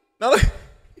 Robotnik. Now look.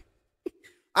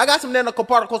 I got some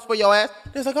nanoparticles for your ass.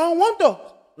 It's like, I don't want those.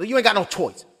 Well, you ain't got no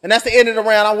choice. And that's the end of the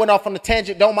round. I went off on a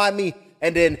tangent. Don't mind me.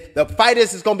 And then the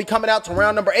fighters is going to be coming out to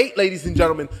round number 8, ladies and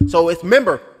gentlemen. So it's,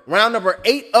 remember, round number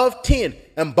 8 of 10.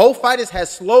 And both fighters has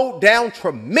slowed down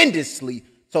tremendously.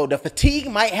 So the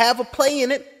fatigue might have a play in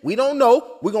it. We don't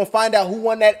know. We're going to find out who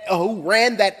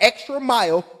ran that extra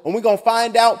mile. And we're going to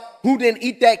find out who didn't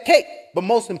eat that cake. But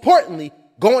most importantly,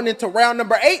 going into round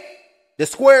number 8, the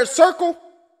square circle,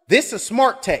 this is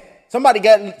Smart Tech. Somebody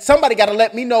got to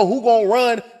let me know who gonna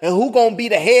run and who gonna be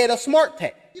the head of Smart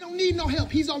Tech. He don't need no help.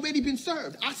 He's already been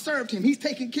served. I served him. He's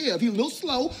taken care of. He's a little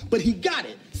slow, but he got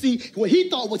it. See, what he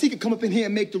thought was he could come up in here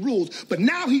and make the rules, but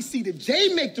now he see that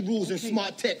Jay make the rules in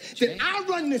Smart Tech. That I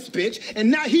run this bitch,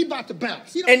 and now he about to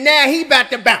bounce.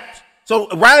 So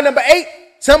round number 8,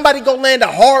 somebody go land a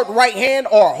hard right hand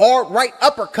or a hard right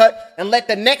uppercut and let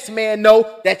the next man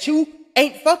know that you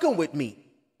ain't fucking with me.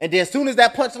 And then as soon as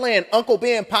that punch land, Uncle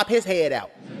Ben pop his head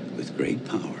out. With great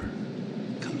power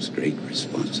comes great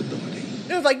responsibility.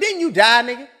 It was like, didn't you die,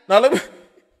 nigga? No, look,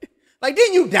 like,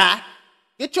 didn't you die?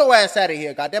 Get your ass out of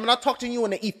here, goddammit. I'll talk to you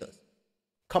in the ethers.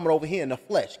 Coming over here in the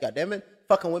flesh, goddammit.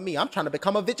 Fucking with me. I'm trying to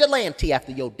become a vigilante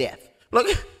after your death. Look,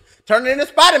 turning into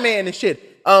Spider-Man and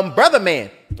shit. Brother Man.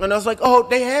 And I was like, oh,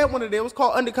 they had one of them. It was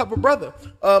called Undercover Brother.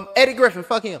 Eddie Griffin,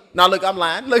 fuck him. Now, look, I'm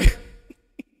lying. Look.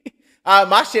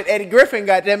 My shit, Eddie Griffin,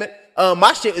 goddammit.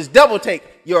 My shit is double take.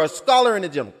 You're a scholar and a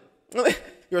gentleman.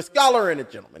 You're a scholar and a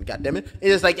gentleman, goddammit.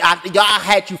 It's like, y'all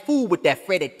had you fooled with that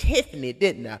Fred and Tiffany,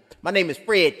 didn't I? My name is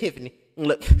Fred Tiffany.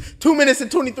 Look, 2 minutes and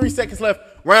 23 seconds left.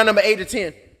 Round number 8 to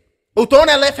 10. Who throwing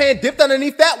that left hand dipped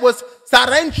underneath that was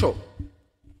Sarencho.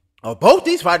 Oh, both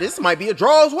these fighters, this might be a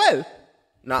draw as well.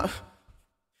 Nah.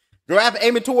 Giraffe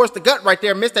aiming towards the gut right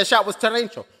there. Missed that shot was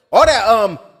Sarencho. All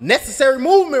that necessary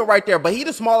movement right there. But he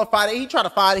the smaller fighter. He trying to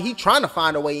find it. He trying to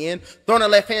find a way in. Throwing the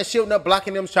left hand, shielding up,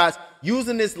 blocking them shots.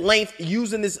 Using this length,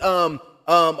 using this body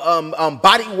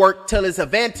work till his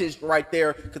advantage right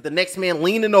there, because the next man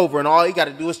leaning over and all he got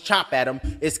to do is chop at him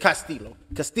is Castillo.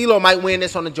 Castillo might win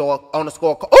this on the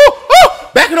score.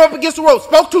 Oh, backing up against the rope.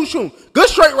 Spoke too soon. Good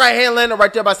straight right hand landed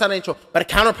right there by Sarencho, but a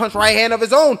counter punch right hand of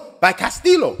his own by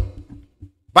Castillo.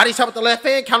 Body shot with the left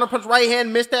hand, counter punch right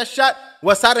hand, missed that shot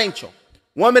was Sarencho.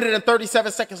 1 minute and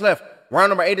 37 seconds left. Round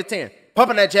number 8 of 10.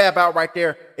 Pumping that jab out right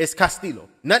there is Castillo.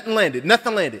 Nothing landed.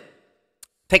 Nothing landed.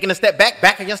 Taking a step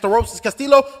back against the ropes is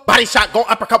Castillo. Body shot, going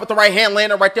uppercut with the right hand,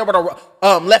 landing right there with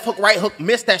a left hook, right hook.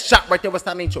 Missed that shot right there with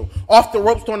Sarencho. Off the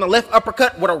ropes, throwing the left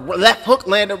uppercut with a left hook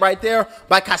landed right there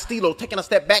by Castillo. Taking a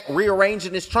step back,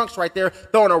 rearranging his trunks right there.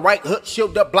 Throwing a right hook,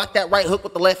 shield up, block that right hook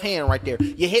with the left hand right there.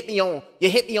 You hit me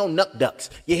on nut ducks.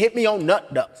 You hit me on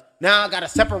nut ducks. Now I gotta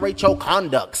separate your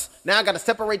conducts. And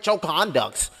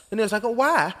it's like, oh,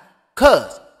 why?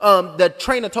 Cause the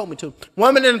trainer told me to.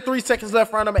 1 minute and 3 seconds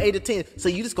left, round number 8 of 10. So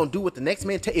you just gonna do what the next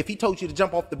man if he told you to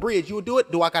jump off the bridge, you would do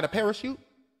it? Do I got a parachute?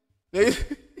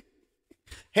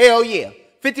 Hell yeah.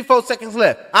 54 seconds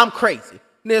left. I'm crazy.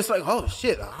 And it's like, oh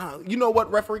shit. You know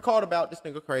what referee called about this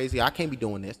nigga crazy? I can't be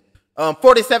doing this.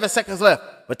 47 seconds left,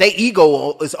 but their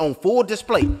ego is on full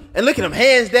display. And look at them,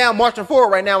 hands down, marching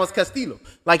forward right now is Castillo.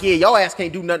 Like, yeah, y'all ass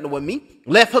can't do nothing with me.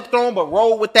 Left hook thrown, but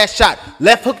roll with that shot.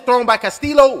 Left hook thrown by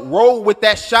Castillo, roll with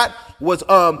that shot was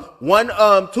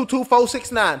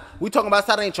 2-2-4-6-9. We talking about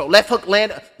Sarencho. Left hook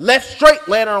landed, left straight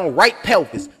landed on right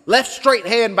pelvis. Left straight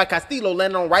hand by Castillo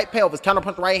landed on right pelvis.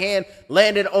 Counterpunch right hand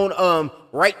landed on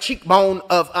right cheekbone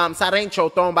of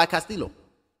Sarencho thrown by Castillo.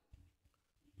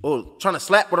 Oh, trying to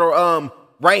slap with her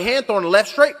right hand, throwing the left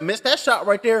straight. Missed that shot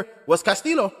right there was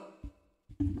Castillo.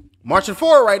 Marching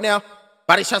forward right now.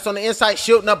 Body shots on the inside,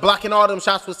 shielding up, blocking all them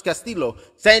shots was Castillo.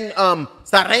 Then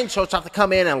Sarencho tried to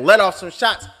come in and let off some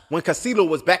shots when Castillo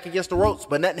was back against the ropes,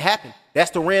 but nothing happened.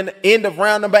 That's the end of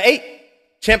round number 8.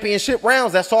 Championship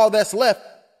rounds, that's all that's left.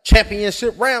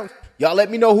 Championship rounds. Y'all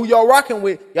let me know who y'all rocking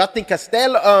with. Y'all think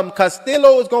Castillo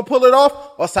is going to pull it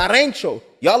off or Sarencho?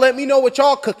 Y'all let me know what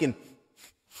y'all cooking.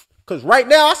 Because right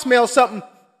now I smell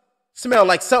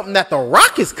like something that The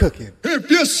Rock is cooking.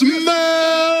 If you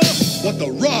smell what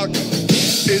The Rock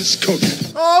is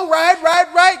cooking. Oh,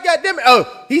 right. God damn it.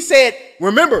 Oh, he said,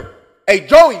 remember, hey,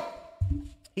 Joey,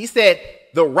 he said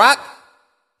The Rock,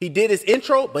 he did his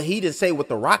intro, but he didn't say what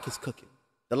The Rock is cooking.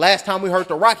 The last time we heard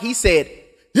The Rock, he said,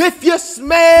 if you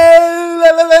smell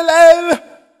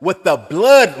what the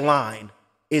bloodline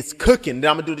is cooking. Then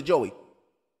I'm going to do the Joey.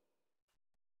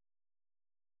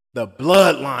 The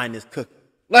bloodline is cooking.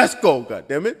 Let's go,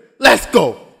 goddammit. Let's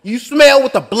go. You smell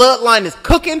what the bloodline is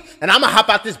cooking, and I'm gonna hop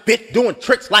out this bitch doing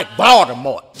tricks like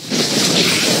Baltimore.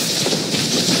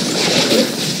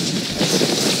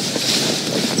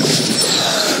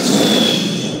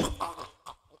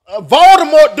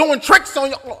 Voldemort doing tricks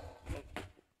on y'all.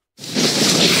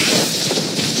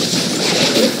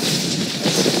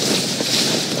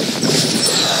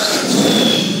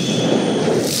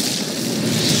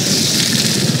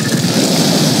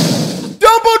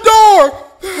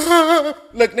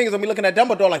 Look, niggas gonna be looking at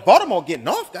Dumbledore like Voldemort getting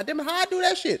off. Goddamn it, how I do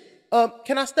that shit?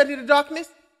 Can I study the darkness?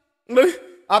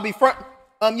 I'll be front.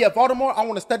 Yeah, Voldemort, I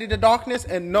want to study the darkness,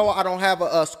 and no, I don't have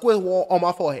a squiz wall on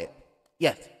my forehead.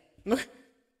 Yes. They're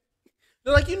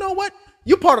like, you know what?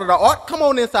 You part of the art. Come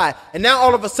on inside. And now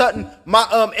all of a sudden,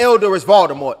 my elder is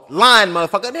Voldemort. Lying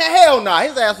motherfucker. Hell nah.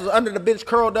 His ass was under the bench,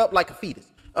 curled up like a fetus.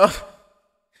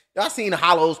 Y'all seen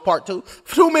Hollows Part 2?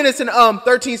 2 minutes and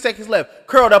 13 seconds left.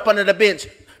 Curled up under the bench.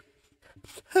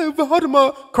 Hey,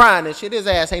 Voldemort. Crying and shit. His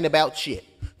ass ain't about shit.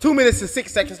 2 minutes and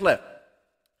 6 seconds left.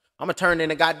 I'm going to turn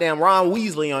in a goddamn Ron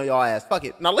Weasley on y'all ass. Fuck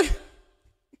it. Now look.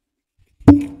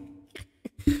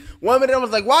 1 minute I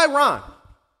was like, why Ron?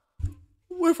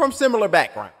 We're from similar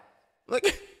background. Look.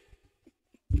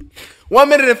 1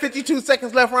 minute and 52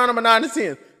 seconds left, round number 9 to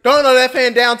 10. Throwing the left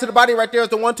hand down to the body right there is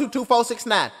the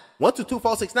 1-2-2-4-6-9.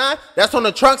 1-2-2-4-6-9. That's on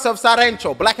the trunks of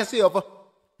Sarencho, black and silver.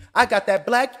 I got that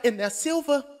black and that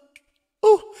silver.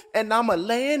 Ooh, and I'ma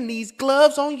land these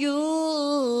gloves on you.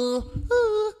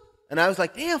 Ooh. And I was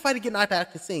like, damn, if I didn't get knocked out, I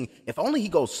could sing. If only he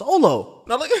goes solo.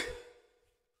 Now look.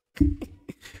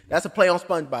 That's a play on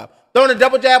SpongeBob. Throwing a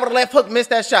double jab with a left hook,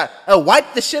 missed that shot.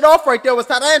 Wipe the shit off right there with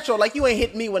Sarencho. Like, you ain't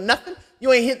hitting me with nothing.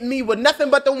 You ain't hitting me with nothing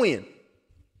but the wind.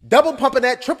 Double pumping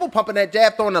that, triple pumping that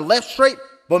jab, throwing the left straight,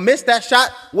 but missed that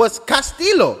shot was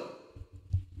Castillo.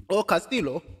 or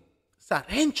Castillo,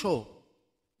 Sarencho.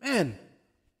 Man,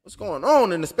 what's going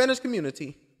on in the Spanish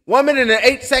community? 1 minute and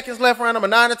 8 seconds left, round number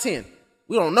 9 or 10.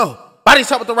 We don't know. Body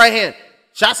shot with the right hand.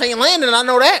 Shots ain't landing, I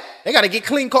know that. They got to get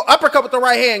clean uppercut with the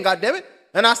right hand, goddammit.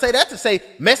 And I say that to say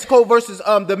Mexico versus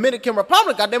Dominican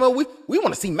Republic, goddammit, we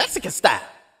want to see Mexican style.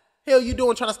 Hell you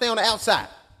doing trying to stay on the outside?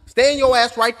 Stay in your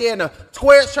ass right there in a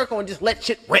square circle and just let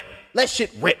shit rip. Let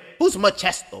shit rip. Who's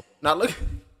Machesto? Now look.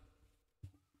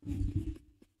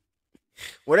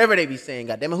 Whatever they be saying,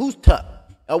 goddammit, who's tough?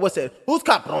 What's it? Who's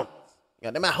cabron?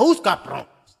 Goddammit, who's cabron?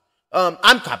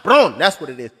 I'm cabron, that's what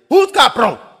it is. Who's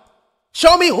cabron?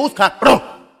 Show me who's cabron.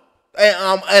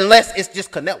 Unless it's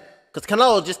just Canelo. Because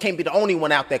Canelo just can't be the only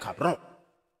one out there, cabron.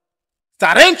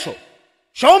 Sarencho.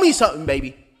 Show me something,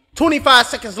 baby. 25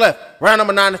 seconds left. Round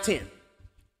number 9 or 10.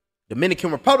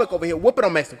 Dominican Republic over here whooping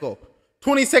on Mexico.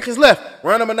 20 seconds left.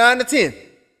 Round number 9 to 10.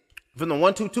 From the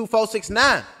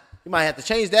 1-2-2-4-6-9. You might have to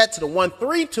change that to the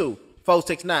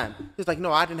 1-3-2-4-6-9. He's like,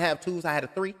 no, I didn't have 2s. I had a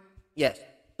 3. Yes.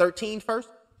 13 first?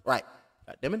 Right.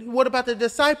 God damn it. What about the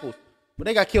disciples? But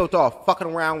they got killed off, fucking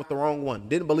around with the wrong one.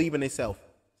 Didn't believe in themselves.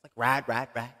 Like,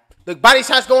 right. The body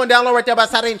shots going down low right there by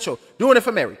Sarencho. Doing it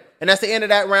for Mary. And that's the end of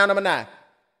that round number 9.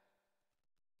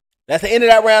 That's the end of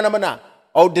that round number 9.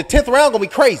 Oh, the 10th round going to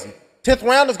be crazy. 10th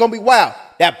round is going to be wild.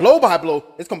 That blow by blow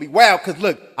is going to be wild because,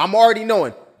 look, I'm already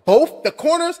knowing. Both the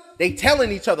corners, they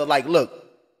telling each other, like, look,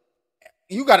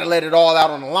 you got to let it all out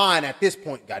on the line at this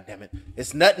point, goddammit.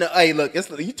 It's nothing to, hey, look,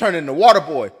 you turn into water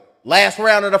boy. Last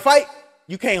round of the fight,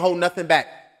 you can't hold nothing back.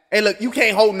 Hey, look, you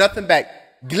can't hold nothing back.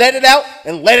 Let it out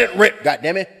and let it rip,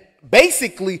 goddammit.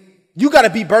 Basically, you got to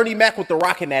be Bernie Mac with the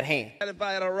rock in that hand. If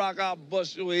I had a rock, I'll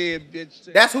bust your head,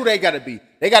 bitch. That's who they got to be.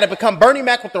 They got to become Bernie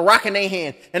Mac with the rock in their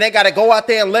hand. And they got to go out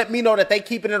there and let me know that they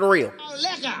keeping it real. Oh,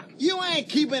 Lecker, you ain't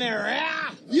keeping it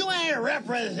real. You ain't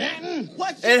representing.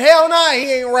 What? And hell nah,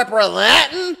 he ain't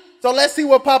representing. So let's see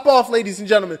what pop off, ladies and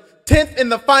gentlemen. 10th in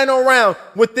the final round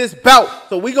with this bout.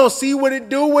 So we going to see what it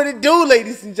do,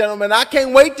 ladies and gentlemen. I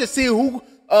can't wait to see who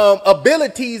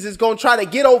abilities is going to try to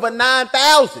get over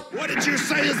 9,000. What did you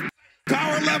say his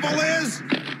power level is?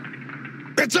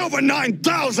 It's over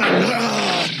 9,000.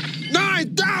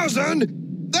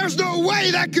 9,000? There's no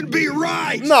way that can be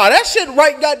right. No, that shit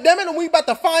right, goddammit. And we about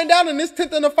to find out in this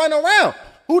 10th in the final round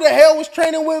who the hell was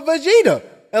training with Vegeta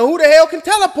and who the hell can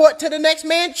teleport to the next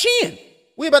man's chin.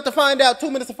 We about to find out. 2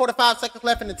 minutes and 45 seconds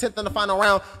left in the 10th in the final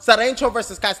round. Sarencho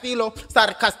versus Castillo.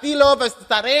 Castillo versus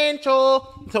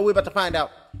Sarencho. So we about to find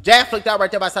out. Jab flicked out right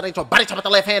there by Sarencho. Body chop with the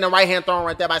left hand and right hand thrown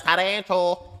right there by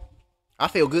Sarencho. I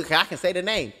feel good because I can say the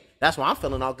name. That's why I'm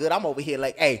feeling all good. I'm over here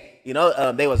like, hey, you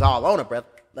know, they was all on it, brother.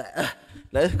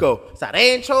 Let's go.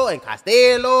 Sarencho and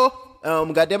Castillo.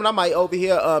 Goddamn it, I might over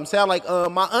here sound like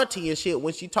my auntie and shit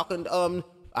when she talking.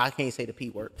 I can't say the P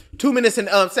word. 2 minutes and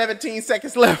 17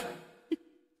 seconds left.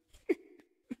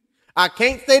 I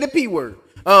can't say the P word.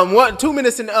 2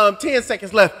 minutes and 10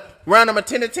 seconds left. Round number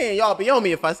 10 to 10. Y'all be on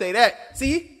me if I say that.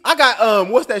 See, I got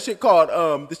what's that shit called?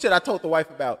 The shit I told the wife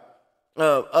about.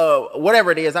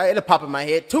 Whatever it is, it'll pop in my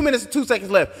head. 2 minutes and 2 seconds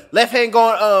left. Left hand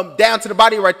going down to the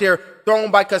body right there,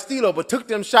 thrown by Castillo, but took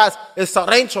them shots. It's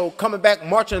Sarencho coming back,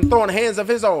 marching, throwing hands of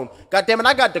his own. God damn it,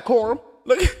 I got decorum.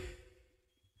 Look.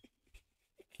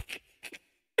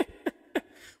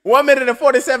 1 minute and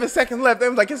 47 seconds left. They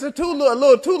was like, it's a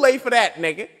little too late for that,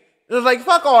 nigga. It was like,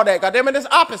 fuck all that, goddamn it, it's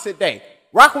opposite day.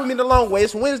 Rock with me the long way.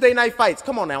 It's Wednesday night fights.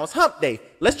 Come on now, it's hump day.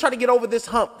 Let's try to get over this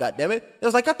hump, goddamn it. It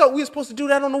was like, I thought we were supposed to do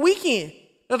that on the weekend.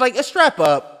 It was like, strap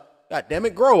up. Goddamn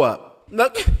it, grow up.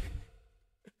 Look.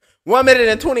 1 minute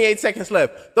and 28 seconds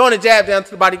left. Throwing a jab down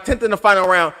to the body. 10th in the final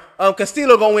round.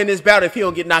 Castillo gonna win this bout if he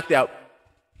don't get knocked out.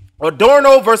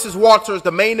 Adorno versus Walters.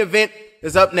 The main event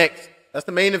is up next. That's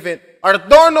the main event.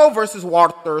 Adorno versus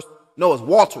Walters. No, it's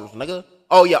Walters, nigga.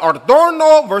 Oh, yeah.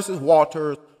 Adorno versus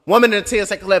Walters. 1 minute and 10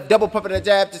 seconds left. Double pumping a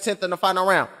jab to 10th in the final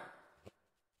round.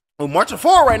 Oh, marching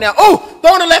forward right now. Oh,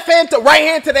 throwing the left hand to right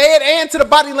hand to the head and to the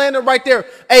body landing right there.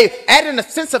 Hey, adding a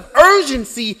sense of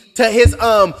urgency to his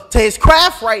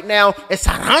craft right now. It's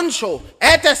Sarencho.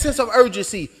 Add that sense of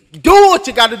urgency. Do what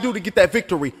you got to do to get that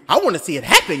victory. I want to see it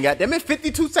happen, goddamn it.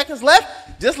 52 seconds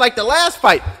left, just like the last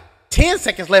fight. 10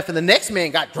 seconds left and the next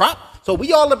man got dropped. So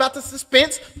we all about the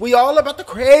suspense. We all about the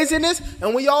craziness.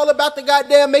 And we all about the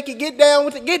goddamn make it get down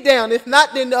with the get down. If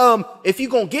not, then if you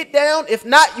gonna get down, if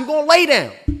not, you gonna lay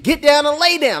down. Get down and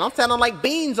lay down. I'm sounding like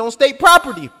beans on state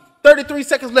property. 33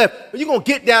 seconds left. But you gonna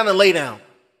get down and lay down.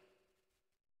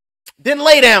 Then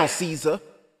lay down, Caesar.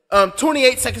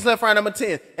 28 seconds left, round number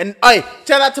 10. And hey,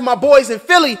 shout out to my boys in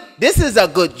Philly. This is a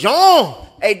good John.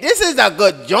 Hey, this is a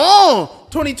good John.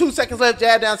 22 seconds left,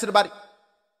 jab down to the body.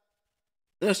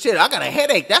 Shit, I got a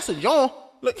headache. That's a yawn.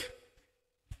 Look.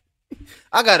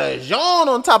 I got a yawn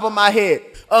on top of my head.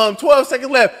 12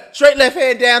 seconds left. Straight left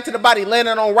hand down to the body,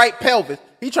 landing on right pelvis.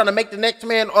 He trying to make the next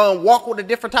man walk with a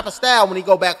different type of style when he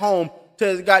go back home to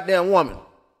his goddamn woman.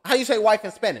 How you say wife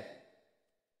in Spanish?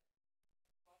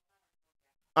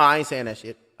 Oh, I ain't saying that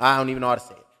shit. I don't even know how to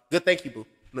say it. Good, thank you, boo.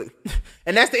 Look.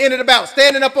 And that's the end of the bout.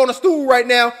 Standing up on a stool right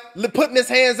now, putting his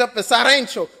hands up for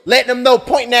Sarancho, letting him know,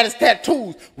 pointing at his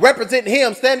tattoos, representing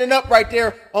him, standing up right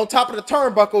there on top of the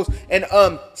turnbuckles, and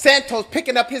Santos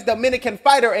picking up his Dominican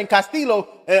fighter and Castillo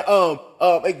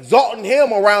and exalting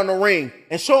him around the ring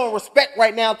and showing respect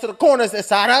right now to the corners at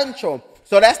Sarancho.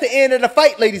 So that's the end of the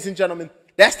fight, ladies and gentlemen.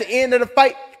 That's the end of the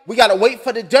fight. We got to wait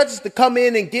for the judges to come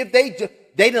in and give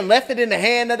they done left it in the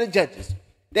hand of the judges.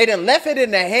 They done left it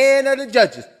in the hand of the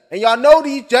judges. And y'all know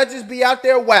these judges be out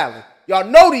there wilding. Y'all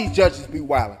know these judges be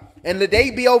wilding. And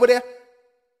they be over there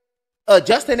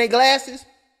adjusting their glasses.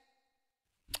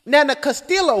 Now, the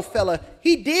Castillo fella,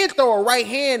 he did throw a right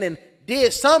hand and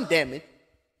did some damage.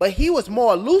 But he was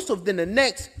more elusive than the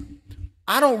next.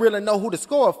 I don't really know who to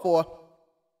score for.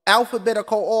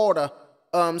 Alphabetical order.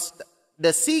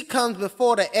 The C comes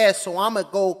before the S, so I'm going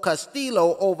to go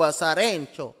Castillo over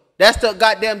Sarancho. That's the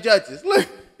goddamn judges.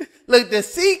 Look, the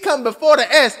C come before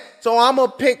the S, so I'm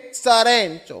going to pick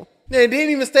Sarancho. They didn't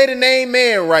even say the name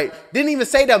man right. Didn't even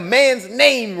say the man's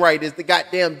name right as the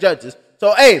goddamn judges.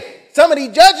 So, hey, some of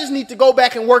these judges need to go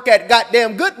back and work at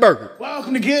goddamn Good Burger.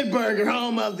 Welcome to Good Burger,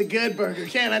 home of the Good Burger.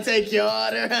 Can I take your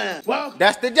order, huh? Well,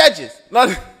 that's the judges.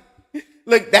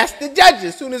 Look, that's the judges.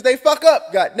 As soon as they fuck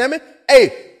up, goddammit.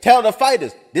 Hey, tell the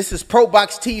fighters, this is Pro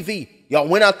Box TV. Y'all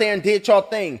went out there and did y'all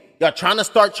thing. Y'all trying to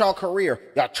start y'all career.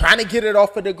 Y'all trying to get it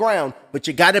off of the ground. But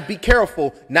you got to be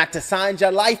careful not to sign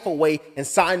your life away and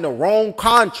sign the wrong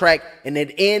contract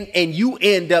and you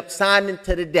end up signing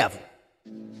to the devil.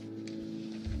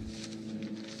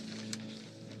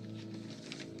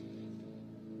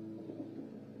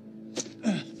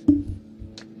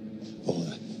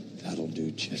 Oh, that'll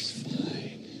do just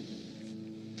fine.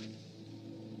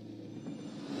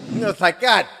 You know, it's like,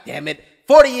 God damn it.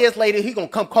 40 years later, he gonna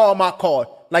come call my card.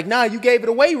 Like, nah, you gave it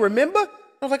away, remember?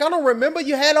 I was like, I don't remember.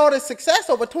 You had all this success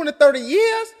over 20, 30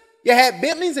 years. You had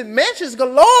Bentleys and mansions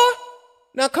galore.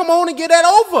 Now come on and get that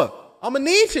over. I'm gonna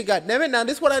need you, goddammit. Now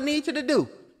this is what I need you to do.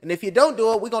 And if you don't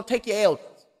do it, we're gonna take your elders.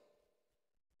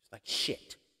 It's like,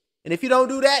 shit. And if you don't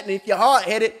do that, and if you're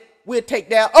hard-headed, we'll take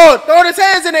down. Oh, throwing his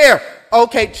hands in the air.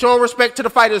 Okay, showing respect to the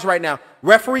fighters right now.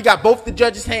 Referee got both the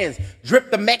judges' hands. Drip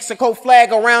the Mexico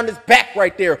flag around his back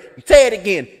right there. Say it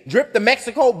again. Drip the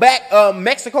Mexico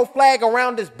flag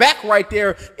around his back right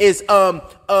there is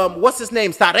what's his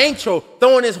name? Sarancho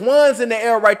throwing his ones in the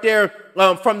air right there.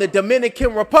 From the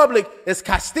Dominican Republic is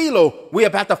Castillo. We're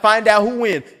about to find out who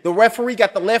wins. The referee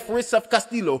got the left wrist of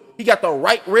Castillo. He got the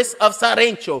right wrist of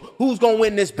Sarancho. Who's going to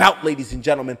win this bout, ladies and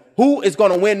gentlemen? Who is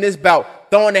going to win this bout?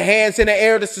 Throwing the hands in the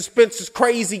air. The suspense is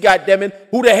crazy, goddammit.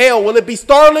 Who the hell? Will it be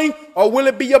Starling or will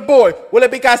it be your boy? Will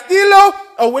it be Castillo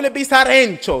or will it be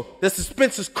Sarancho? The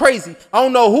suspense is crazy. I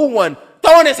don't know who won.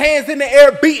 Throwing his hands in the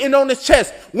air, beating on his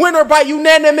chest. Winner by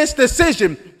unanimous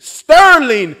decision.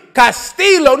 Sterling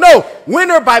Castillo. No,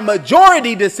 winner by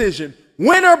majority decision.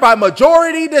 Winner by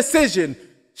majority decision.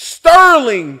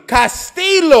 Sterling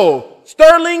Castillo.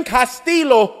 Sterling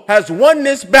Castillo has won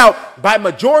this bout by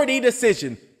majority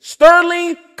decision.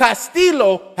 Sterling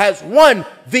Castillo has won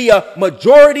via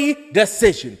majority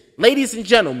decision. Ladies and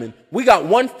gentlemen, we got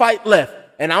one fight left.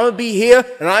 And I'm going to be here,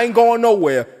 and I ain't going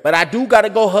nowhere. But I do got to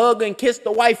go hug and kiss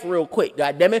the wife real quick,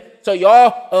 goddammit. So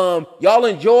y'all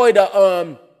enjoy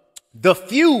the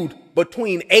feud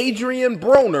between Adrian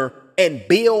Broner and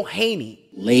Bill Haney.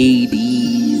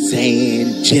 Ladies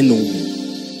and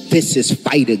gentlemen, this is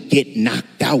fighter get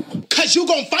knocked out. Cause you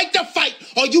gonna fight the fight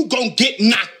or you gonna get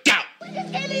knocked out. We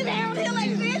just can't leave it out here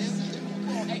like this.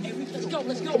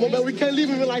 Let's go. Come on, man, we can't leave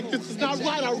him like this. It's not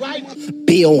right, all right?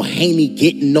 Bill Haney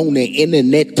getting on the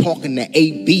internet talking to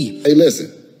AB. Hey,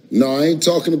 listen. No, I ain't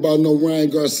talking about no Ryan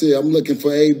Garcia. I'm looking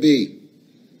for AB.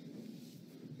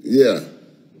 Yeah.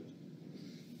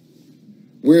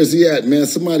 Where's he at, man?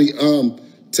 Somebody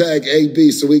tag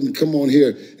AB so we can come on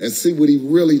here and see what he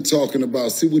really talking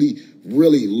about. See what he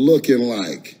really looking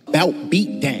like. About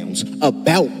beatdowns,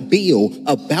 about Bill,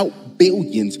 about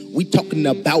billions. We talking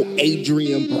about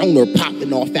Adrian Broner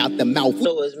popping off out the mouth.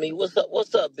 So it's me. What's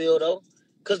up, Bill, though?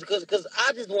 Cause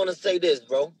I just want to say this,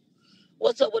 bro.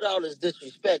 What's up with all this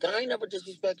disrespect? I ain't never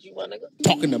disrespect you, my nigga.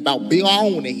 Talking about Bill, I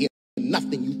don't want to hear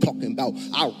nothing you talking about.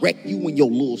 I'll wreck you and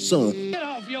your little son. Get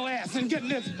off your ass and get in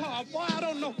this car, boy. I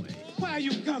don't know why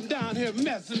you come down here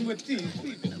messing with these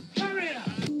people. Hurry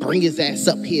up. Bring his ass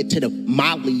up here to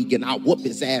my league and I'll whoop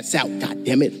his ass out. God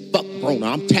damn it. Fuck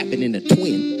Brona, I'm tapping in the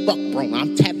twin. Fuck Brona,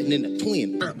 I'm tapping in the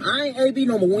twin. I ain't AB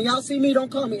no more. When y'all see me,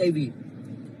 don't call me AB.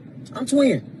 I'm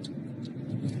twin.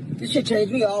 This shit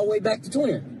changed me all the way back to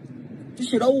twin. This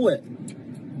shit over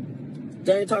with.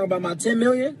 They ain't talking about my 10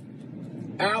 million.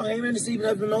 Al Heyman, the Stephen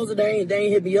Espinosa, they ain't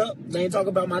hit me up. They ain't talking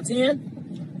about my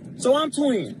 10. So I'm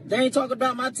twin. They ain't talking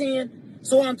about my 10.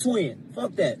 So I'm twin.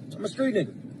 Fuck that. I'm a street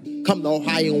nigga. Come to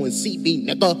Ohio and see me,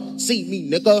 nigga. See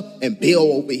me, nigga. And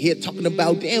Bill over here talking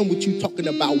about, damn, what you talking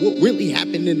about? What really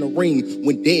happened in the ring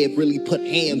when Dad really put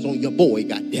hands on your boy,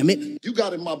 goddammit. You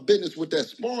got in my business with that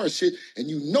sparring shit, and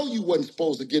you know you wasn't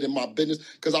supposed to get in my business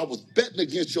because I was betting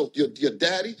against your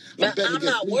daddy. Man, I'm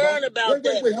not worrying about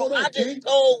that. Wait, hold on, I just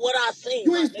told what I seen.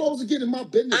 You ain't supposed to get in my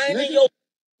business, I ain't nigga. in your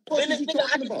What business, you nigga. I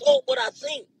talking just about? told what I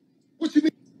seen. What you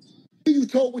mean? You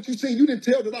told what you seen. You didn't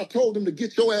tell that I told him to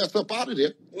get your ass up out of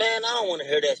there. Man, I don't want to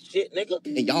hear that shit, nigga.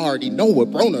 And y'all already know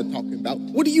what Brona talking about.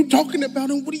 What are you talking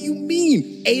about and what do you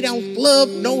mean? 8-ounce glove,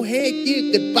 no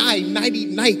headgear, goodbye,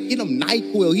 nighty-night. Get him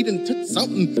NyQuil. He done took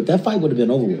something. But that fight would have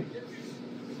been over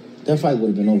with. That fight would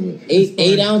have been over with.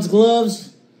 8-ounce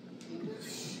gloves?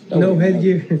 No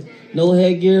headgear. No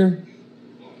headgear.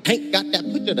 Hank got that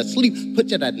put you to sleep, put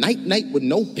you to night-night with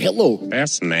no pillow.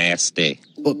 That's nasty.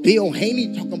 But Bill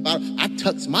Haney talking about, I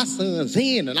tucks my sons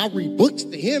in and I read books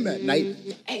to him at night.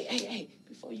 Hey,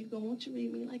 before you go, won't you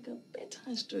read me like a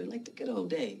bedtime story, like the good old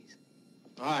days?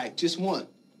 All right, just one.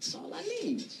 That's all I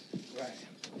need. Right.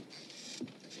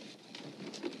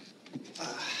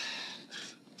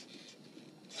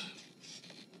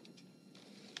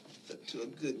 Up to a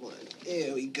good one.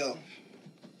 There we go.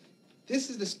 This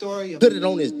is the story of... Put it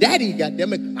on his daddy,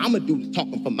 goddammit. I'ma do the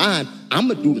talking for mine.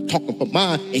 I'ma do the talking for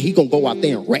mine. And he gonna go out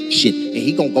there and wreck shit. And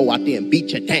he gonna go out there and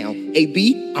beat you down.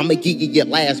 AB, I'ma give you your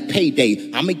last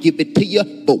payday. I'ma give it to you,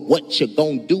 but what you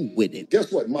gonna do with it?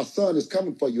 Guess what? My son is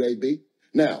coming for you, AB.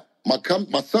 Now, my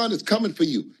son is coming for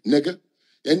you, nigga.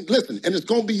 And listen, and it's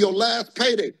gonna be your last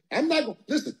payday. I'm not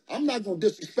gonna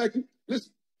disrespect you.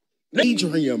 Listen.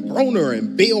 Adrian Broner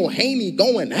and Bill Haney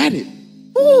going at it.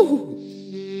 Woo!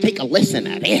 Take a listen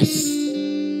at this.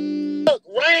 Look,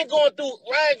 Ryan going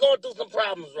through some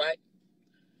problems, right?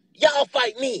 Y'all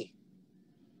fight me.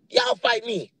 Y'all fight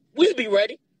me. We'll be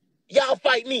ready. Y'all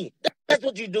fight me. That's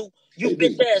what you do. You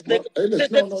bitch ass nigga.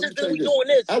 Since we doing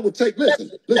this. I would take, listen,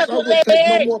 that's I would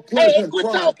take no more pleasure and quit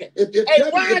pride. talking.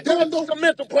 Ryan going through some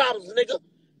mental problems, nigga.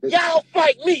 Y'all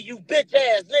fight me, you bitch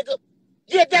ass nigga.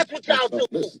 Yeah, that's what y'all do.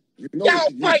 Listen, you know y'all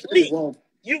fight me.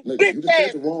 You bitch you ass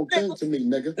said the wrong thing to me,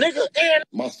 nigga. Nigga, and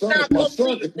my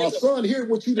son hear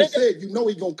what you just said, you know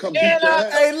he gonna come beat your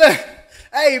ass. Hey, look.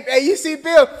 Hey, you see,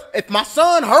 Bill, if my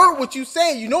son heard what you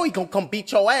said, you know he gonna come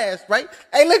beat your ass, right?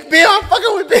 Hey, look, Bill, I'm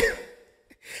fucking with Bill.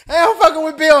 Hey, I'm fucking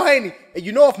with Bill Haney. And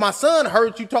you know if my son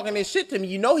heard you talking this shit to me,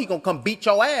 you know he gonna come beat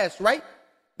your ass, right?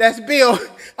 That's Bill.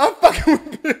 I'm fucking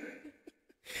with Bill.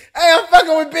 Hey, I'm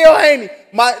fucking with Bill Haney.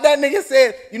 That nigga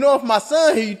said, you know, if my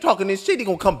son hear you talking this shit, he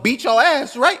gonna come beat your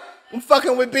ass, right? I'm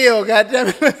fucking with Bill,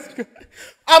 goddammit.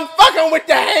 I'm fucking with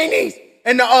the Haneys.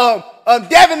 And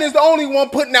Devin is the only one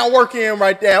putting that work in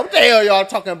right there. What the hell y'all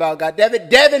talking about, goddammit?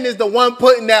 Devin is the one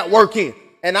putting that work in.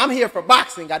 And I'm here for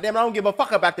boxing, goddammit. I don't give a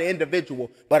fuck about the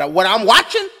individual. But what I'm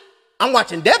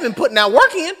watching Devin putting that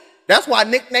work in. That's why I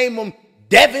nicknamed him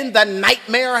Devin the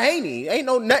Nightmare Haney. Ain't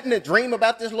no nothing to dream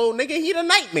about this little nigga. He the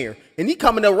nightmare. And he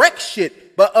coming to wreck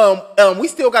shit. But we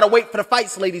still gotta wait for the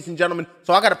fights, ladies and gentlemen.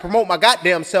 So I gotta promote my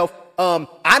goddamn self.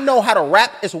 I know how to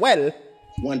rap as well.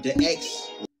 1 to X.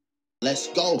 Let's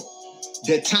go.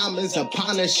 The time is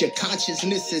upon us. Your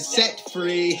consciousness is set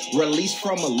free. Released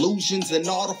from illusions and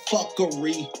all the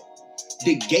fuckery.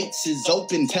 The gates is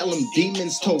open, tell them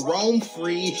demons to roam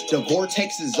free. The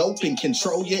vortex is open,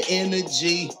 control your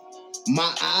energy.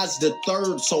 My eyes the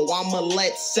third, so I'ma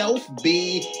let self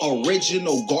be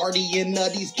original guardian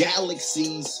of these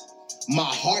galaxies. My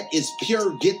heart is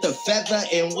pure, get the feather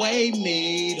and weigh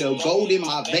me. The gold in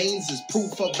my veins is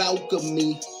proof of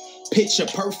alchemy. Picture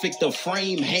perfect, the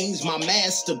frame hangs my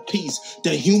masterpiece.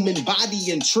 The human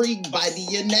body intrigued by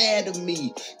the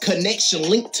anatomy. Connection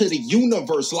linked to the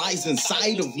universe lies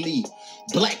inside of me.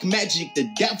 Black magic, the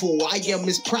devil, I am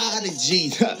his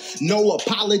prodigy. No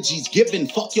apologies given,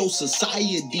 fuck your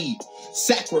society.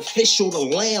 Sacrificial the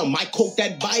lamb, I quote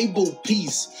that Bible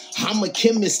piece. I'm a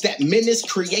chemist, that menace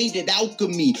created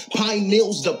alchemy. Pine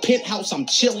Mills, the penthouse, I'm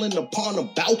chilling upon a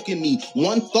balcony.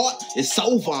 One thought, it's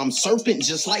over, I'm serpent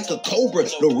just like a cobra.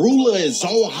 The ruler is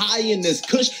on high in this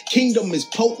kush, kingdom is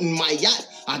potent, my yacht.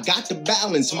 I got the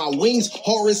balance, my wings,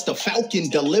 Horus the falcon,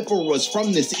 deliver us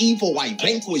from this evil I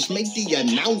vanquish, make the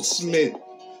announcement.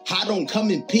 I don't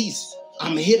come in peace.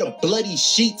 I'm here to bloody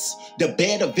sheets. The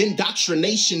bed of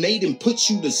indoctrination, they done put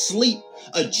you to sleep.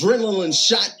 Adrenaline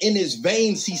shot in his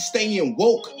veins, he's staying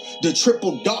woke. The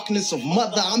triple darkness of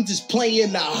mother, I'm just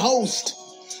playing the host.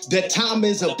 The time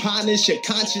is upon us, your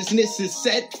consciousness is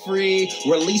set free.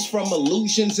 Released from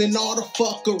illusions and all the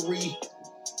fuckery.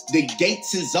 The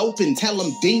gates is open, tell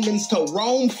them demons to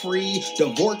roam free.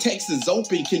 The vortex is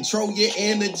open, control your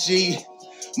energy.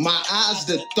 My eyes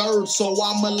the third, so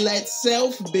I'ma let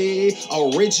self be.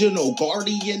 Original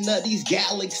guardian of these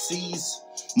galaxies.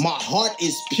 My heart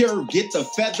is pure, get the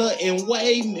feather and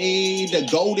weigh me. The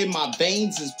gold in my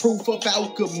veins is proof of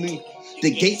alchemy.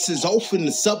 The gates is open,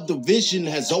 the subdivision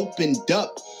has opened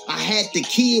up. I had the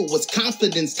key, it was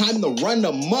confidence, time to run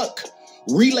amok.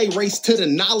 Relay race to the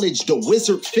knowledge, the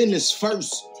wizard finished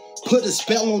first. Put a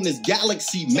spell on this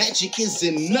galaxy, magic is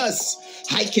in us.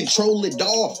 I control it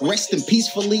all, resting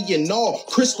peacefully in all.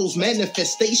 Crystals,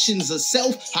 manifestations of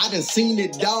self, I done seen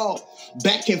it all.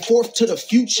 Back and forth to the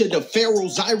future, the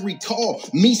pharaohs I recall.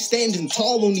 Me standing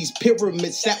tall on these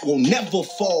pyramids that will never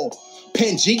fall.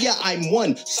 Pangea, I'm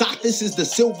one. Sothis is the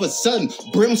silver sun.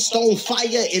 Brimstone,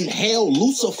 fire, and hell.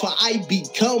 Lucifer, I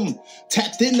become.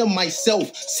 Tapped into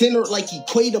myself. Centered like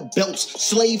equator belts.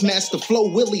 Slave master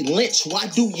flow, Willie Lynch. Why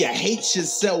do you hate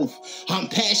yourself? I'm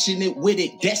passionate with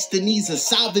it. Destiny's a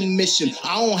sovereign mission.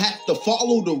 I don't have to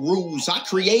follow the rules. I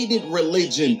created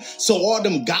religion. So all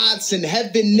them gods in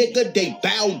heaven, nigga, they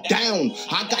bow down.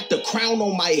 I got the crown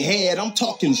on my head. I'm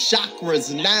talking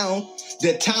chakras now.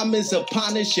 The time is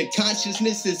upon us, your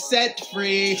consciousness is set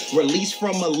free. Released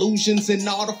from illusions and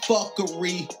all the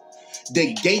fuckery.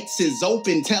 The gates is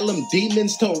open, tell them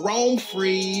demons to roam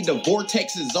free. The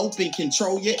vortex is open,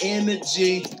 control your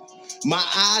energy. My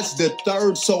eyes the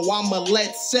third, so I'ma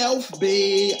let self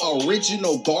be.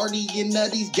 Original guardian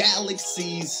of these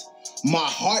galaxies. My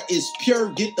heart is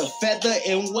pure, get the feather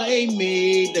and weigh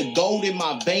me. The gold in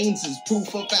my veins is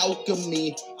proof of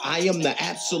alchemy. I am the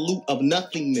absolute of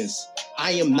nothingness.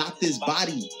 I am not this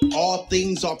body. All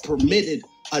things are permitted.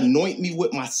 Anoint me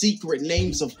with my secret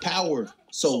names of power.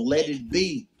 So let it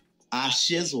be. I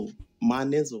shizzle, my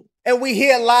nizzle. And we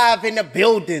here live in the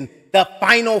building. The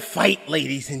final fight,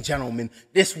 ladies and gentlemen.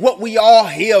 This what we all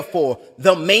here for.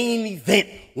 The main event.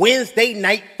 Wednesday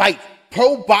night fight.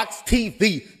 Pro Box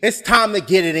TV. It's time to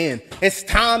get it in. It's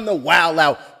time to wow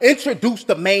out. Introduce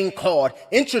the main card.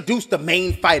 Introduce the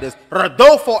main fighters.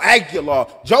 Rodolfo Aguilar,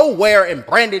 Joe Ware, and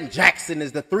Brandon Jackson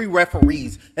is the three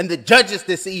referees. And the judges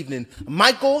this evening,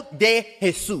 Michael De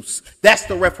Jesus. That's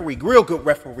the referee. Real good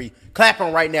referee.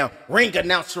 Clapping right now. Ring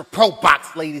announcer Pro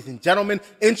Box, ladies and gentlemen.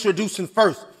 Introducing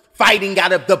first. Fighting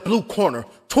out of the blue corner,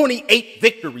 28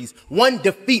 victories, 1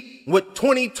 defeat with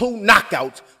 22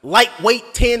 knockouts, lightweight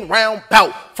 10-round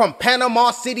bout from Panama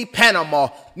City, Panama,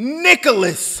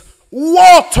 Nicholas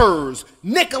Walters.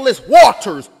 Nicholas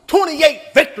Walters, 28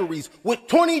 victories with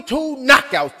 22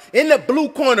 knockouts. In the blue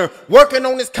corner, working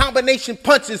on his combination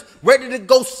punches, ready to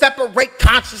go separate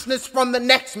consciousness from the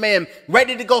next man,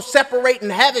 ready to go separate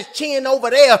and have his chin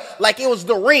over there like it was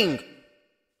the ring.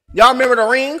 Y'all remember the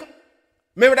ring?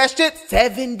 Remember that shit?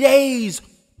 7 days.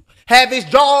 Have his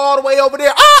jaw all the way over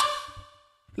there. Ah!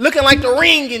 Looking like the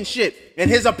ring and shit. And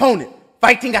his opponent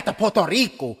fighting at the Puerto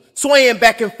Rico. Swaying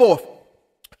back and forth.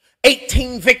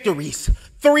 18 victories.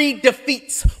 3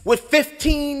 defeats with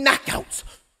 15 knockouts.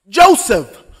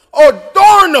 Joseph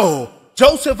Adorno.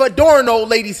 Joseph Adorno,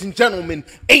 ladies and gentlemen.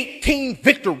 18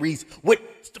 victories with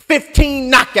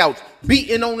 15 knockouts.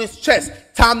 Beating on his chest.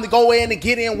 Time to go in and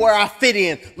get in where I fit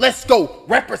in. Let's go.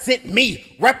 Represent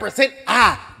me. Represent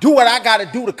I. Do what I got to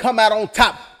do to come out on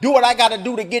top. Do what I got to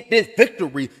do to get this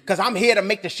victory. Because I'm here to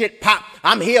make the shit pop.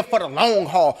 I'm here for the long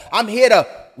haul. I'm here to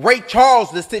Ray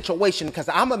Charles the situation. Because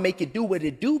I'm going to make it do what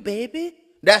it do, baby.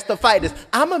 That's the fighters.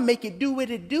 I'm going to make it do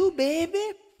what it do,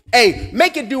 baby. Hey,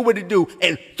 make it do what it do.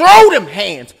 And throw them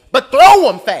hands. But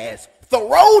throw them fast.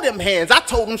 Throw them hands. I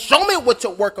told him, show me what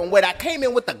you're working with. I came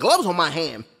in with the gloves on my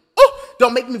hand. Oh,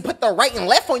 don't make me put the right and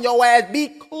left on your ass.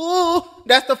 Be cool.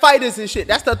 That's the fighters and shit.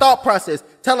 That's the thought process.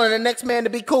 Telling the next man to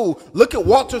be cool. Look at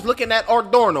Walters looking at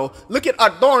Adorno. Look at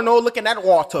Adorno looking at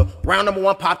Walter. Round number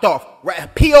 1 popped off.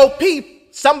 POP.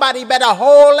 Somebody better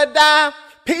hold it down.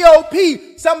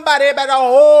 POP. Somebody better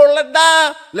hold it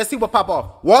down. Let's see what pop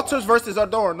off. Walters versus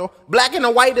Adorno. Black and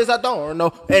the white is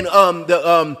Adorno. And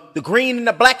the green and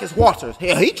the black is Walters.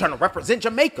 Hell, he trying to represent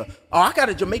Jamaica. Oh, I got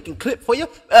a Jamaican clip for you.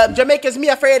 Jamaica's me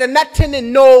afraid of nothing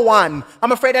and no one.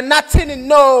 I'm afraid of nothing and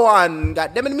no one.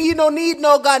 God damn it, me no need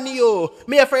no gun you.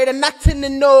 Me afraid of nothing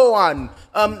and no one.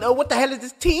 What the hell is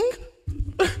this thing?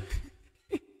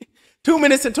 2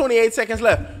 minutes and 28 seconds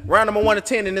left. Round number 1 to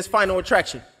 10 in this final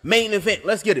attraction. Main event.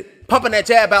 Let's get it. Pumping that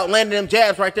jab out, landing them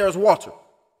jabs right there is Walter.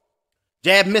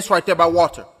 Jab missed right there by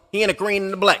Walter. He in the green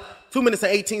and the black. 2 minutes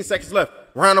and 18 seconds left.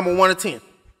 Round number 1 to 10.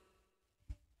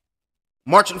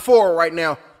 Marching forward right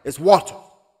now is Walter.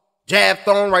 Jab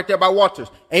thrown right there by Walters.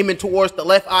 Aiming towards the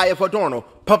left eye of Adorno.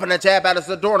 Pumping that jab out as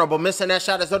Adorno, but missing that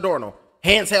shot as Adorno.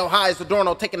 Hands held high as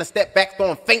Adorno, taking a step back,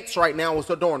 throwing feints right now with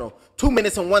Adorno. 2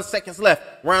 minutes and 1 second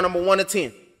left. Round number 1 to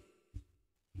 10.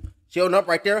 Shielding up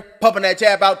right there. Pumping that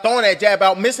jab out, throwing that jab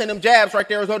out, missing them jabs right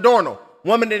there is Adorno.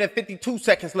 1 minute and 52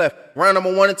 seconds left. Round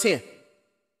number 1 to 10.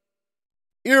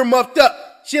 Ear muffed up,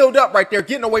 shield up right there,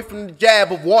 getting away from the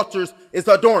jab of Walters is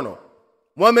Adorno.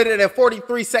 1 minute and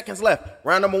 43 seconds left.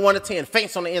 Round number 1 to 10.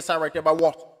 Feints on the inside right there by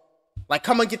Walter. Like,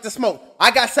 come and get the smoke.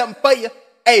 I got something for you.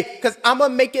 Hey, because I'm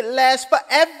going to make it last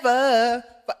forever.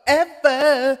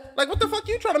 Forever. Like, what the fuck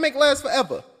you trying to make last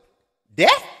forever?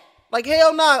 Death? Like,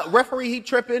 hell nah. Referee, he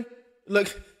tripping. Look,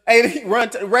 hey, he run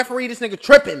to the referee. This nigga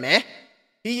tripping, man.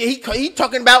 He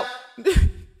talking about, it's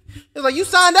like, you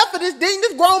signed up for this, didn't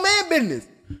this grown man business.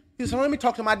 He said, let me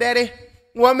talk to my daddy.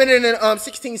 1 minute and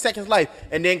 16 seconds left.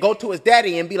 And then go to his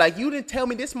daddy and be like, you didn't tell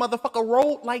me this motherfucker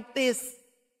rolled like this.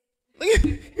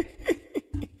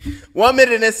 1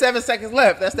 minute and 7 seconds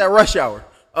left. That's that rush hour.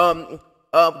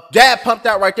 Jab pumped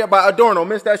out right there by Adorno.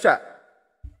 Missed that shot.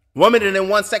 1 minute and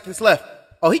 1 second left.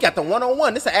 Oh, he got the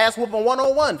one-on-one. This is an ass whooping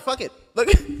one-on-one. Fuck it. Look.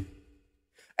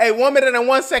 Hey, 1 minute and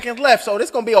 1 second left. So this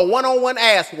is going to be a one-on-one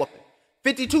ass whooping.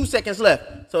 52 seconds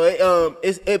left. So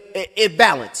it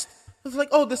balanced. It's like,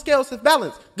 oh, the scales is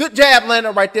balanced. Good jab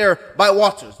landed right there by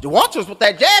Walters. The Walters with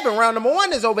that jab in round number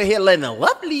 1 is over here landing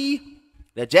lovely.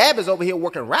 The jab is over here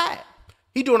working right.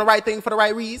 He doing the right thing for the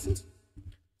right reasons.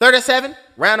 37,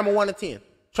 round number 1 to 10.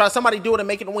 Try somebody do it and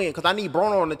make it a win, because I need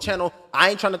Bruno on the channel.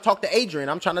 I ain't trying to talk to Adrian.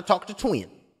 I'm trying to talk to Twin.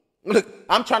 Look,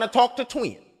 I'm trying to talk to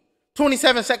Twin.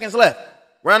 27 seconds left.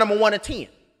 Round number 1 to 10.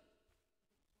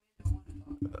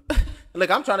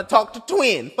 Look, I'm trying to talk to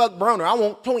Twin. Fuck Bruno. I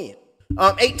want Twin.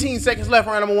 18 seconds left.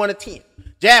 Round number 1 to 10.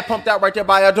 Jab pumped out right there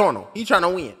by Adorno. He trying to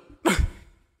win.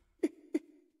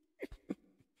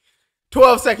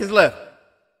 12 seconds left.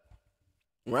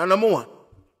 Round number 1.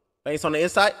 Face on the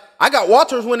inside. I got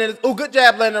Walters winning. Oh, good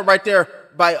jab landed right there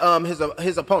by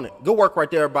his opponent. Good work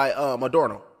right there by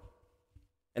Adorno.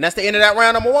 And that's the end of that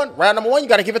round number 1. Round number 1, you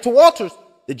got to give it to Walters.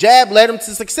 The jab led him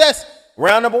to success.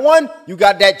 Round number 1, you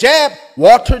got that jab.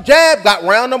 Walter jab got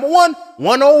round number 1.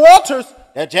 1-0 Walters.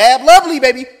 That jab lovely,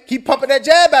 baby. Keep pumping that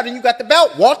jab out and you got the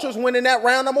belt. Walters winning that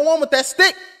round number 1 with that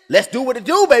stick. Let's do what it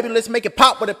do, baby. Let's make it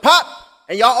pop with it pop.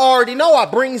 And y'all already know I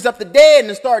brings up the dead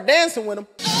and start dancing with them.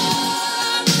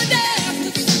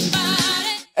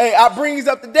 Hey, I brings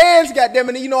up the dance, goddammit,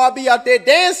 and you know I be out there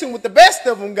dancing with the best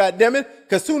of them, goddammit.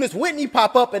 Because soon as Whitney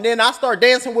pop up and then I start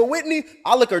dancing with Whitney,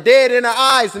 I look her dead in her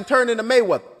eyes and turn into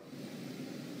Mayweather.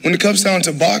 When it comes down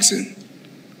to boxing,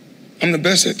 I'm the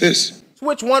best at this.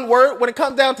 Switch one word. When it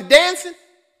comes down to dancing,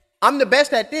 I'm the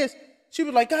best at this. She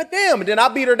was like, God damn. And then I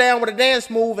beat her down with a dance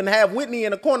move and have Whitney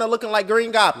in the corner looking like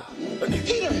Green Goblin.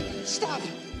 Peter, stop.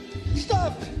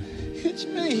 Stop. It's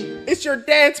me. It's your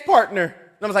dance partner.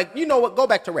 And I was like, you know what? Go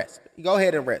back to rest. Go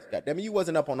ahead and rest. God damn it. You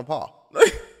wasn't up on the paw.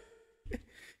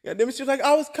 God damn it. She was like,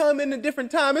 I was coming a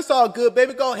different time. It's all good,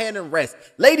 baby. Go ahead and rest.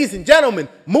 Ladies and gentlemen,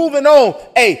 moving on.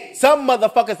 Hey, some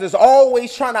motherfuckers is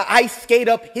always trying to ice skate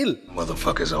uphill.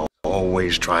 Motherfuckers are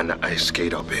always trying to ice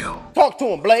skate uphill. Talk to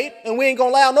him, Blade. And we ain't gonna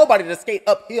allow nobody to skate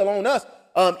uphill on us.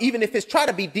 Even if it's try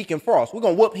to be Deacon Frost. We're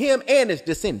gonna whoop him and his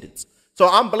descendants. So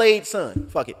I'm Blade's son.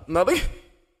 Fuck it.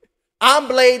 I'm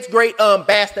Blade's great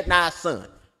bastardized son.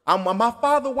 My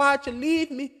father, why'd you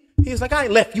leave me? He was like, I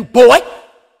ain't left you, boy.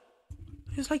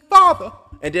 He's like, father.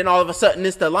 And then all of a sudden,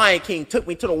 the Lion King took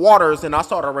me to the waters and I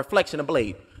saw the reflection of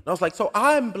Blade. And I was like, so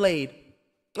I'm Blade.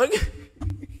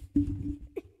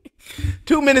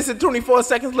 2 minutes and 24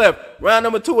 seconds left. Round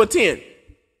number 2 of 10. There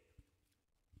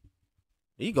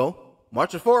you go.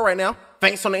 Marching forward right now.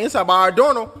 Feints on the inside by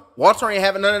Adorno. Walter ain't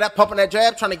having none of that, pumping that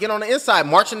jab, trying to get on the inside.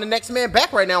 Marching the next man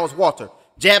back right now is Walter.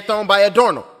 Jab thrown by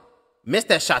Adorno. Missed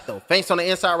that shot though. Feints on the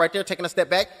inside right there, taking a step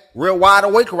back. Real wide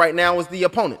awake right now is the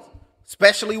opponent,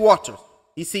 especially Walters.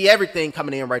 You see everything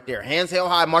coming in right there. Hands held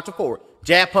high, marching forward.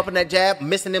 Jab pumping that jab,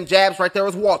 missing them jabs right there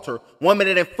is Walter. 1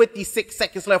 minute and 56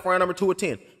 seconds left, round number 2 of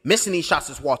 10. Missing these shots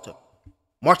is Walter.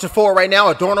 Marching forward right now,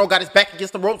 Adorno got his back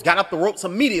against the ropes, got up the ropes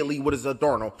immediately with his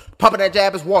Adorno. Pumping that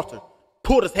jab is Walter.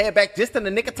 Pulled his head back just in the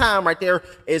nick of time right there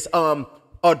is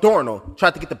Adorno.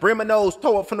 Tried to get the brim of nose,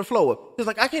 toe up from the floor. He was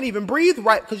like, I can't even breathe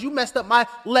right because you messed up my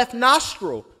left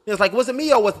nostril. He was like, was it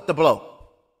me or was it the blow?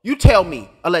 You tell me,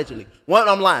 allegedly. One,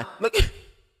 I'm lying. Look.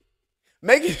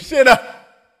 Making shit up.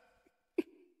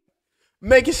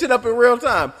 Making shit up in real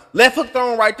time. Left hook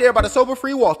thrown right there by the sober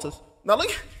free Walters. Now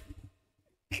look.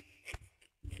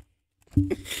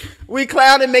 We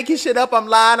clowning, making shit up. I'm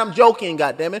lying. I'm joking,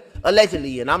 goddammit.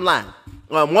 Allegedly, and I'm lying.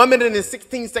 1 minute and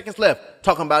 16 seconds left.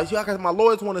 Talking about, y'all, my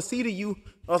lawyers want to see to you.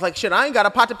 I was like, shit, I ain't got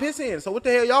a pot to piss in. So what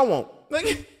the hell y'all want? Like,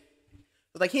 I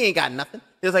was like, he ain't got nothing.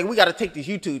 He was like, we got to take this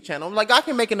YouTube channel. I'm like, I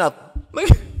can make another.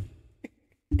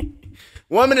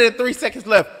 1 minute and 3 seconds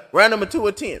left. Round number 2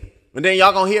 of 10. And then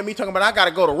y'all gonna hear me talking about I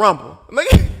gotta go to Rumble. Like,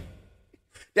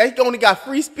 they only got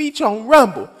free speech on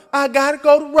Rumble. I gotta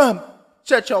go to Rumble.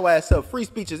 Shut your ass up. Free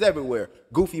speech is everywhere.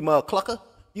 Goofy mud clucker.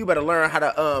 You better learn how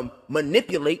to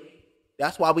manipulate.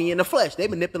 That's why we in the flesh. They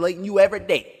manipulating you every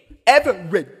day.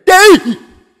 Every day.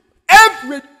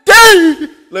 Every day.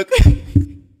 Look.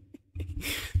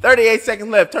 38 seconds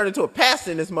left. Turn into a pastor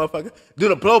in this motherfucker. Do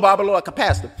the blow by below like a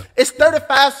pastor. It's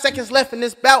 35 seconds left in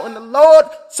this bout, and the Lord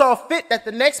saw fit that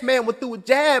the next man would do a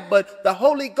jab, but the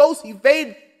Holy Ghost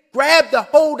evaded, grabbed the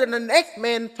hold of the next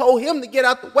man, and told him to get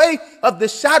out the way of the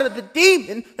shot of the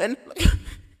demon. And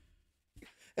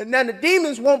now the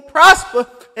demons won't prosper,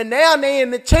 and now they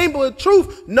in the chamber of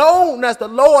truth, known as the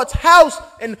Lord's house,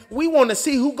 and we want to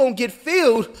see who gonna get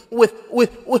filled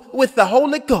with the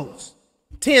Holy Ghost.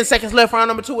 10 seconds left, round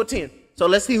number 2 of 10. So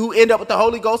let's see who end up with the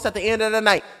Holy Ghost at the end of the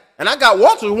night. And I got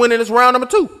Walters winning this round number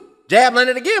 2. Jab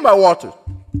landed again by Walters.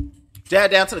 Jab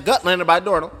down to the gut landed by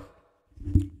Adorno.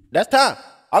 That's time.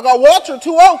 I got Walter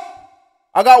 2-0.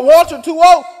 I got Walter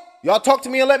 2-0. Y'all talk to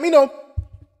me and let me know.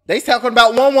 They talking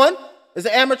about 1-1. It's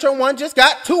an amateur one. Just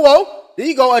got 2-0. There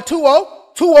you go, a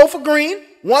 2-0. 2-0 for green.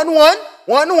 1-1.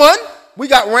 1-1. We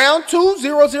got round 2,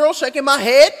 0-0, shaking my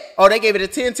head. Oh, they gave it a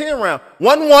 10-10 round.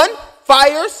 1-1.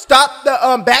 Fire, stop the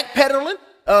backpedaling,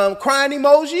 crying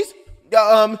emojis,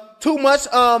 too much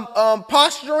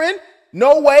posturing.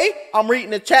 No way. I'm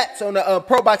reading the chats on the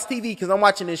ProBox TV because I'm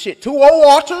watching this shit. 2-0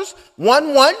 Walters,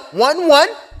 1-1, 1-1.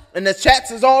 And the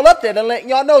chats is all up there. They're letting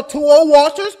y'all know 2-0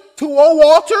 Walters, 2-0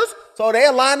 Walters. So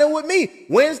they're aligning with me.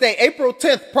 Wednesday, April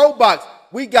 10th, ProBox.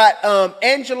 We got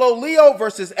Angelo Leo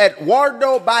versus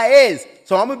Eduardo Baez.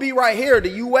 So I'm going to be right here, the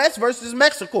U.S. versus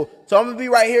Mexico. So I'm going to be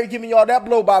right here giving y'all that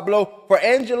blow by blow for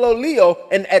Angelo Leo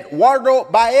and Eduardo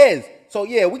Baez. So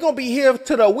yeah, we're going to be here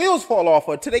till the wheels fall off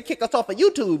or till they kick us off of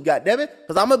YouTube, goddammit.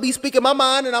 Because I'm going to be speaking my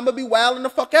mind and I'm going to be wilding the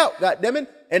fuck out, goddammit.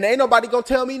 And ain't nobody going to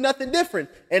tell me nothing different.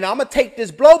 And I'm going to take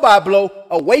this blow by blow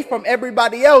away from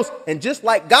everybody else. And just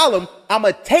like Gollum, I'm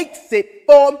going to take it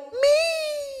for me.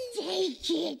 Take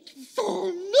it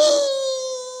for me.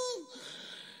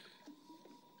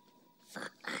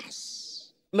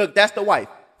 Look, that's the wife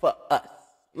for us.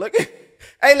 Look,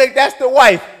 hey, look, that's the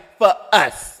wife for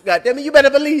us. God damn it, you better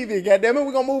believe it. God damn it,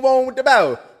 we're gonna move on with the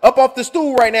battle. Up off the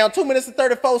stool right now. 2 minutes and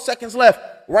 34 seconds left.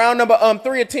 Round number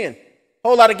 3 of 10.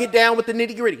 Whole lot of get down with the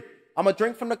nitty gritty. I'm gonna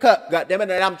drink from the cup. God damn it,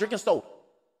 and I'm drinking soda.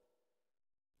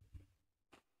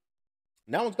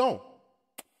 That one's gone.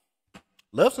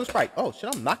 Love some Sprite. Oh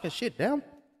shit, I'm knocking shit down.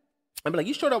 I'm like,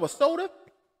 you sure that was soda?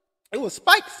 It was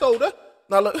spiked soda.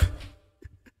 Now look.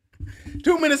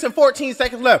 2 minutes and 14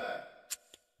 seconds left.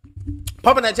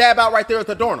 Pumping that jab out right there with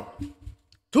Adorno.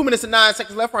 2 minutes and 9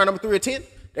 seconds left, round number 3 of 10.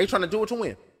 They trying to do it to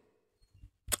win.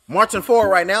 Marching forward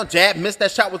right now. Jab missed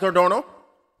that shot with Adorno.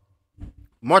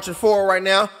 Marching forward right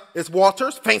now is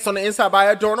Walters. Feints on the inside by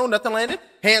Adorno. Nothing landed.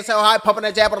 Hands held high. Pumping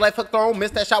that jab with a left hook throw.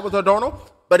 Missed that shot with Adorno.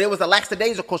 But it was a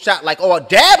lackadaisical shot. Like, oh, a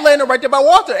jab landed right there by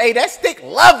Walter. Hey, that stick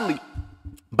lovely.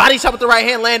 Body shot with the right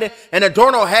hand landed. And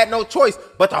Adorno had no choice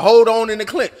but to hold on in the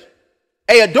clinch.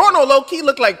 Hey, Adorno low-key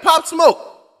looked like Pop Smoke.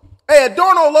 Hey,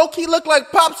 Adorno low-key looked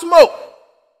like Pop Smoke.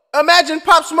 Imagine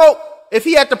Pop Smoke if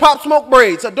he had the Pop Smoke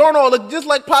braids. Adorno looked just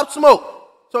like Pop Smoke.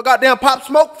 So goddamn Pop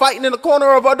Smoke fighting in the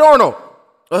corner of Adorno.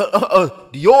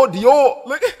 Dior.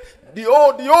 Look,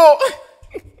 Dior.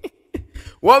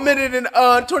 1 minute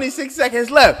and 26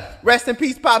 seconds left. Rest in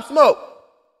peace, Pop Smoke.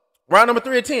 Round number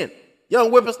 3 of 10. Young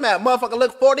whippersnapper. Motherfucker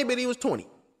looked 40, but he was 20.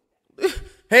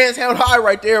 Hands held high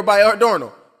right there by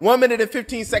Adorno. 1 minute and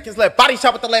 15 seconds left. Body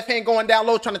shot with the left hand going down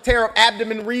low, trying to tear up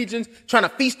abdomen regions, trying to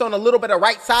feast on a little bit of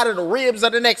right side of the ribs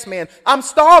of the next man. I'm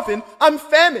starving. I'm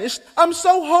famished. I'm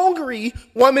so hungry.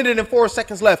 1 minute and 4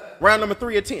 seconds left. Round number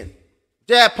 3 of 10.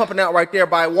 Jab pumping out right there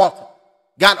by Walter.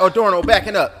 Got Adorno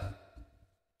backing up.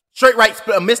 Straight right,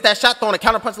 missed that shot, throwing a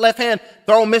counterpunch left hand.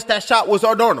 Throw, missed that shot was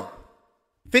Adorno.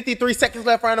 53 seconds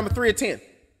left, round number 3 of 10.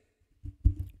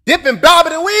 Dipping,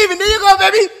 bobbing, and weaving. There you go,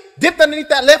 baby. Dipped underneath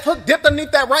that left hook, dipped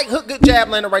underneath that right hook. Good jab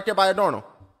landed right there by Adorno.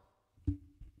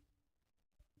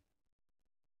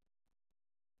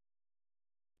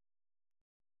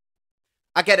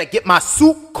 I gotta get my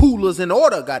soup coolers in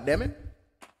order, goddammit.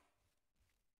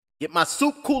 Get my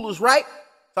soup coolers right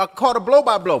so I can call the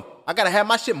blow-by-blow. I got to have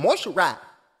my shit moisturized.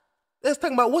 Let's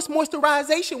talk about what's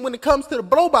moisturization when it comes to the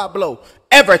blow-by-blow.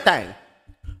 Everything.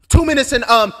 2 minutes and,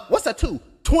 what's a 2?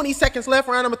 20 seconds left,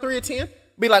 round number 3 of 10.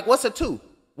 Be like, what's a 2?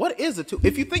 What is a 2?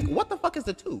 If you think, what the fuck is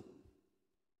a 2?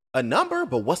 A number,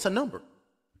 but what's a number?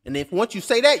 And if once you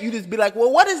say that, you just be like,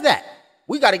 well, what is that?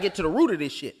 We got to get to the root of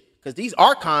this shit. Because these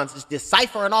archons is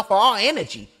deciphering off of our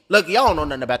energy. Look, y'all don't know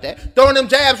nothing about that. Throwing them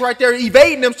jabs right there,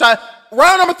 evading them.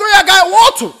 Round number 3, I got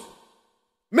Walter.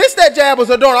 Missed that jab was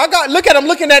Adorno. Look at them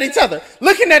looking at each other.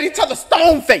 Looking at each other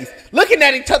stone face. Looking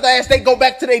at each other as they go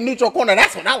back to their neutral corner.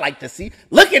 That's what I like to see.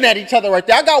 Looking at each other right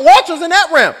there. I got Walters in that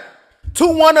round.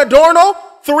 2-1 Adorno.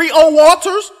 3-0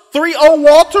 Walters. 3-0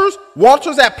 Walters.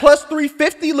 Walters at plus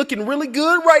 350. Looking really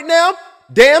good right now.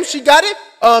 Damn, she got it.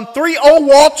 3-0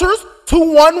 Walters.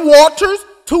 2-1 Walters.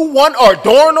 2-1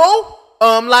 Adorno.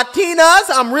 Latinas.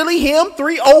 I'm really him.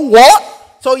 3-0 Walt.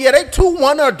 So yeah, they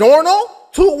 2-1 Adorno.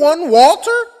 2-1 Walter.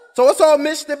 So it's all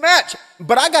mixed and match.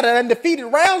 But I got an undefeated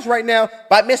rounds right now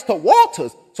by Mr.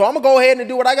 Walters. So I'm going to go ahead and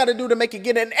do what I got to do to make it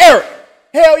get an Eric.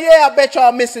 Hell yeah, I bet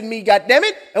y'all missing me,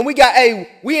 goddammit. And we got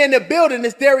we in the building.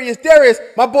 It's Darius.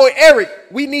 My boy Eric.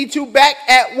 We need you back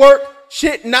at work.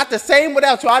 Shit, not the same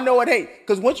without you. I know it ain't.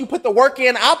 Because once you put the work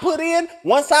in, I put in.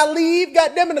 Once I leave,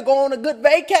 goddammit, to go on a good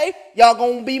vacay, y'all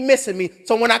gonna be missing me.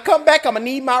 So when I come back, I'm gonna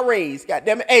need my raise,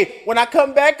 goddammit. Hey, when I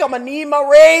come back, I'm gonna need my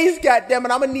raise,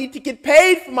 goddammit. I'm gonna need to get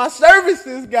paid for my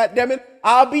services, goddammit.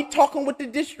 I'll be talking with the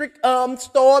district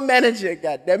store manager,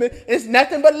 goddammit. It's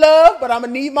nothing but love, but I'm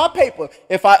gonna need my paper.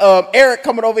 If Eric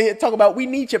coming over here talking about we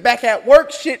need you back at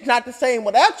work, shit, not the same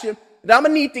without you, then I'm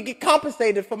gonna need to get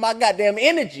compensated for my goddamn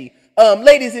energy.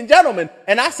 Ladies and gentlemen,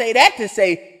 and I say that to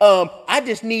say, I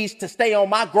just needs to stay on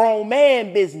my grown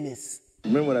man business.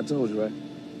 Remember what I told you, right?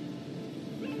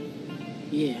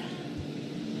 Yeah,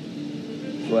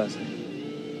 What I say?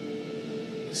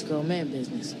 it's grown man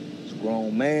business. It's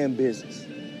grown man business.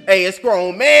 Hey, it's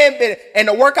grown man business. And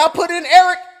the work I put in,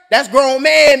 Eric, that's grown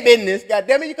man business. God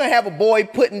damn it, you gonna have a boy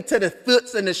put into the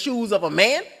foots and the shoes of a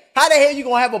man? How the hell you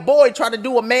gonna have a boy try to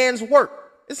do a man's work?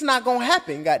 It's not gonna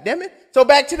happen, goddammit. So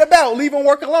back to the battle, leaving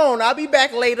work alone. I'll be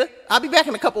back later. I'll be back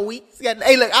in a couple weeks.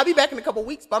 Hey, look, I'll be back in a couple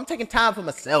weeks, but I'm taking time for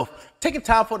myself. Taking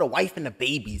time for the wife and the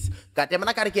babies. Goddammit,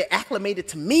 I gotta get acclimated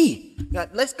to me.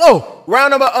 Let's go.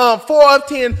 Round number 4 of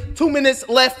 10, 2 minutes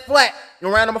left flat in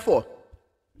round number 4.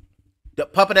 The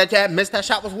pump of that jab, missed that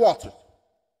shot was Walter.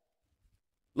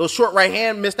 Little short right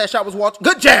hand, missed that shot was Walter.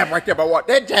 Good jab right there by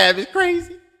Walter. That jab is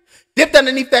crazy. Dipped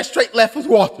underneath that straight left was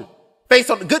Walter. Face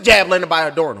on the good jab landed by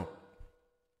Adorno.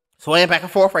 Swaying back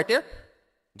and forth right there.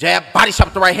 Jab, body shot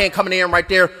with the right hand coming in right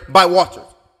there by Walters.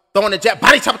 Throwing the jab,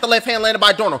 body shot with the left hand landed by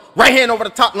Adorno. Right hand over the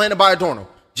top landed by Adorno.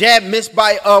 Jab missed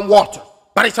by Walters.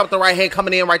 Body shot with the right hand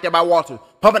coming in right there by Walters.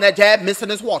 Pumping that jab, missing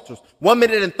his Walters. 1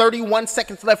 minute and 31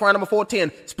 seconds left, round number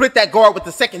 410. Split that guard with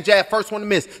the second jab, first one to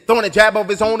miss. Throwing a jab of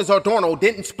his own is Adorno.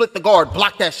 Didn't split the guard.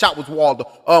 Blocked that shot was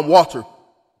Walter.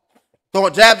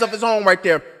 Throwing jabs of his own right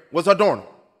there was Adorno.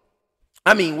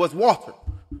 Was Walter.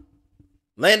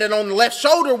 Landed on the left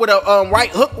shoulder with a right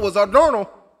hook was Adorno.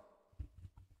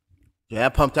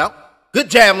 Jab pumped out. Good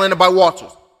jab landed by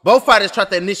Walters. Both fighters tried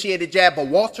to initiate a jab, but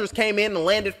Walters came in and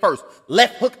landed first.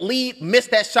 Left hook lead,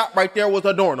 missed that shot right there was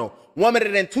Adorno. 1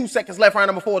 minute and 2 seconds left, round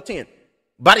number 410.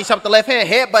 Body shot with the left hand,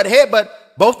 headbutt.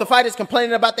 Both the fighters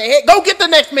complaining about their head. Go get the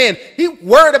next man. He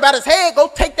worried about his head.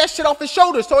 Go take that shit off his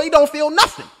shoulders so he don't feel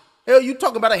nothing. Hell, you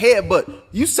talking about a headbutt.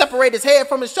 You separate his head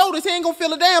from his shoulders, he ain't gonna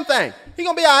feel a damn thing. He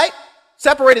gonna be all right.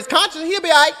 Separate his conscience, he'll be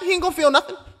all right. He ain't gonna feel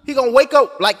nothing. He gonna wake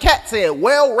up, like Kat said,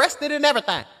 well rested and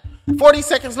everything. 40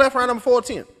 seconds left, round number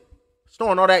 410.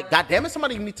 Storing all that. God damn it,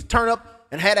 somebody need to turn up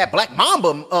and have that Black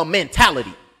Mamba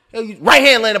mentality. Right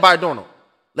hand landed by Adorno.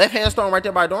 Left hand storing right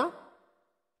there by Adorno.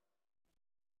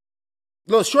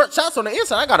 Little short shots on the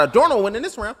inside. I got Adorno winning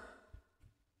this round.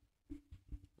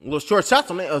 Little short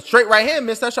shots on the straight right hand.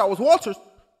 Missed that shot was Walters.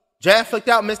 Jab flicked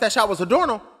out. Missed that shot was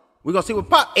Adorno. We're going to see what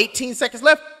pop. 18 seconds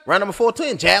left. Round number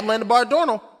 410. Jab landed by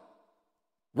Adorno.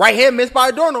 Right hand missed by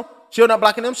Adorno. Shield not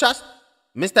blocking them shots.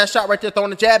 Missed that shot right there. Throwing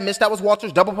the jab. Missed that was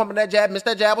Walters. Double pumping that jab. Missed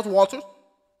that jab was Walters.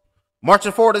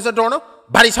 Marching forward is Adorno.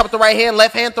 Body shot with the right hand.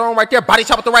 Left hand thrown right there. Body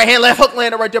shot with the right hand. Left hook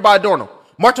landed right there by Adorno.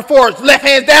 Marching forward. Left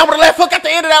hands down with the left hook at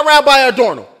the end of that round by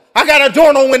Adorno. I got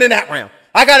Adorno winning that round.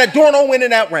 I got Adorno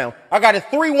winning that round. I got a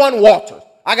 3-1 Walters.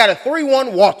 I got a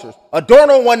 3-1 Walters.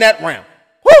 Adorno won that round.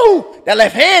 Woo! That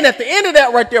left hand at the end of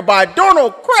that right there by Adorno,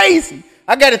 crazy.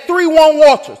 I got a 3-1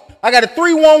 Walters. I got a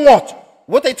 3-1 Walters.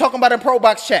 What they talking about in Pro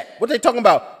Box chat? What they talking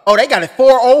about? Oh, they got a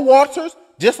 4-0 Walters,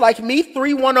 just like me.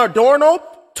 3-1 Adorno,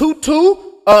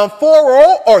 2-2,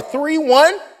 4-0 or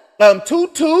 3-1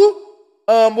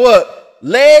 2-2. What?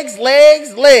 Legs.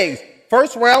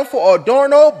 First round for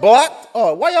Adorno, blocked.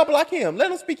 Oh, why y'all block him?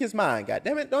 Let him speak his mind,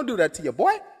 goddammit. Don't do that to your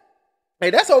boy. Hey,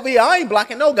 that's over here. I ain't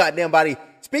blocking no goddamn body.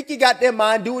 Speak your goddamn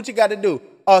mind. Do what you got to do.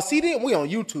 See, we on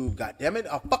YouTube, goddammit.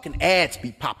 Fucking ads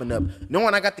be popping up.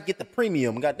 Knowing I got to get the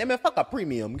premium. Goddammit, fuck a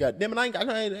premium.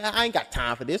 Goddammit, I ain't got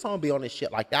time for this. I don't be on this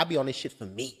shit like that. I be on this shit for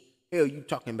me. Hell you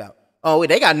talking about? Oh, wait,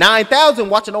 they got 9,000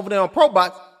 watching over there on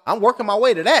ProBox. I'm working my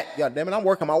way to that. Goddammit, I'm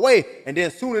working my way. And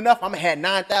then soon enough, I'm going to have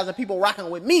 9,000 people rocking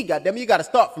with me. Goddammit, you got to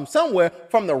start from somewhere,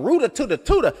 from the rooter to the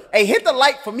tutor. Hey, hit the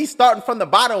like for me starting from the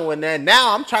bottom. And then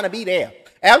now I'm trying to be there.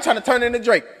 Hey, I'm trying to turn into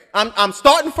Drake. I'm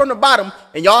starting from the bottom,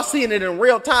 and y'all seeing it in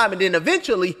real time. And then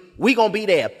eventually, we going to be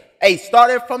there. Hey,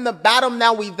 started from the bottom,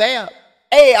 now we there.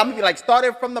 Hey, I'm going to be like,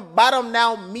 started from the bottom,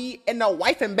 now me and the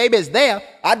wife and babies there.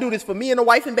 I do this for me and the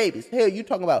wife and babies. Hell, you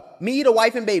talking about? Me, the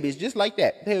wife and babies, just like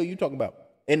that. Hell, you talking about?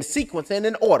 In sequence and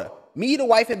in order. Me, the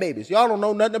wife and babies. Y'all don't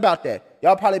know nothing about that.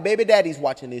 Y'all probably baby daddies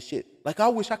watching this shit. Like, I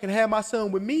wish I could have my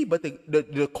son with me, but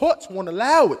the courts won't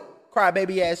allow it.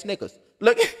 Crybaby ass niggas.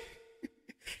 Look,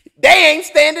 they ain't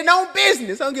standing on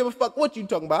business. I don't give a fuck what you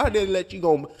talking about. How the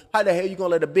hell you gonna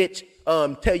let a bitch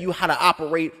tell you how to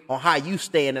operate on how you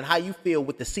stand and how you feel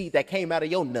with the seed that came out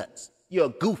of your nuts? You're a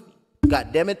goofy.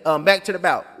 God damn it. Back to the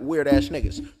bout. Weird ass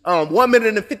niggas. 1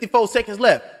 minute and 54 seconds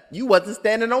left. You wasn't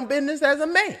standing on business as a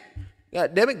man.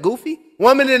 God damn it, goofy.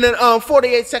 1 minute and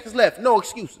 48 seconds left. No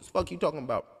excuses. Fuck you talking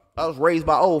about. I was raised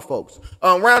by old folks.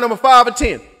 Round number 5 or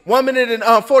 10. 1 minute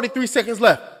and 43 seconds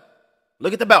left.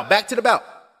 Look at the bout. Back to the bout.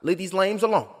 Leave these lames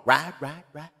alone. Ride.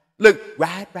 Look,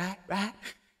 ride.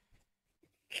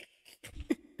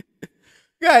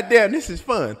 God damn, this is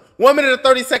fun. 1 minute and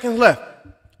 30 seconds left.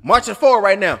 Marching forward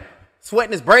right now.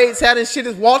 Sweating his braids out and shit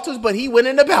as Walters, but he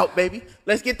winning the bout, baby.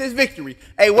 Let's get this victory.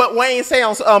 Hey, what Wayne say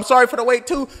on Sorry for the Wait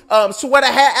too? Sweater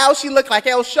hat out, she look like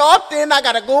El Sharpton. I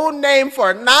got a good name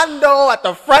for Nando at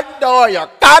the front door, your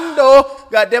condo.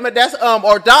 God damn it, that's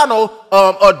Adorno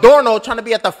trying to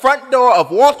be at the front door of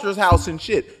Walter's house and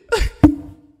shit.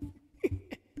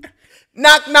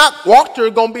 Knock, knock. Walter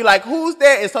gonna be like, who's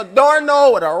there? It's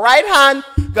Adorno with a right hand.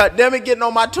 God damn it, getting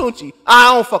on my Tunchi.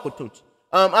 I don't fuck with Tunchi.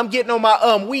 I'm getting on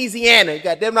my Louisiana.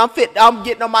 Goddamn it, I'm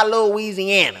getting on my little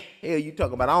Louisiana. Hell, you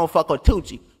talking about? I don't fuck with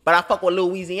Tucci, but I fuck with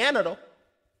Louisiana though.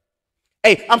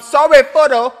 Hey, I'm sorry for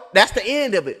though. That's the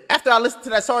end of it. After I listen to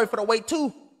that Sorry for the Wait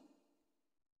too.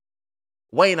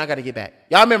 Wayne, I gotta get back.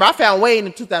 Y'all remember I found Wayne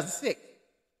in 2006.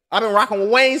 I've been rocking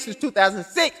with Wayne since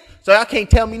 2006, so y'all can't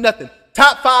tell me nothing.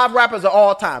 Top 5 rappers of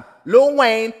all time: Lil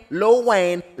Wayne, Lil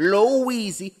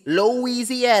Weezy,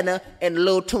 Louisiana, and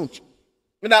Lil Tunechi.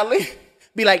 And I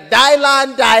be like,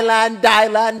 Dylan,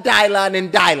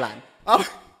 and Dylan.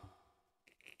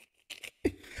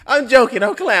 I'm joking.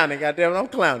 I'm clowning. Goddamn it, I'm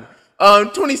clowning.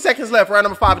 20 seconds left. Round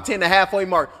number 5 and 10, the halfway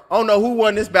mark. I don't know who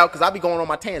won this bout because I be going on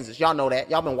my tangents. Y'all know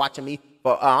that. Y'all been watching me.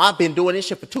 But I've been doing this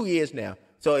shit for 2 years now.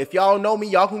 So if y'all know me,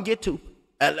 y'all can get to.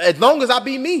 As long as I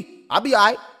be me, I'll be all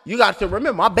right. You got to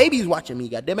remember, my baby's watching me.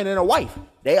 Goddamn it, and a wife.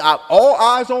 They are all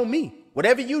eyes on me.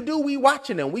 Whatever you do, we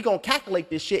watching them. We gonna calculate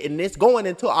this shit, and it's going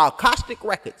into our caustic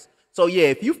records. So yeah,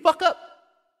 if you fuck up,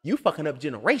 you fucking up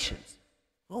generations.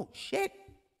 Oh shit.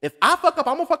 If I fuck up,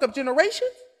 I'm gonna fuck up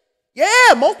generations? Yeah,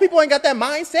 most people ain't got that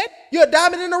mindset. You're a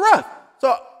diamond in the rough.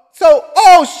 So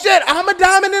oh shit, I'm a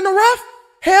diamond in the rough?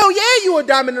 Hell yeah, you a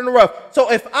diamond in the rough.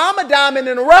 So if I'm a diamond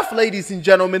in the rough, ladies and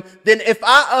gentlemen, then if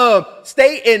I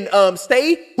stay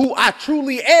who I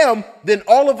truly am, then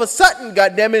all of a sudden,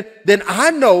 goddammit, then I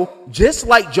know, just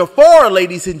like Jafar,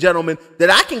 ladies and gentlemen,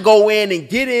 that I can go in and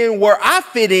get in where I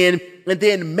fit in, and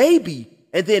then maybe,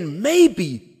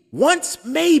 once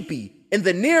maybe, in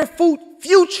the near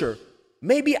future,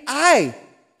 maybe I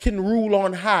can rule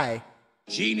on high.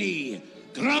 Genie,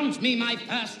 grant me my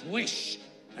first wish.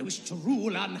 I wish to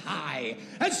rule on high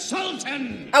as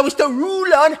Sultan. I wish to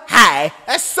rule on high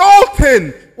as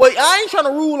Sultan. Well, I ain't trying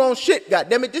to rule on shit,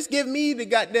 goddammit. Just give me the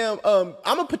goddamn, I'm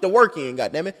gonna put the work in,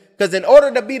 goddammit. Because in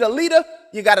order to be the leader,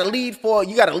 you gotta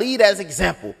lead as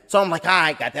example. So I'm like, all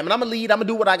right, goddammit, I'm gonna lead, I'm gonna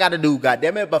do what I gotta do,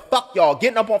 goddammit. But fuck y'all,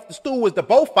 getting up off the stool was the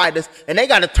both fighters, and they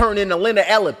gotta turn into Leonard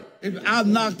Ellaby. I'll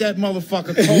knock that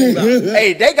motherfucker cold out.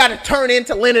 Hey, they gotta turn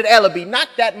into Leonard Ellaby. Knock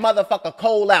that motherfucker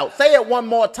cold out. Say it one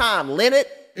more time, Leonard.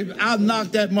 I'll knock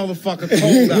that motherfucker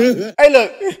cold out. Hey,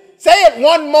 look, say it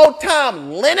one more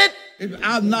time, Leonard.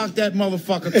 I'll knock that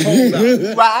motherfucker cold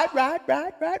out.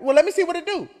 Right. Well, let me see what it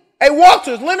do. Hey,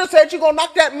 Walters, Leonard said you gonna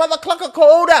knock that motherfucker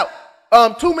cold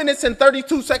out. 2 minutes and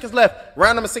 32 seconds left.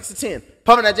 Round number 6 to 10.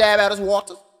 Pumping that jab out as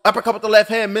Walters. Uppercut with the left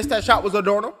hand. Missed that shot was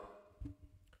Adorno.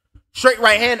 Straight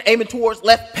right hand aiming towards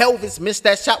left pelvis. Missed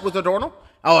that shot was Adorno.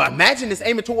 Oh, imagine this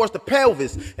aiming towards the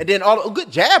pelvis. And then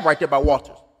good jab right there by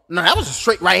Walters. No, that was a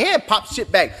straight right hand. Pop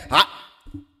shit back.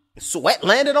 Sweat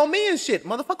landed on me and shit.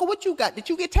 Motherfucker, what you got? Did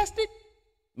you get tested?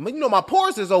 You know, my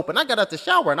pores is open. I got out the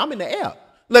shower and I'm in the air.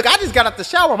 Look, I just got out the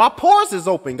shower. My pores is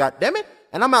open, goddammit.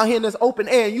 And I'm out here in this open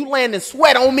air and you landing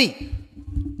sweat on me.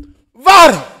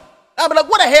 Vada. I'll be like,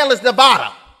 what the hell is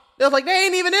Nevada? They was like, they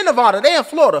ain't even in Nevada. They in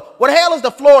Florida. What the hell is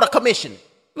the Florida Commission?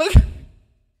 Look.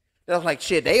 They was like,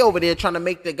 shit, they over there trying to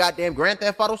make the goddamn Grand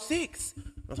Theft Auto 6. I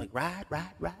was like, ride.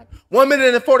 1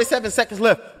 minute and 47 seconds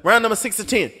left. Round number 6 to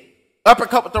 10.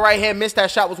 Uppercut with the right hand. Missed that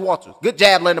shot was Walters. Good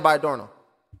jab landed by Adorno.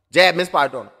 Jab missed by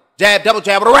Adorno. Jab, double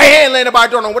jab with the right hand landed by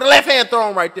Adorno with the left hand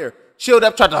thrown right there. Shield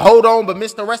up, tried to hold on, but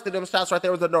missed the rest of them shots right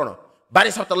there with Adorno. Body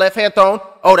shot the left hand thrown.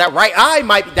 Oh, that right eye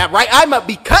might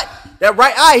be cut. That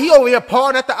right eye, he over here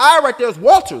pawing at the eye right there is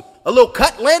Walters. A little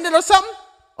cut landed or something.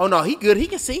 Oh no, he good. He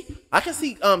can see. I can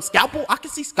see scalpel. I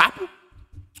can see scalpel.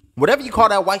 Whatever you call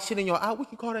that white shit in your eye,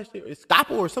 what you call that shit? It's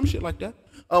scalpel or some shit like that.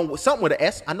 Something with an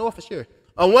S. I know it for sure.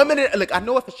 1 minute. Look, I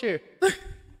know it for sure.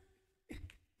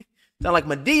 Sound like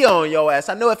Medea on your ass.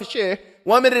 I know it for sure.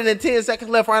 1 minute and 10 seconds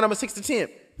left. Round number 6 to 10.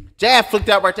 Jab flicked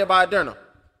out right there by Adorno.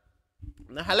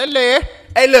 Hallelujah.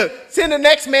 Hey, look, send the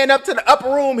next man up to the upper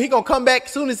room. He gonna come back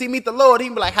as soon as he meet the Lord. He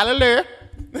be like, hallelujah.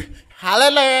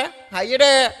 Hallelujah. How you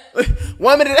there?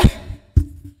 1 minute.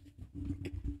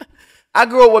 I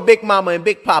grew up with Big Mama and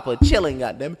Big Papa chilling,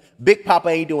 goddamn. Big Papa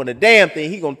ain't doing a damn thing.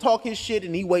 He gonna talk his shit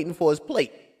and he waiting for his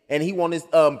plate. And he want his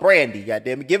brandy,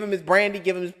 goddamn. Give him his brandy,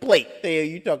 give him his plate. The hell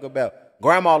you talk about?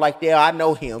 Grandma like, yeah, I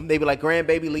know him. They be like,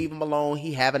 grandbaby, leave him alone.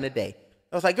 He having a day.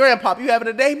 I was like, Grandpop, you having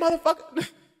a day, motherfucker?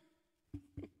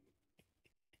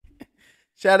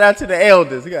 Shout out to the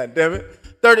elders, goddammit.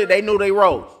 30, they knew they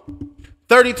rose.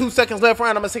 32 seconds left,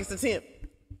 round number 6 to 10.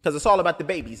 Because it's all about the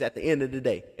babies at the end of the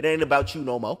day. It ain't about you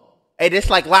no more. Hey, this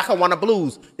like Lackawanna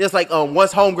Blues. It's like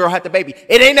once homegirl had the baby.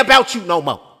 It ain't about you no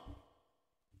more.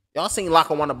 Y'all seen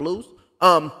Lackawanna Blues?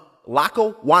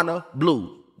 Lackawanna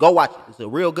Blues. Go watch it. It's a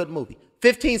real good movie.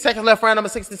 15 seconds left, round number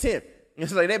 6 to 10.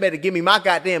 It's like, they better give me my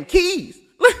goddamn keys.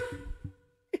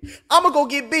 I'm going to go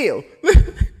get Bill.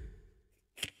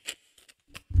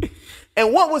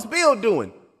 And what was Bill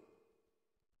doing?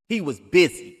 He was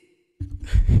busy.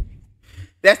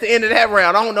 That's the end of that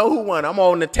round. I don't know who won. I'm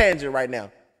on the tangent right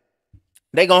now.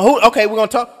 They gonna who? Okay, we're gonna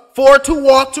talk 4-2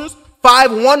 Walters,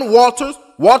 5-1 Walters.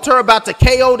 Walter about to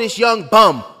KO this young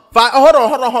bum.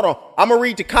 Hold on. I'm gonna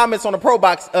read the comments on the Pro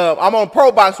Box. I'm on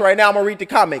Pro Box right now. I'm gonna read the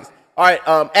comments. All right,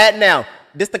 add now.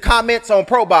 This the comments on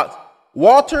Pro Box.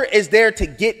 Walter is there to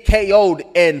get KO'd,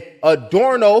 and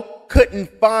Adorno couldn't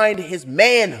find his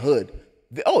manhood.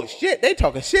 Oh shit, they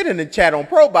talking shit in the chat on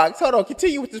Pro Box. Hold on,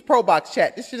 continue with this Pro Box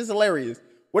chat. This shit is hilarious.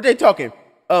 What they talking?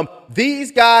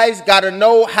 These guys gotta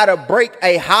know how to break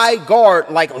a high guard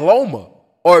like Loma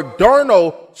or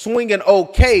Adorno swinging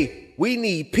okay. We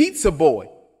need Pizza Boy.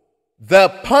 The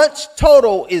punch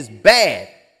total is bad.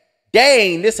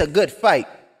 Dang, this a good fight,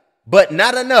 but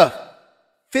not enough.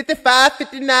 55,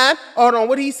 59. Hold on,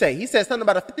 what did he say? He said something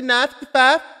about a 59,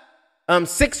 55.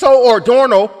 6-0 or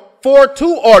Adorno. 4-2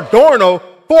 or Adorno.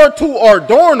 4-2 or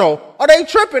Adorno. Are they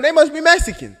tripping? They must be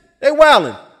Mexican. They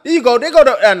wilding. There you go. They go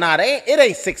to nah. It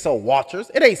ain't 6-0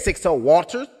 Walters. It ain't 6-0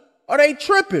 Walters. Are they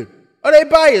tripping? Are they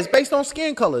biased based on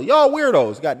skin color? Y'all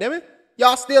weirdos. Goddamn it.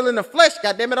 Y'all still in the flesh.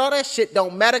 Goddamn it. All that shit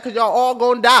don't matter because y'all all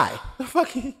gonna die. The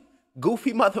fucking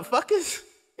goofy motherfuckers.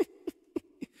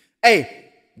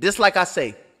 Hey, just like I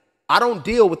say, I don't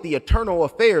deal with the eternal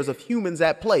affairs of humans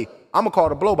at play. I'm gonna call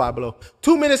it a blow by blow.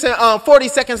 2 minutes and 40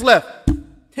 seconds left.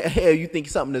 Hell, you think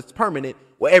something that's permanent?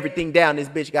 Well, everything down this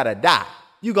bitch gotta die.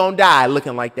 You gonna die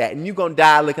looking like that, and you gonna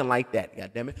die looking like that.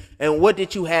 Goddamn it! And what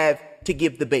did you have to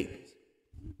give the babies?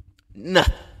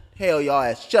 Nothing. Hell, y'all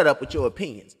ass, shut up with your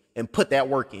opinions and put that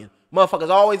work in. Motherfuckers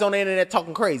always on the internet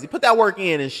talking crazy. Put that work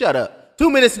in and shut up. 2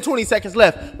 minutes and 20 seconds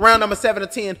left. Round number 7 to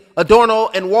 10. Adorno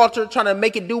and Walter trying to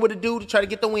make it do what it do to try to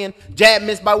get the win. Jab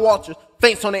missed by Walters.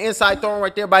 Feints on the inside thrown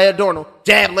right there by Adorno.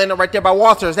 Jab landed right there by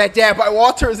Walters. That jab by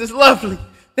Walters is lovely.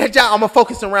 That jab, I'm going to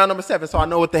focus on round number 7 so I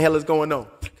know what the hell is going on.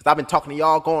 Because I've been talking to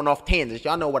y'all going off tangents.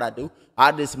 Y'all know what I do.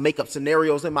 I just make up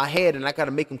scenarios in my head and I got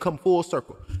to make them come full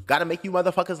circle. Got to make you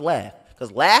motherfuckers laugh.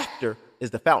 Because laughter is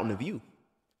the fountain of youth.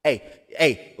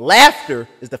 Hey, laughter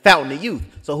is the fountain of youth.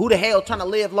 So who the hell trying to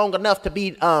live long enough to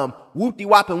be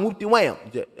whoop-de-wop and whoop-de-wham?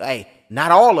 Hey, not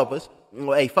all of us.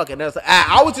 Hey, fucking,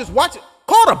 I was just watching.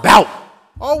 Called a bout.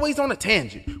 Always on a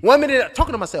tangent. 1 minute,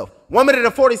 talking to myself. 1 minute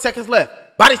and 40 seconds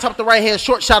left. Body top the right hand,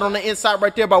 short shot on the inside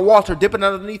right there by Walter, dipping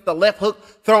underneath the left hook,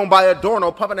 thrown by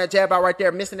Adorno, pumping that jab out right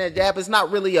there, missing that jab. It's not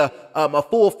really a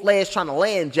full-fledged trying to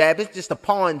land jab. It's just a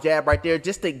pawn jab right there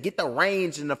just to get the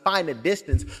range and to find the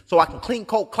distance so I can clean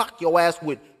cold clock your ass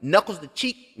with knuckles to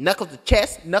cheek, knuckles to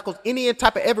chest, knuckles any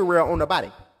type of everywhere on the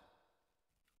body.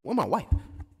 Where my wife?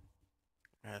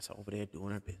 That's over there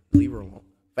doing her bit. Leave her alone.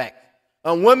 Fact.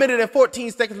 1 minute and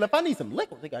 14 seconds left. I need some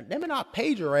liquid. God damn it, I'll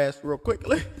page her ass real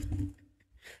quickly.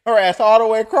 Her ass all the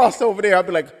way across over there. I'll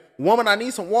be like, woman, I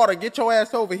need some water. Get your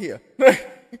ass over here. Let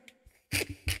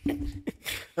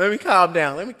me calm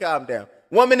down.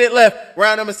 1 minute left.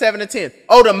 Round number 7 and 10.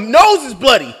 Oh, the nose is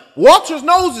bloody. Walter's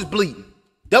nose is bleeding.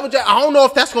 Double jab. I don't know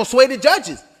if that's going to sway the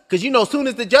judges. Because, you know, as soon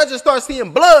as the judges start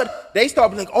seeing blood, they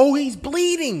start being like, oh, he's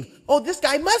bleeding. Oh, this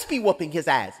guy must be whooping his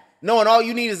ass. Knowing all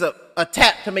you need is a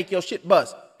tap to make your shit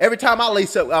bust. Every time I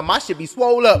lace up, my shit be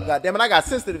swole up. God damn it, I got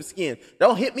sensitive skin.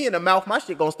 Don't hit me in the mouth. My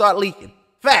shit gonna start leaking.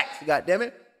 Facts, god damn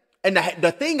it. And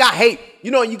the thing I hate,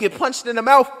 you know, when you get punched in the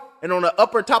mouth and on the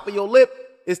upper top of your lip,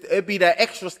 it'd be that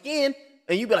extra skin.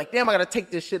 And you be like, damn, I gotta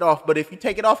take this shit off. But if you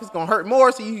take it off, it's gonna hurt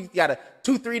more. So you gotta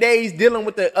 2-3 days dealing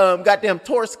with the goddamn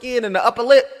tore skin and the upper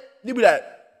lip. You be like,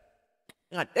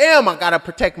 god damn, I gotta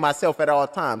protect myself at all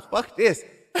times. Fuck this.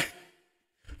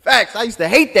 Facts, I used to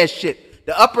hate that shit.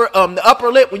 The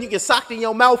upper lip, when you get socked in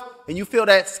your mouth and you feel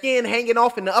that skin hanging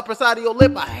off in the upper side of your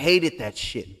lip, I hated that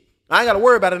shit. I ain't got to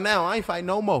worry about it now. I ain't fighting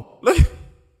no more. Look,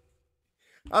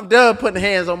 I'm done putting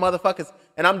hands on motherfuckers,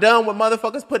 and I'm done with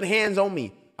motherfuckers putting hands on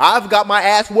me. I've got my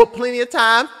ass whooped plenty of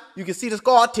times. You can see the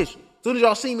scar tissue. As soon as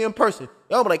y'all see me in person,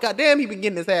 y'all be like, God damn, he been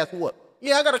getting his ass whooped.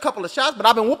 Yeah, I got a couple of shots, but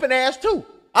I've been whooping ass too.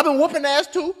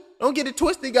 Don't get it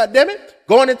twisted, God damn it.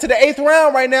 Going into the 8th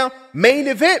round right now, main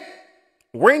event.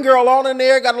 Ring girl on in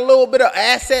there, got a little bit of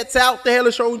assets out. The hell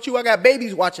is wrong with you? I got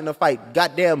babies watching the fight.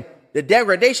 Goddamn, the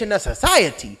degradation of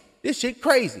society. This shit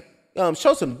crazy.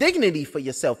 Show some dignity for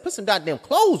yourself. Put some goddamn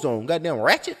clothes on. Goddamn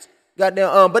ratchets.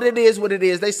 Goddamn, but it is what it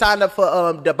is. They signed up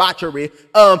for debauchery.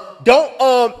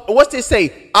 What's this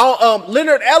say?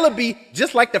 Leonard Ellaby,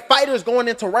 just like the fighters going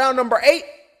into round number 8,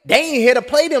 they ain't here to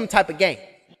play them type of game.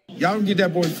 Y'all can get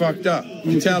that boy fucked up.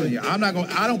 I'm telling you.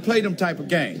 I don't play them type of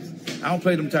games.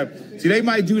 See, they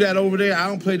might do that over there. I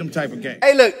don't play them type of games.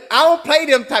 Hey, look, I don't play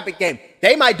them type of games.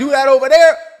 They might do that over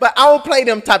there, but I don't play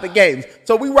them type of games.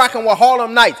 So we rocking with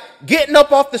Harlem Nights. Getting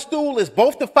up off the stool is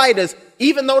both the fighters,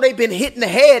 even though they've been hit in the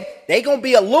head, they gonna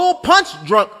be a little punch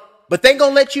drunk, but they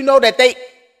gonna let you know that they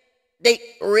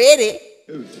ready.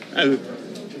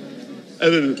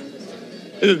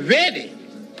 Ready?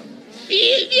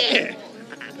 Yeah.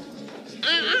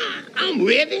 I'm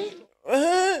ready.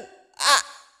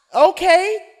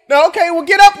 Okay. No, okay, well,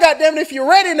 get up, goddammit, if you're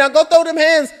ready. Now go throw them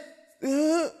hands.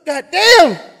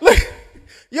 Goddamn. Look,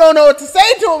 you don't know what to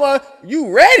say to him.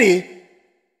 You ready?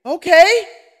 Okay.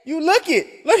 You look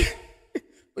it. Look.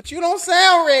 But you don't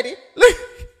sound ready. Look.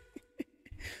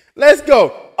 Let's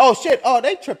go. Oh, shit. Oh,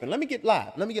 they tripping. Let me get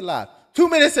live. 2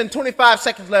 minutes and 25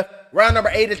 seconds left. Round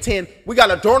number 8 of 10. We got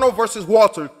Adorno versus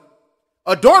Walter.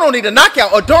 Adorno need a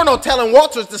knockout. Adorno telling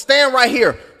Walters to stand right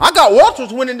here. I got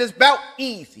Walters winning this bout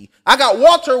easy.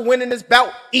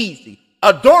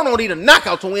 Adorno need a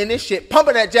knockout to win this shit.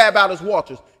 Pumping that jab out as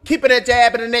Walters. Keeping that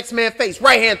jab in the next man's face.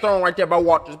 Right hand thrown right there by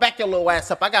Walters. Back your little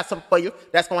ass up. I got something for you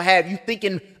that's going to have you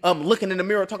thinking, looking in the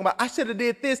mirror, talking about, I should have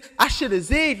did this. I should have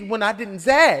zigged when I didn't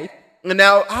zag. And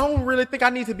now I don't really think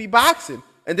I need to be boxing.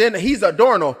 And then he's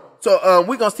Adorno. So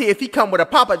we're going to see if he come with a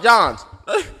Papa John's.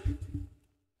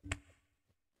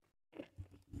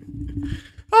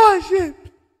 Oh, shit.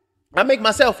 I make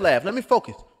myself laugh. Let me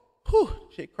focus. Whew,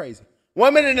 shit crazy.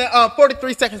 1 minute and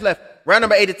 43 seconds left. Round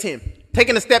number 8 of 10.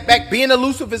 Taking a step back, being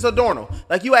elusive is Adorno.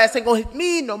 Like, you ass ain't gonna hit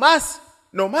me, no mas.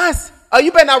 Oh,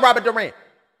 you better not Robert Duran.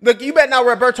 Look, you better not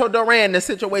Roberto Duran in this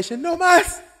situation. No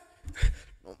mas.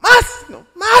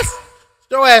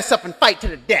 Throw ass up and fight to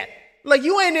the death. Like,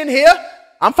 you ain't in here.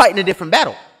 I'm fighting a different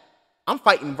battle. I'm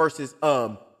fighting versus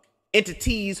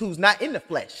entities who's not in the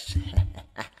flesh.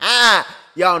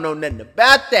 Y'all know nothing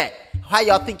about that. How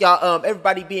y'all think y'all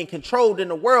everybody being controlled in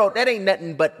the world? That ain't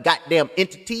nothing but goddamn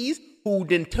entities who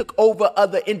then took over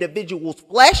other individuals'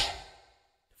 flesh.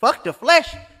 Fuck the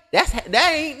flesh. That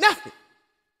ain't nothing.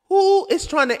 Who is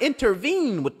trying to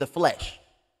intervene with the flesh?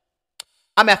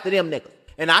 I'm after them niggas.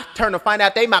 And I turn to find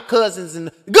out they my cousins,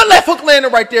 and good left hook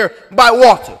landed right there by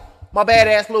Walter. My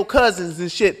badass little cousins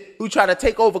and shit who try to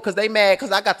take over because they mad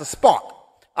because I got the spark.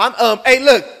 Hey,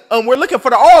 look, we're looking for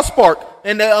the All-Spark,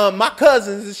 and my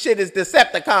cousins and shit is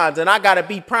Decepticons, and I gotta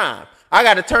be Prime. I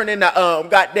gotta turn into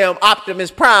goddamn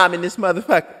Optimus Prime in this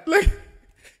motherfucker. Look,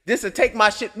 Just to take my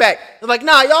shit back. It's like,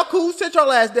 nah, y'all cool, sit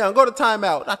your ass down, go to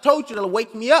timeout. I told you to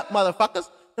wake me up, motherfuckers.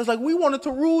 It's like, we wanted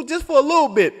to rule just for a little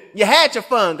bit. You had your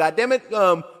fun,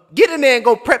 goddammit. Get in there and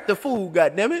go prep the food,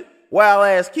 goddammit. Wild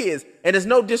ass kids. And there's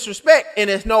no disrespect and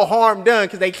there's no harm done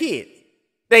because they kids.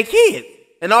 They kids.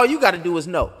 And all you got to do is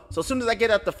know. So as soon as I get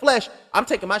out the flesh, I'm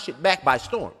taking my shit back by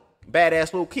storm.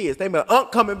 Badass little kids. They be like,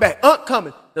 Unc coming back, Unc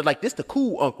coming. They're like, this the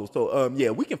cool uncle. So, yeah,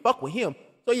 we can fuck with him.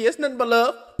 So, yeah, it's nothing but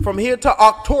love. From here to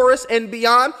Arcturus and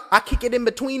beyond, I kick it in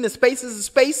between the spaces and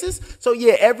spaces. So,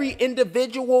 yeah, every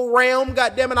individual realm,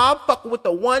 goddammit, I'll fuck with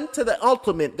the one to the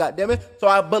ultimate, goddammit. So,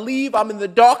 I believe I'm in the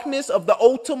darkness of the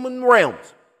ultimate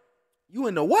realms. You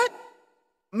in the what?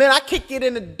 Man, I kick it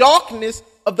in the darkness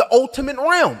of the ultimate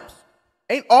realms.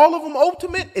 Ain't all of them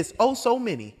ultimate? It's oh so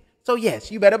many. So, yes,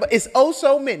 you better, but it's oh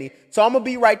so many. So, I'm going to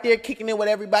be right there kicking in with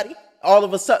everybody. All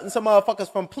of a sudden, some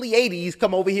motherfuckers from Pleiades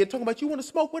come over here talking about, you want to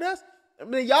smoke with us? I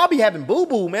mean, y'all be having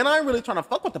boo-boo, man. I ain't really trying to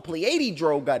fuck with the Pleiades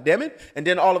drove, goddammit. And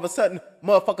then all of a sudden,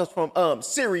 motherfuckers from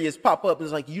Sirius pop up and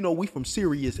it's like, you know, we from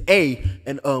Sirius A,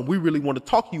 and we really want to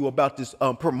talk to you about this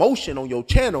promotion on your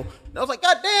channel. And I was like,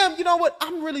 goddamn, you know what?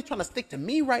 I'm really trying to stick to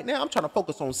me right now. I'm trying to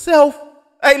focus on self.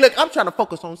 Hey, look, I'm trying to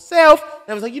focus on self. And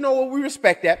I was like, you know what? We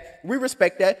respect that. We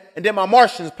respect that. And then my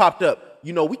Martians popped up.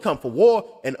 You know, we come for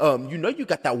war. And, you know, you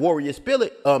got that warrior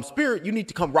spirit. You need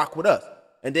to come rock with us.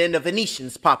 And then the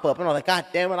Venetians pop up. And I'm like, God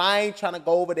damn it, I ain't trying to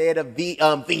go over there to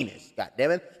Venus. God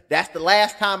damn it. That's the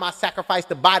last time I sacrificed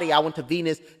the body. I went to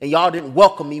Venus. And y'all didn't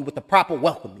welcome me with the proper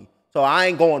welcome me. So I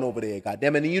ain't going over there, God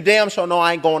damn it. And you damn sure know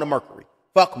I ain't going to Mercury.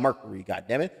 Fuck Mercury,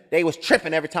 goddammit. They was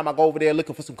tripping every time I go over there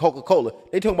looking for some Coca-Cola.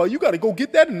 They talking about, you got to go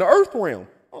get that in the earth realm.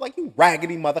 I was like, you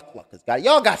raggedy motherfuckers, guys.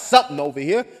 Y'all got something over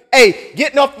here. Hey,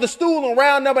 getting off the stool on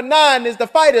round number 9 is the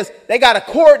fighters. They got to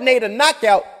coordinate a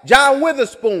knockout. John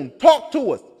Witherspoon, talk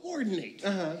to us. Coordinate.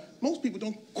 Most people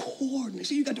don't coordinate.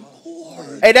 See, you got to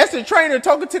coordinate. Hey, that's the trainer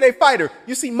talking to their fighter.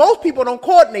 You see, most people don't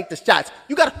coordinate the shots.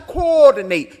 You got to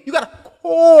coordinate. You got to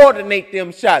coordinate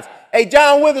them shots. Hey,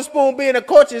 John Witherspoon being a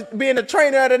coach, being a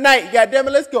trainer of the night. Goddamn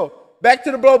it, let's go. Back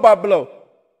to the blow by blow.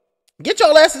 Get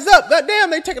your asses up. Goddamn,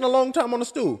 they taking a long time on the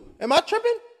stool. Am I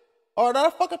tripping? Or did I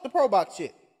fuck up the pro box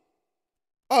shit?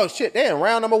 Oh shit, they in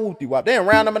round number whoopty wop. They in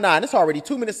round number 9. It's already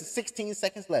 2 minutes and 16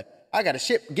 seconds left. I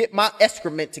gotta get my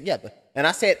excrement together. And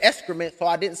I said excrement, so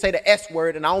I didn't say the S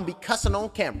word, and I don't be cussing on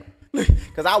camera.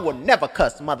 Because I will never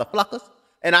cuss, motherfuckers.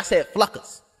 And I said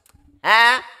fluckers.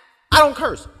 I don't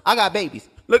curse. I got babies.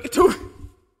 Look at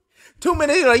 2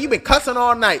 minutes, you know, you been cussing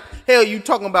all night. Hell, you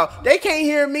talking about, they can't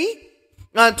hear me.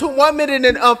 1 minute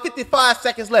and 55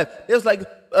 seconds left. It was like,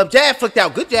 jab flicked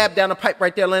out. Good jab down the pipe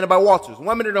right there, landed by Walters.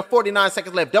 1 minute and 49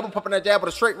 seconds left. Double pumping that jab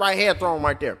with a straight right hand thrown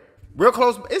right there. Real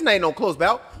close. His name no close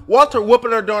bout. Walter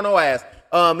whooping Adorno ass.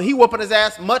 He whooping his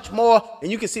ass much more,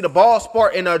 and you can see the ball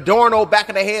sport in Adorno back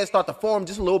of the head start to form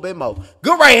just a little bit more.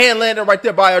 Good right hand landed right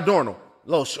there by Adorno.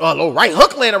 Little right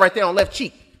hook landed right there on left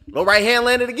cheek. Little right hand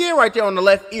landed again right there on the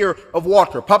left ear of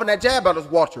Walter. Popping that jab out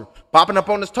of Walter. Popping up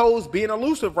on his toes, being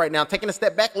elusive right now. Taking a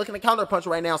step back, looking to counter punch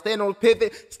right now. Staying on the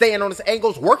pivot, staying on his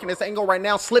angles, working his angle right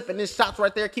now. Slipping his shots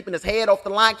right there, keeping his head off the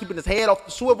line, keeping his head off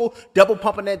the swivel. Double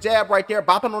pumping that jab right there.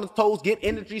 Bopping on his toes, get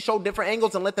energy, show different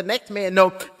angles, and let the next man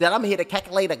know that I'm here to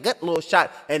calculate a good little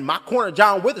shot. And my corner,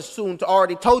 John Witherspoon,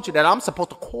 already told you that I'm supposed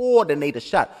to coordinate a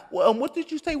shot. Well, what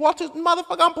did you say, Walter?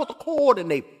 Motherfucker, I'm supposed to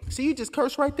coordinate. See, you just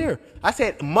cursed right there. I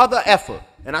said mother effer.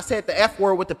 And I said the F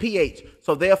word with the PH.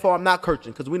 So therefore, I'm not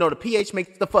cursing because we know the PH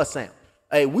makes the fuss sound.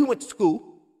 Hey, we went to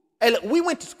school. Hey, look, we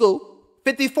went to school.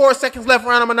 54 seconds left,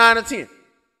 round number 9 or 10.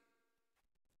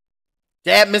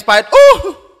 Jab missed by,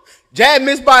 jab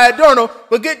missed by Adorno,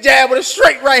 but good jab with a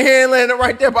straight right hand landing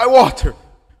right there by Walter.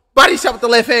 Body shot with the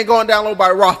left hand going down low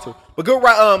by Walter. But good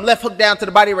right, left hook down to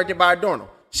the body right there by Adorno.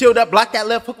 Shield up, block that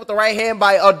left hook with the right hand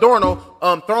by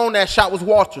Adorno. Throwing that shot was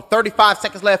Walter. 35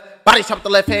 seconds left. Body shot with the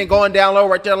left hand going down low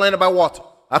right there, landed by Walter.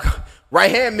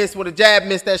 Right hand missed with a jab,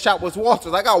 missed that shot was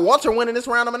Walter's. I got Walter winning this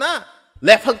round number 9.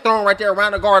 Left hook thrown right there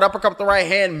around the guard. Uppercut with the right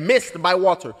hand, missed by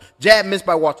Walter. Jab missed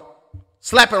by Walter.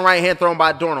 Slapping right hand thrown by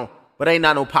Adorno. But ain't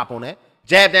not no pop on that.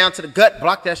 Jab down to the gut.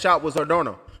 Blocked that shot was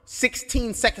Adorno.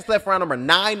 16 seconds left, round number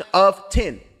 9 of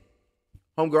 10.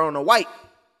 Homegirl on the white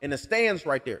in the stands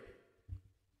right there.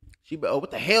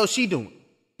 What the hell she doing?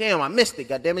 Damn, I missed it.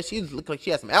 God damn it. She looked like she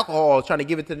had some alcohol trying to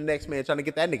give it to the next man, trying to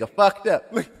get that nigga fucked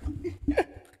up.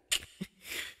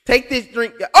 Take this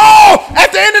drink. Oh,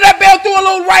 at the end of that bell, threw a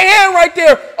little right hand right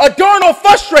there. Adorno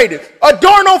frustrated.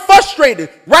 Adorno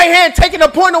frustrated. Right hand taking a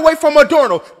point away from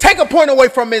Adorno. Take a point away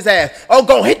from his ass. Oh,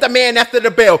 go hit the man after the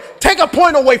bell. Take a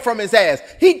point away from his ass.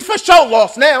 He for sure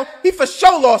lost now. He for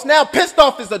sure lost now. Pissed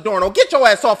off is Adorno. Get your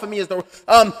ass off of me is the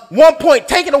 1 point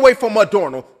taken away from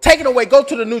Adorno. Take it away. Go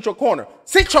to the neutral corner.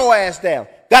 Sit your ass down.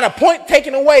 Got a point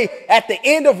taken away at the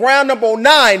end of round number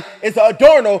 9 is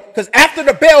Adorno, because after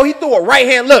the bell, he threw a right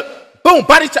hand. Look, boom,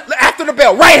 body shot after the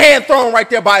bell. Right hand thrown right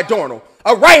there by Adorno.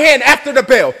 A right hand after the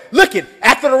bell. Look it,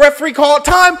 after the referee called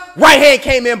time, right hand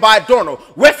came in by Adorno.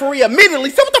 Referee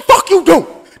immediately said, what the fuck you do?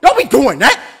 Don't be doing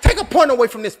that. Take a point away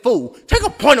from this fool. Take a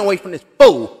point away from this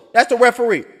fool. That's the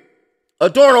referee.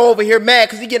 Adorno over here mad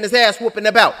because he getting his ass whooping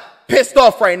about. Pissed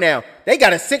off right now. They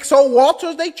got a 6-0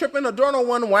 Walters. They tripping. Adorno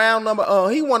won round number.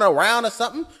 He won a round or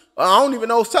something. I don't even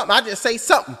know something. I just say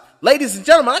something. Ladies and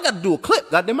gentlemen, I got to do a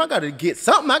clip. Goddamn, I got to get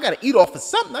something. I got to eat off of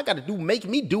something. I got to make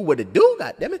me do what it do.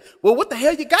 Goddamn it. Well, what the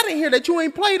hell you got in here that you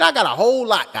ain't played? I got a whole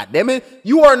lot. Goddamn it.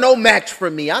 You are no match for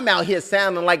me. I'm out here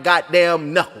sounding like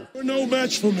goddamn Knuckles. You're no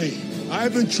match for me.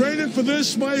 I've been training for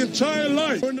this my entire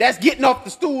life. That's getting off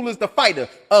the stool is the fighter.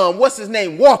 What's his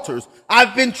name? Walters.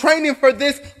 I've been training for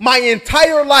this my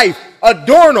entire life.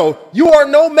 Adorno, you are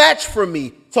no match for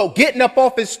me. So getting up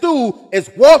off his stool is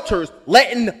Walters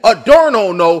letting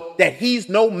Adorno know that he's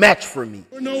no match for me.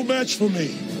 You're no match for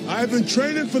me. I've been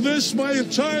training for this my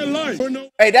entire life.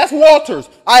 Hey, that's Walters.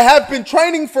 I have been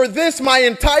training for this my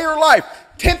entire life.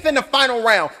 10th in the final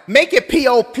round. Make it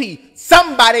POP.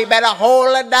 Somebody better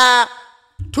hold it down.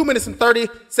 2 minutes and 30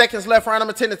 seconds left, round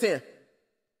number 10 to 10.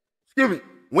 Excuse me.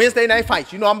 Wednesday night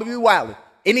fights. You know I'm going to be wilding.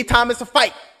 Anytime it's a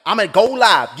fight, I'm going to go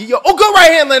live. Give you good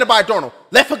right hand landed by Adorno.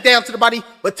 Left hook down to the body,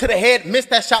 but to the head.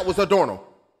 Missed that shot was Adorno.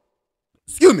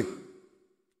 Excuse me.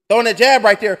 Throwing that jab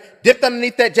right there. Dipped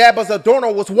underneath that jab as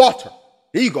Adorno was Walter.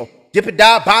 There you go. Dip it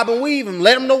down, bob and weave, and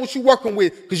let them know what you're working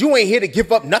with. Because you ain't here to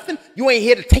give up nothing. You ain't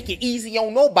here to take it easy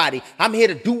on nobody. I'm here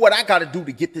to do what I got to do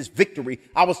to get this victory.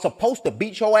 I was supposed to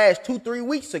beat your ass 2-3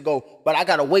 weeks ago, but I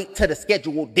got to wait till the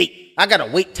scheduled date. I got to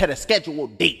wait till the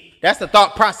scheduled date. That's the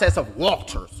thought process of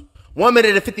Walters. 1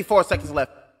 minute and 54 seconds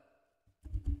left.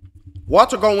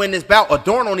 Walter gonna win this bout.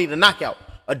 Adorno need a knockout.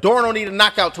 Adorno need a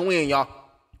knockout to win, y'all.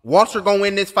 Walter gonna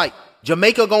win this fight.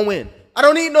 Jamaica gonna win. I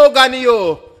don't need no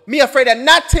Ganio. Me afraid of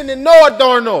nothing and no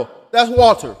Adorno. That's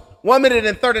Walter. 1 minute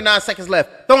and 39 seconds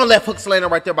left. Throwing left hook slander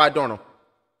right there by Adorno.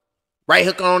 Right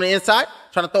hook on the inside.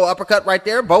 Trying to throw an uppercut right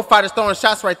there. Both fighters throwing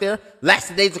shots right there.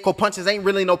 Lackadaisical punches. Ain't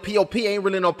really no POP. Ain't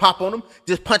really no pop on them.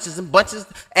 Just punches and bunches.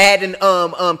 Adding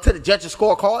to the judges'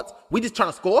 scorecards. We just trying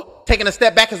to score. Taking a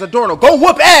step back as Adorno. Go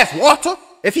whoop ass, Walter.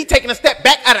 If he taking a step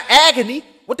back out of agony,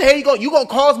 what the hell you gonna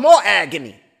cause more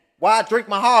agony? Why I drink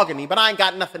mahogany, but I ain't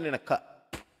got nothing in a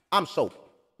cup. I'm sober.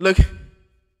 Look.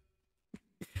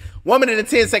 1 minute and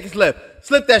 10 seconds left.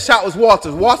 Slip that shot was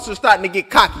Walters. Walters starting to get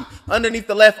cocky. Underneath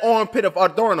the left armpit of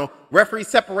Adorno. Referee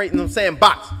separating them, saying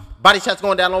box. Body shots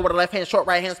going down low with the left hand, short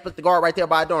right hand, split the guard right there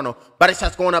by Adorno. Body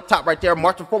shots going up top right there.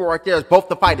 Marching forward right there is both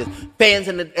the fighters. Fans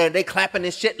they clapping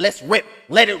this shit. Let's rip.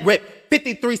 Let it rip.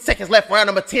 53 seconds left, round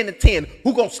number 10 to 10.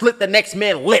 Who gonna slit the next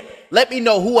man lip? Let me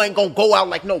know who ain't gonna go out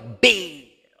like no big.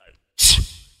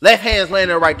 Left hand's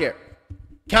landing right there.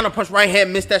 Counter punch right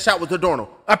hand, missed that shot with Adorno.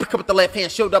 Uppercut with the left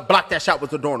hand, shield up, blocked that shot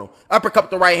with Adorno. Uppercut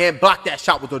with the right hand, blocked that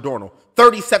shot with Adorno.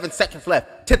 37 seconds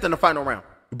left, 10th in the final round.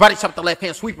 Body shot with the left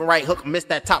hand, sweeping right hook, missed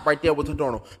that top right there with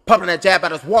Adorno. Pumping that jab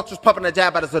out as Walters, pumping that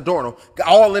jab out as Adorno.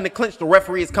 All in the clinch, the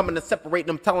referee is coming to separate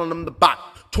them, telling them to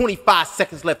box. 25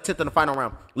 seconds left, 10th in the final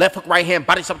round. Left hook, right hand,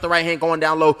 body shot with the right hand going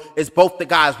down low. It's both the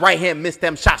guys. Right hand missed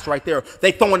them shots right there.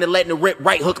 They throwing it, letting it rip.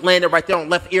 Right hook landed right there on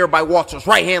left ear by Walters.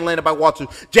 Right hand landed by Walters.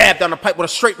 Jab down the pipe with a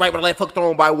straight right with a left hook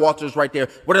thrown by Walters right there.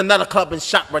 With another club and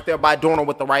shot right there by Adorno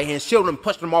with the right hand. Shielding him,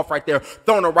 pushing him off right there.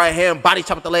 Throwing the right hand, body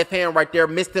shot with the left hand right there.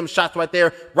 Missed them shots right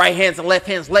there. Right hands and left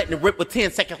hands letting it rip with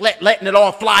 10 seconds. Letting it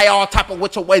all fly all type of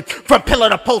which way. From pillar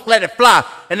to post, let it fly.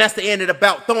 And that's the end of the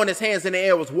bout. Throwing his hands in the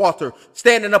air was Walter.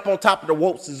 Standing up on top of the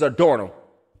ropes is Adorno.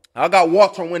 I got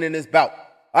Walter winning this bout.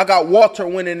 I got Walter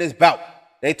winning this bout.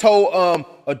 They told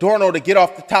Adorno to get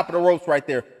off the top of the ropes right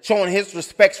there. Showing his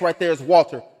respects right there is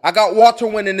Walter. I got Walter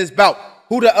winning this bout.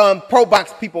 Who the Pro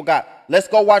Box people got? Let's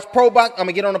go watch Pro Box. I'm going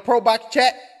to get on the Pro Box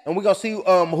chat, and we're going to see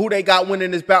who they got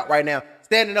winning this bout right now.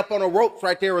 Standing up on the ropes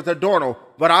right there is Adorno.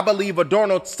 But I believe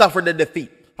Adorno suffered a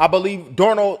defeat. I believe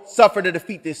Adorno suffered a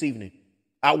defeat this evening.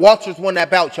 Walters won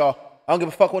that bout, y'all. I don't give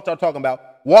a fuck what y'all talking about.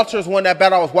 Walters won that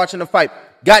battle. I was watching the fight.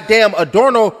 Goddamn,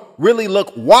 Adorno really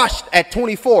looked washed at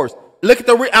 24s. Look at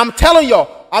the I'm telling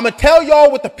y'all. I'm going to tell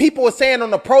y'all what the people are saying on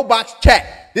the Pro Box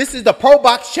chat. This is the Pro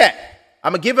Box chat.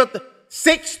 I'm going to give up the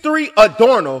 6'3"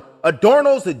 Adorno.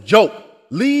 Adorno's a joke.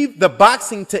 Leave the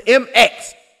boxing to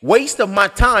MX. Waste of my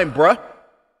time, bruh.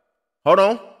 Hold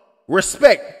on.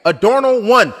 Respect. Adorno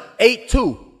 1,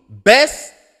 8'2".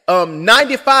 Best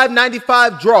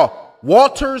 95-95 draw.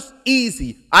 Walters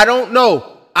easy. I don't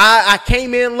know. I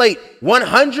came in late.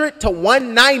 100 to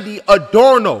 190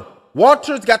 Adorno.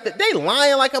 Walters got the, they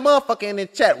lying like a motherfucker in the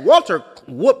chat. Walter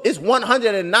whoop, it's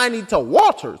 190 to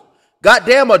Walters.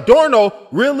 Goddamn, Adorno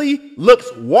really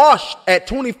looks washed at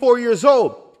 24 years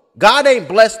old. God ain't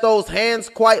blessed those hands.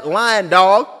 Quite lying,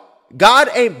 dog. God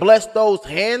ain't blessed those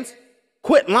hands.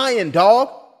 Quit lying, dog.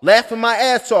 Laughing my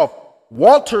ass off.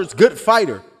 Walters, good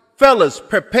fighter. Fellas,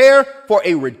 prepare for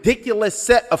a ridiculous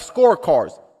set of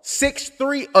scorecards.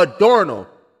 6'3" Adorno.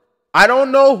 I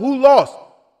don't know who lost.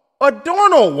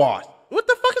 Adorno lost. What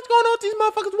the fuck is going on with these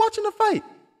motherfuckers watching the fight?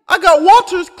 I got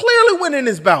Walters clearly winning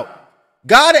this bout.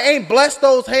 God ain't blessed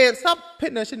those hands. Stop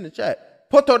putting that shit in the chat.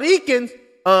 Puerto Ricans,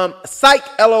 psych,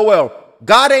 LOL.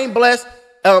 God ain't blessed.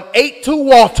 8'2"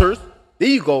 Walters. There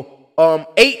you go.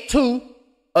 8'2"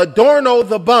 Adorno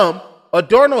the bum.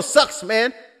 Adorno sucks,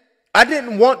 man. I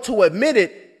didn't want to admit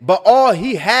it, but all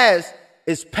he has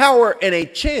is power and a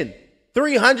chin.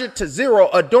 300 to 0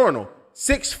 Adorno.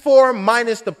 6'4"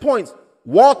 minus the points.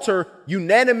 Walter,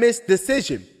 unanimous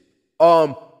decision.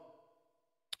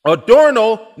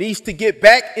 Adorno needs to get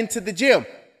back into the gym.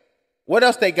 What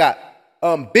else they got?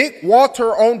 Big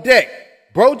Walter on deck.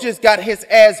 Bro just got his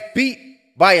ass beat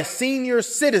by a senior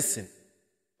citizen.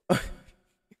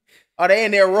 Are they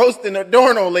in there roasting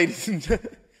Adorno, ladies and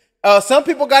gentlemen? Some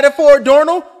people got it for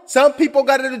Adorno. Some people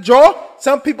got it a draw.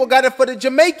 Some people got it for the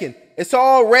Jamaican. It's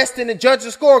all resting the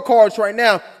judges' scorecards right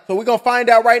now. So we're going to find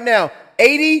out right now.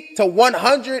 80 to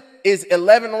 100 is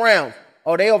 11 rounds.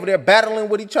 Oh, they over there battling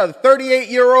with each other.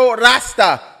 38-year-old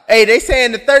Rasta. Hey, they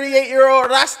saying the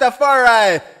 38-year-old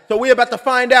Rastafari. So we're about to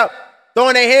find out.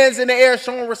 Throwing their hands in the air,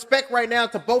 showing respect right now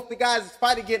to both the guys that's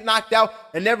fighting get knocked out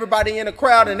and everybody in the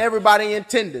crowd and everybody in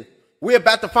attendance. We're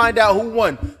about to find out who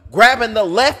won. Grabbing the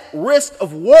left wrist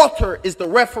of Walter is the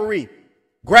referee.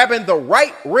 Grabbing the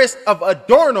right wrist of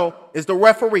Adorno is the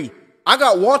referee. I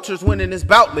got Walters winning this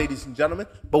bout, ladies and gentlemen.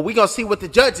 But we're going to see what the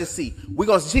judges see. We're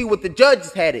going to see what the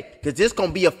judges had it. Because it's going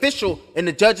to be official in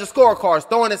the judges' scorecards.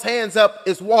 Throwing his hands up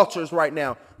is Walters right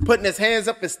now. Putting his hands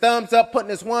up, his thumbs up, putting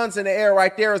his ones in the air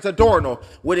right there is Adorno.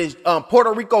 With his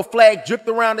Puerto Rico flag dripped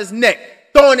around his neck.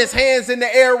 Throwing his hands in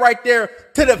the air right there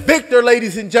to the victor,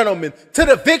 ladies and gentlemen. To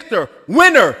the victor,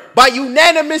 winner by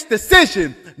unanimous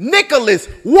decision, Nicholas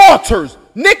Walters.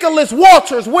 Nicholas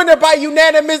Walters, winner by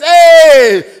unanimous.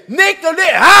 Hey, Nicholas,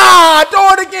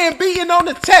 throw it again, beating on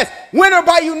the chest. Winner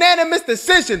by unanimous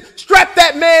decision. Strap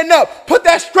that man up. Put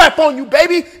that strap on you,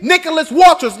 baby. Nicholas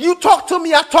Walters, you talk to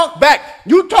me, I talk back.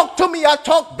 You talk to me, I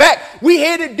talk back. We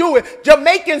here to do it.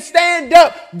 Jamaican, stand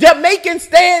up. Jamaican,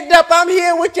 stand up. I'm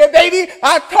here with you, baby.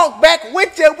 I talk back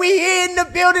with you. We here in the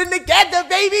building together,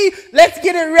 baby. Let's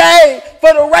get it right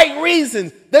for the right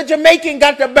reasons. The Jamaican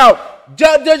got the bout.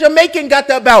 The Jamaican got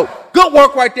the bout. Good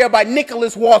work right there by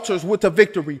Nicholas Walters with the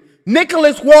victory.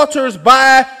 Nicholas Walters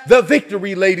by the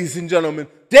victory, ladies and gentlemen.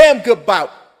 Damn good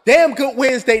bout. Damn good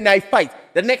Wednesday night fight.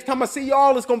 The next time I see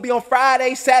y'all is going to be on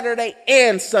Friday, Saturday,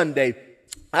 and Sunday.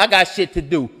 I got shit to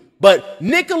do. But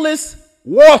Nicholas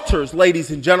Walters,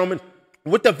 ladies and gentlemen,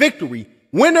 with the victory.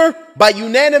 Winner by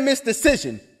unanimous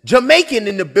decision. Jamaican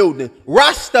in the building.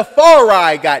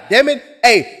 Rastafari, goddammit.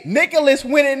 Hey, Nicholas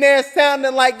went in there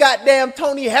sounding like goddamn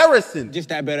Tony Harrison. Just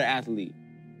that better athlete.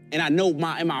 And I know in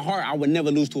my heart I would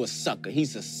never lose to a sucker.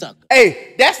 He's a sucker.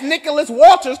 Hey, that's Nicholas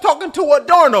Walters talking to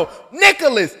Adorno.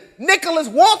 Nicholas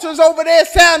Walters over there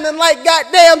sounding like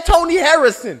goddamn Tony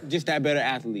Harrison. Just that better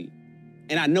athlete.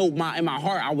 And I know in my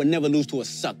heart I would never lose to a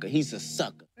sucker. He's a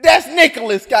sucker. That's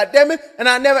Nicholas, goddammit. And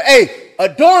I never,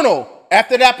 Adorno,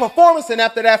 after that performance and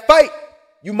after that fight,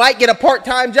 you might get a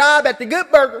part-time job at the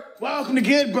Good Burger. Welcome to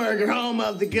Good Burger, home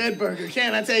of the Good Burger.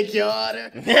 Can I take your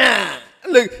order?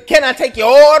 Look, can I take your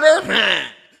order?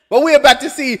 But we're about to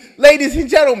see, ladies and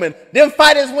gentlemen, them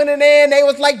fighters went in there and they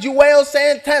was like Joel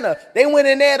Santana. They went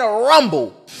in there to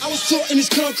rumble. I was taught in this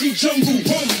concrete jungle,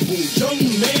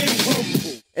 jungle man,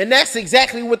 rumble. And that's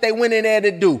exactly what they went in there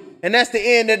to do. And that's the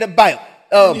end of the bout.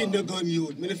 Hey,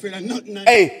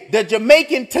 the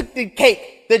Jamaican took the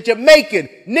cake. The Jamaican,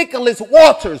 Nicholas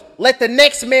Walters, let the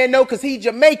next man know because he's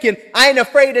Jamaican. I ain't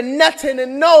afraid of nothing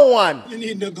and no one. You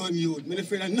need no gun, you. I'm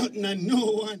afraid of nothing and no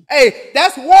one. Hey,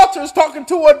 that's Walters talking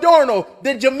to Adorno,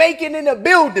 the Jamaican in the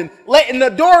building, letting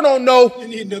Adorno know. You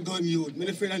need no gun, you. I'm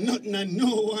afraid of nothing and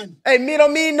no one. Hey, me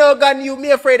don't mean no gun, you.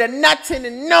 Me afraid of nothing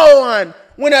and no one.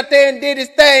 Went out there and did his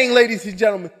thing, ladies and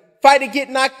gentlemen. Fighter get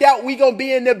knocked out, we gonna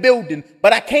be in the building.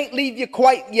 But I can't leave you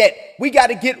quite yet. We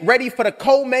gotta get ready for the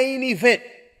co-main event.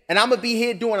 And I'm gonna be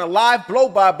here doing a live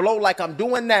blow-by-blow like I'm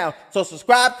doing now. So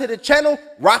subscribe to the channel,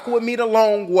 rock with me the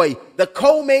long way. The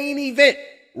co-main event,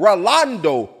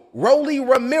 Rolando Rolly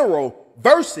Romero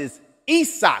versus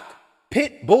Isaac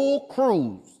Pitbull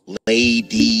Cruz.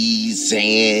 Ladies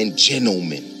and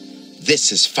gentlemen,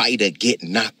 this is Fighter Get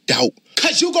Knocked Out.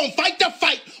 Cause you gonna fight the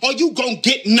fight or you gonna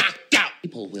get knocked out.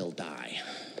 People will die.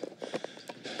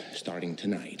 Starting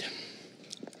tonight.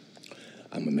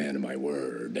 I'm a man of my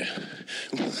word.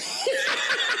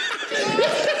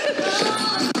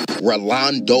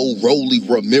 Rolando Rolly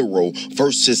Romero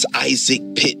versus Isaac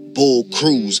Pitbull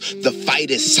Cruz. The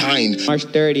fight is signed March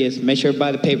 30th. Make sure to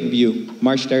buy the pay-per-view.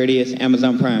 March 30th,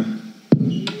 Amazon Prime.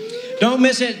 Don't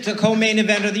miss it. The co-main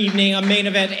event of the evening, a main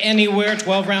event anywhere.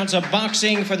 12 rounds of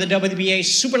boxing for the WBA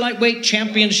Super Lightweight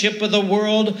Championship of the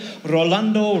World.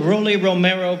 Rolando Rolly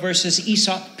Romero versus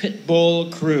Isaac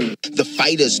Pitbull Cruz. The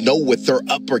fighters know what they're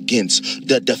up against.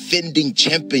 The defending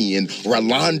champion,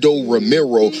 Rolando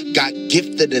Romero, got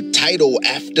gifted the title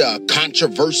after a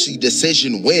controversy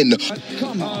decision win.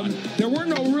 Come on. There were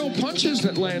no real punches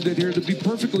that landed here, to be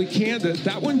perfectly candid.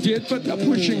 That one did, but a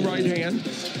pushing right hand.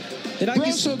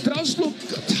 Russell does look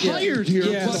tired here,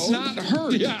 but not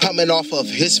hurt. Coming off of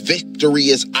his victory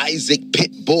is Isaac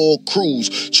Pitbull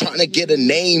Cruz, trying to get a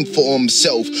name for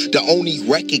himself. The only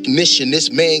recognition this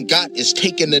man got is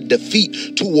taking a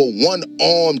defeat to a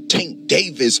one-armed Tank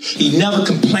Davis. He never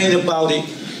complained about it.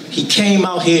 He came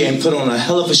out here and put on a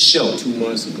hell of a show 2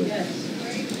 months ago.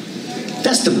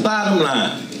 That's the bottom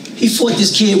line. He fought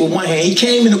this kid with one hand. He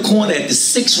came in the corner at the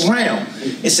 6th round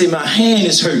and said, my hand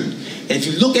is hurt. And if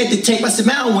you look at the tape, I said,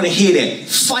 man, I don't want to hear that.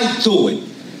 Fight through it.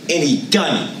 And he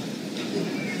done it.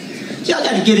 Y'all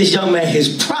got to give this young man his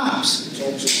props.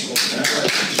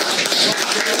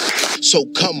 So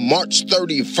come March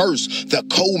 31st, the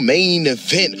co-main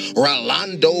event,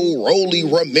 Rolando Rolly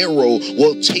Romero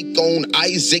will take on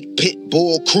Isaac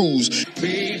Pitbull Cruz.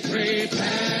 Be prepared.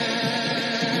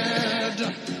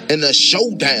 In a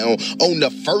showdown on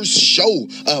the first show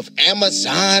of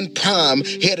Amazon Prime,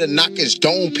 here to knock his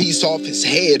dome piece off his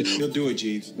head. He'll do it,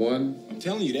 Jeeves. 1. I'm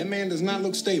telling you, that man does not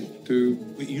look stable.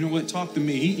 2. But you know what? Talk to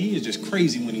me. He is just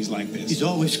crazy when he's like this. He's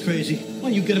always crazy. Why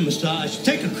don't you get a massage?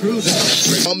 Take a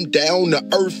cruise. Come down to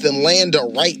earth and land a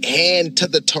right hand to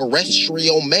the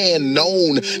terrestrial man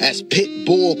known as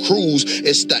Pitbull Cruz.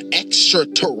 It's the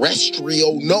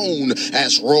extraterrestrial known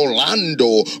as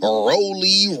Rolando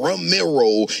Rolly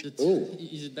Romero.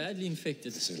 He's badly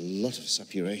infected. There's a lot of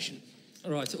suppuration.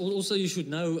 All right. Also, you should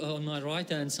know on my right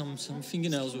hand some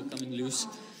fingernails were coming loose,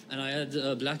 and I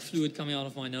had black fluid coming out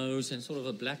of my nose and sort of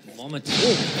a black vomit.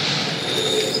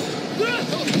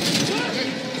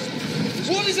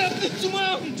 What is happening to my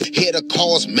arm? Here to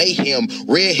cause mayhem,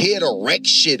 we're here to wreck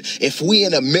shit. If we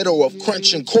in the middle of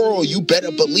crunching coral, you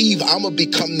better believe I'ma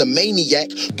become the maniac.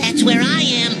 That's where I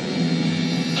am.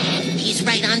 He's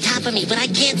right on top of me, but I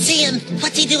can't see him.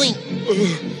 What's he doing?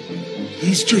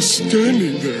 He's just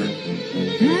standing there,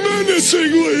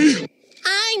 menacingly.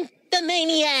 I'm the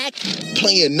maniac.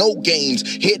 Playing no games,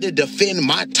 here to defend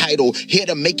my title, here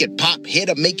to make it pop, here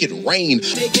to make it rain.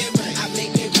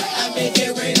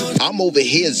 I'm over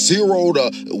here 0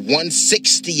 to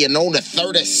 160 in only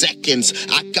 30 seconds.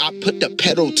 I put the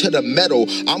pedal to the metal.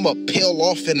 I'ma peel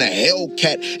off in a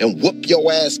Hellcat and whoop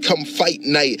your ass come fight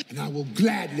night. And I will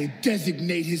gladly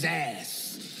designate his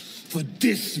ass for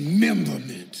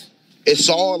dismemberment. It's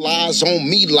all eyes on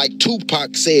me, like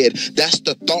Tupac said. That's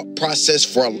the thought process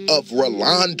of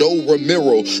Rolando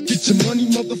Romero. Get your money,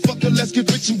 motherfucker, let's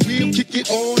get rich and real. Kick it,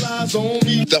 all eyes on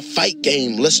me. The fight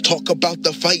game, let's talk about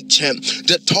the fight champ.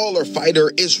 The taller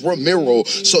fighter is Romero,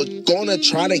 so gonna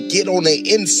try to get on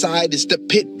the inside is the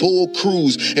Pitbull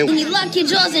Cruz. And when you lock your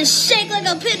jaws and shake like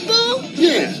a pit bull?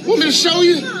 Yeah, want me to show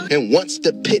you? And once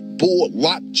the Pitbull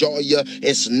lockjaw you,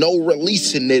 it's no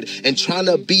releasing it. And trying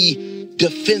to be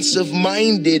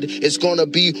defensive-minded is gonna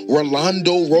be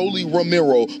Rolando Rolly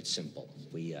Romero. Simple.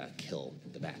 We kill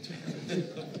the bat.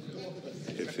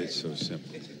 If it's so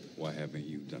simple, why haven't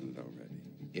you done it already?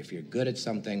 If you're good at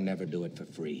something, never do it for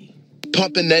free.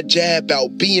 Pumping that jab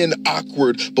out, being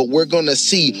awkward, but we're gonna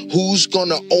see who's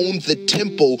gonna own the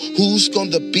temple, who's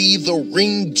gonna be the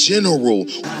ring general.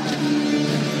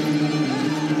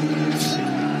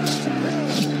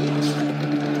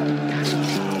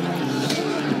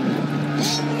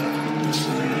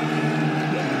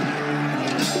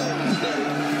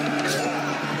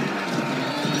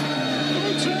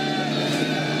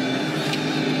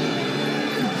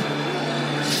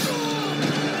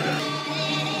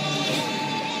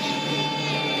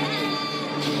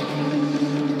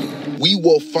 We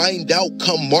will find out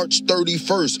come March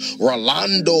 31st.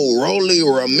 Rolando Rolly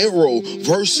Romero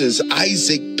versus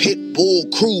Isaac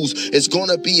Pitbull Cruz. It's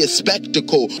gonna be a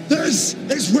spectacle. This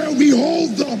is where we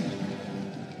hold them.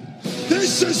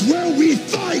 This is where we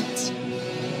fight.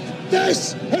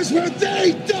 This is where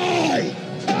they die.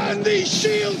 And these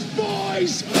Shields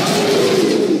boys.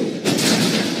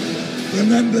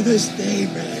 Remember this day,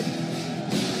 man.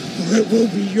 For it will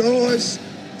be yours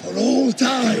for all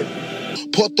time.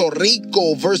 Puerto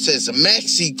Rico versus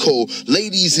Mexico.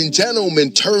 Ladies and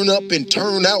gentlemen, turn up and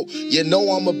turn out. You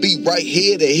know I'ma be right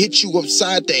here to hit you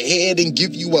upside the head and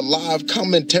give you a live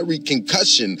commentary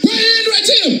concussion. Right hand, right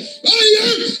to him. Oh, he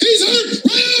hurt. He's hurt.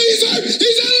 Right hand, he's hurt.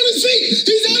 He's out on his feet.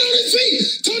 He's out on his feet.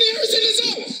 Tony Harrison is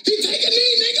out. He take a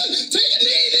knee, nigga. Take a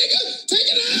knee, nigga. Take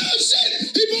it out. Shit.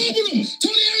 He bobbled him.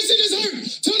 Tony Harrison is hurt.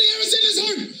 Tony Harrison is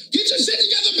hurt. Get your shit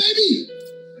together, baby.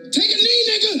 Take a knee,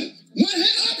 nigga. One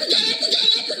hand, uppercut, uppercut,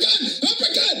 uppercut,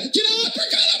 uppercut. Get an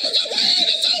uppercut, uppercut. Right hand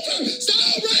is over.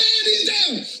 Stop. Right hand, he's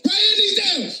down. Right hand, he's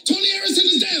down. Tony Harrison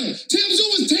is down. Tim Zoo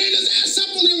is tearing his ass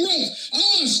up on them ropes.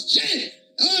 Oh, shit.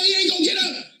 Oh, he ain't gonna get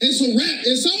up. It's a wrap.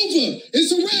 It's over.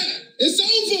 It's a wrap. It's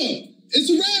over. It's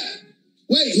a wrap.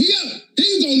 Wait, he up. There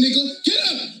you go, nigga. Get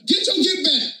up. Get your get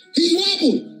back. He's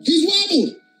wobbled. He's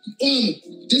wobbled.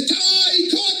 This time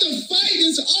he caught the fight.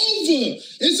 It's over.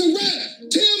 It's a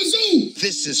wrap. Tim Zoo.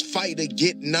 This is fight or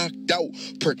get knocked out.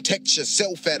 Protect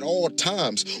yourself at all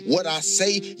times. What I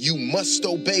say, you must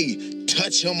obey.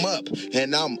 Touch him up.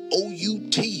 And I'm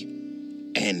OUT.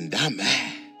 And I'm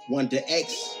Wonder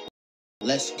X.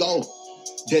 Let's go.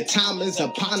 The time is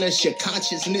upon us. Your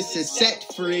consciousness is set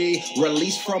free.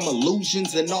 Released from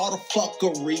illusions and all the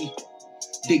fuckery.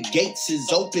 The gates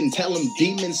is open, tell them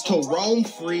demons to roam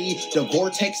free. The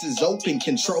vortex is open,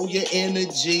 control your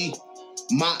energy.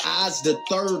 My eyes the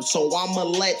third, so I'ma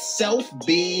let self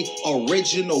be.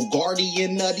 Original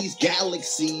guardian of these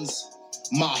galaxies.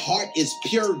 My heart is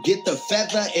pure, get the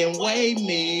feather and weigh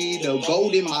me. The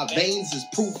gold in my veins is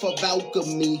proof of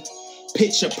alchemy.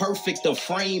 Picture perfect, the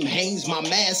frame hangs my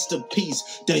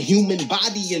masterpiece. The human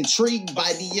body intrigued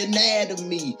by the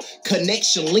anatomy.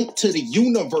 Connection linked to the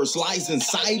universe lies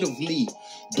inside of me.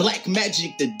 Black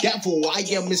magic, the devil, I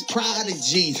am his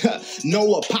prodigy.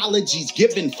 No apologies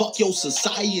given, fuck your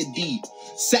society.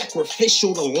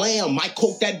 Sacrificial the lamb, I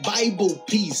quote that Bible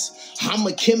piece. I'm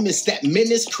a chemist, that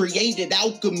menace created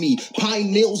alchemy.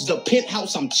 Pine Needles, the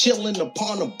penthouse, I'm chilling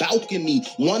upon a balcony.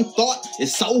 One thought,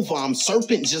 it's over, I'm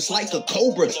serpent just like a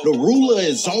cobra. The ruler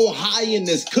is on high in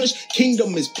this kush,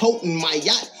 kingdom is potent, my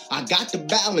yacht. I got the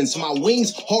balance, my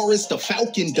wings, Horus the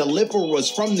falcon, deliver us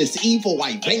from this evil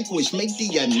I vanquish, make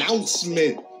the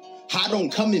announcement. I don't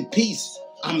come in peace.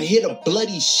 I'm here to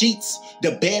bloody sheets.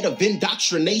 The bed of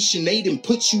indoctrination, they didn't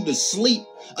put you to sleep.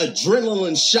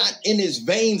 Adrenaline shot in his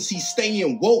veins, he's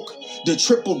staying woke. The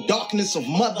triple darkness of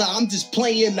mother, I'm just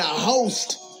playing the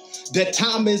host. The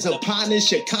time is upon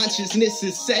us, your consciousness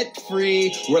is set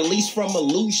free. Released from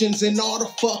illusions and all the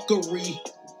fuckery.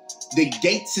 The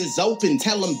gates is open,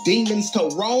 tell them demons to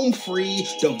roam free.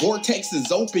 The vortex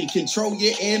is open, control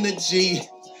your energy.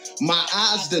 My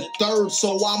eyes the third,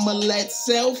 so I'ma let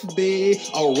self be.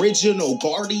 Original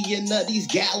guardian of these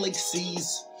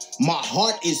galaxies. My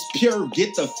heart is pure,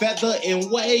 get the feather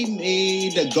and weigh me.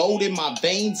 The gold in my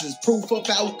veins is proof of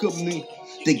alchemy.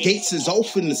 The gates is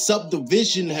open, the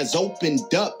subdivision has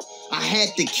opened up. I had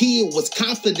the key, it was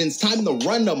confidence, time to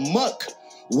run amok.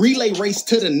 Relay race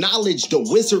to the knowledge, the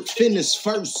wizard finished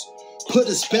first. Put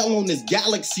a spell on this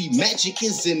galaxy, magic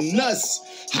is in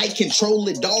us. I control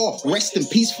it all, resting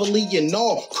peacefully in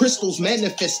all. Crystals,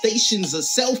 manifestations of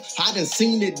self, I done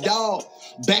seen it all.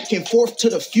 Back and forth to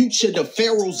the future, the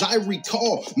pharaohs I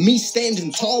recall. Me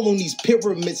standing tall on these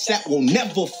pyramids that will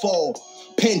never fall.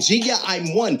 Pangea,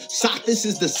 I'm one. Sothis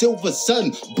is the silver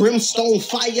sun. Brimstone,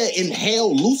 fire, and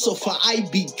hell. Lucifer, I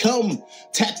become.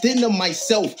 Tapped into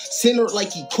myself. Centered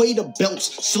like equator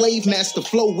belts. Slave master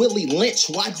flow, Willie Lynch.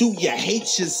 Why do you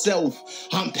hate yourself?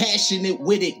 I'm passionate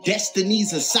with it.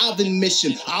 Destiny's a sovereign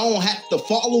mission. I don't have to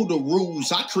follow the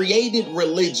rules. I created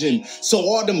religion. So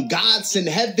all them gods in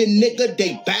heaven, nigga,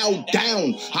 they bow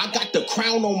down. I got the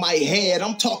crown on my head.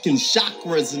 I'm talking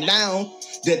chakras now.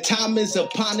 The time is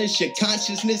upon us, your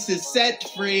consciousness is set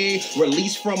free.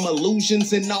 Released from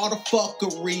illusions and all the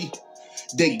fuckery.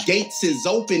 The gates is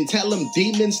open, tell them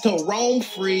demons to roam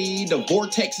free. The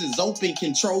vortex is open,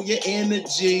 control your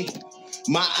energy.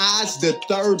 My eyes the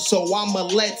third, so I'ma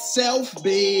let self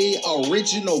be.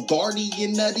 Original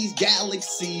guardian of these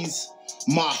galaxies.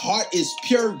 My heart is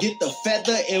pure, get the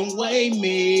feather and weigh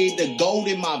me. The gold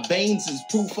in my veins is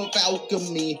proof of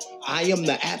alchemy. I am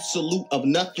the absolute of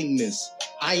nothingness.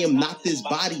 I am not this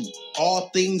body. all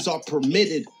things are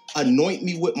permitted. Anoint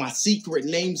me with my secret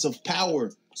names of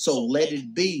power. So let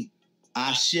it be.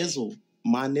 I shizzle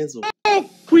my nizzle.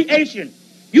 Creation.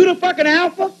 You the fucking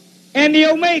Alpha and the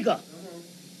Omega.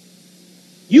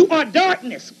 You are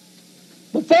darkness.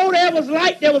 Before there was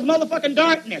light, there was motherfucking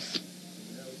darkness.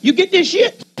 You get this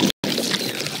shit?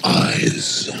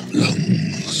 Eyes,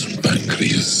 lungs,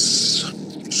 pancreas.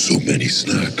 So many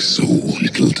snacks, so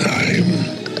little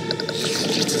time.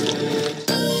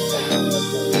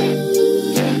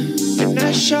 And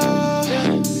that's all.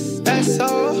 That's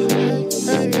all.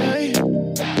 Hey, hey.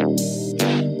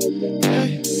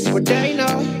 Hey. Well, they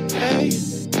know. Hey.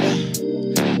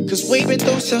 Cause we've been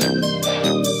through some.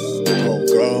 Oh,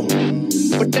 girl.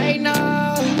 But they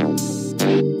know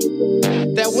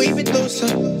that we've been through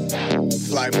some.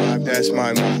 Fly mob, that's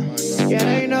my mob. Yeah,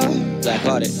 they know. Black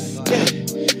Hearted.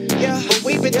 Yeah, but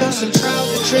we've been through some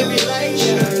trials and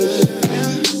tribulations.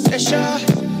 Yeah, that's all.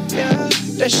 Yeah,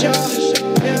 that's all.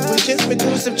 Yeah, we just been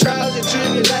through some trials and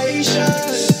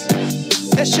tribulations.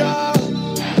 That's all.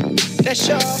 That's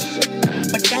all.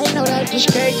 But they know that this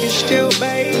cake is still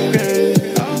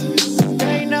baking. Oh,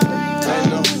 they know.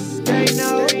 They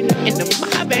know. And the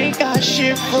mob ain't got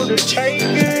shit for the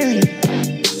taking.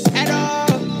 At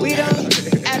all. We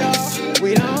don't. At all.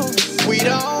 We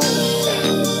don't.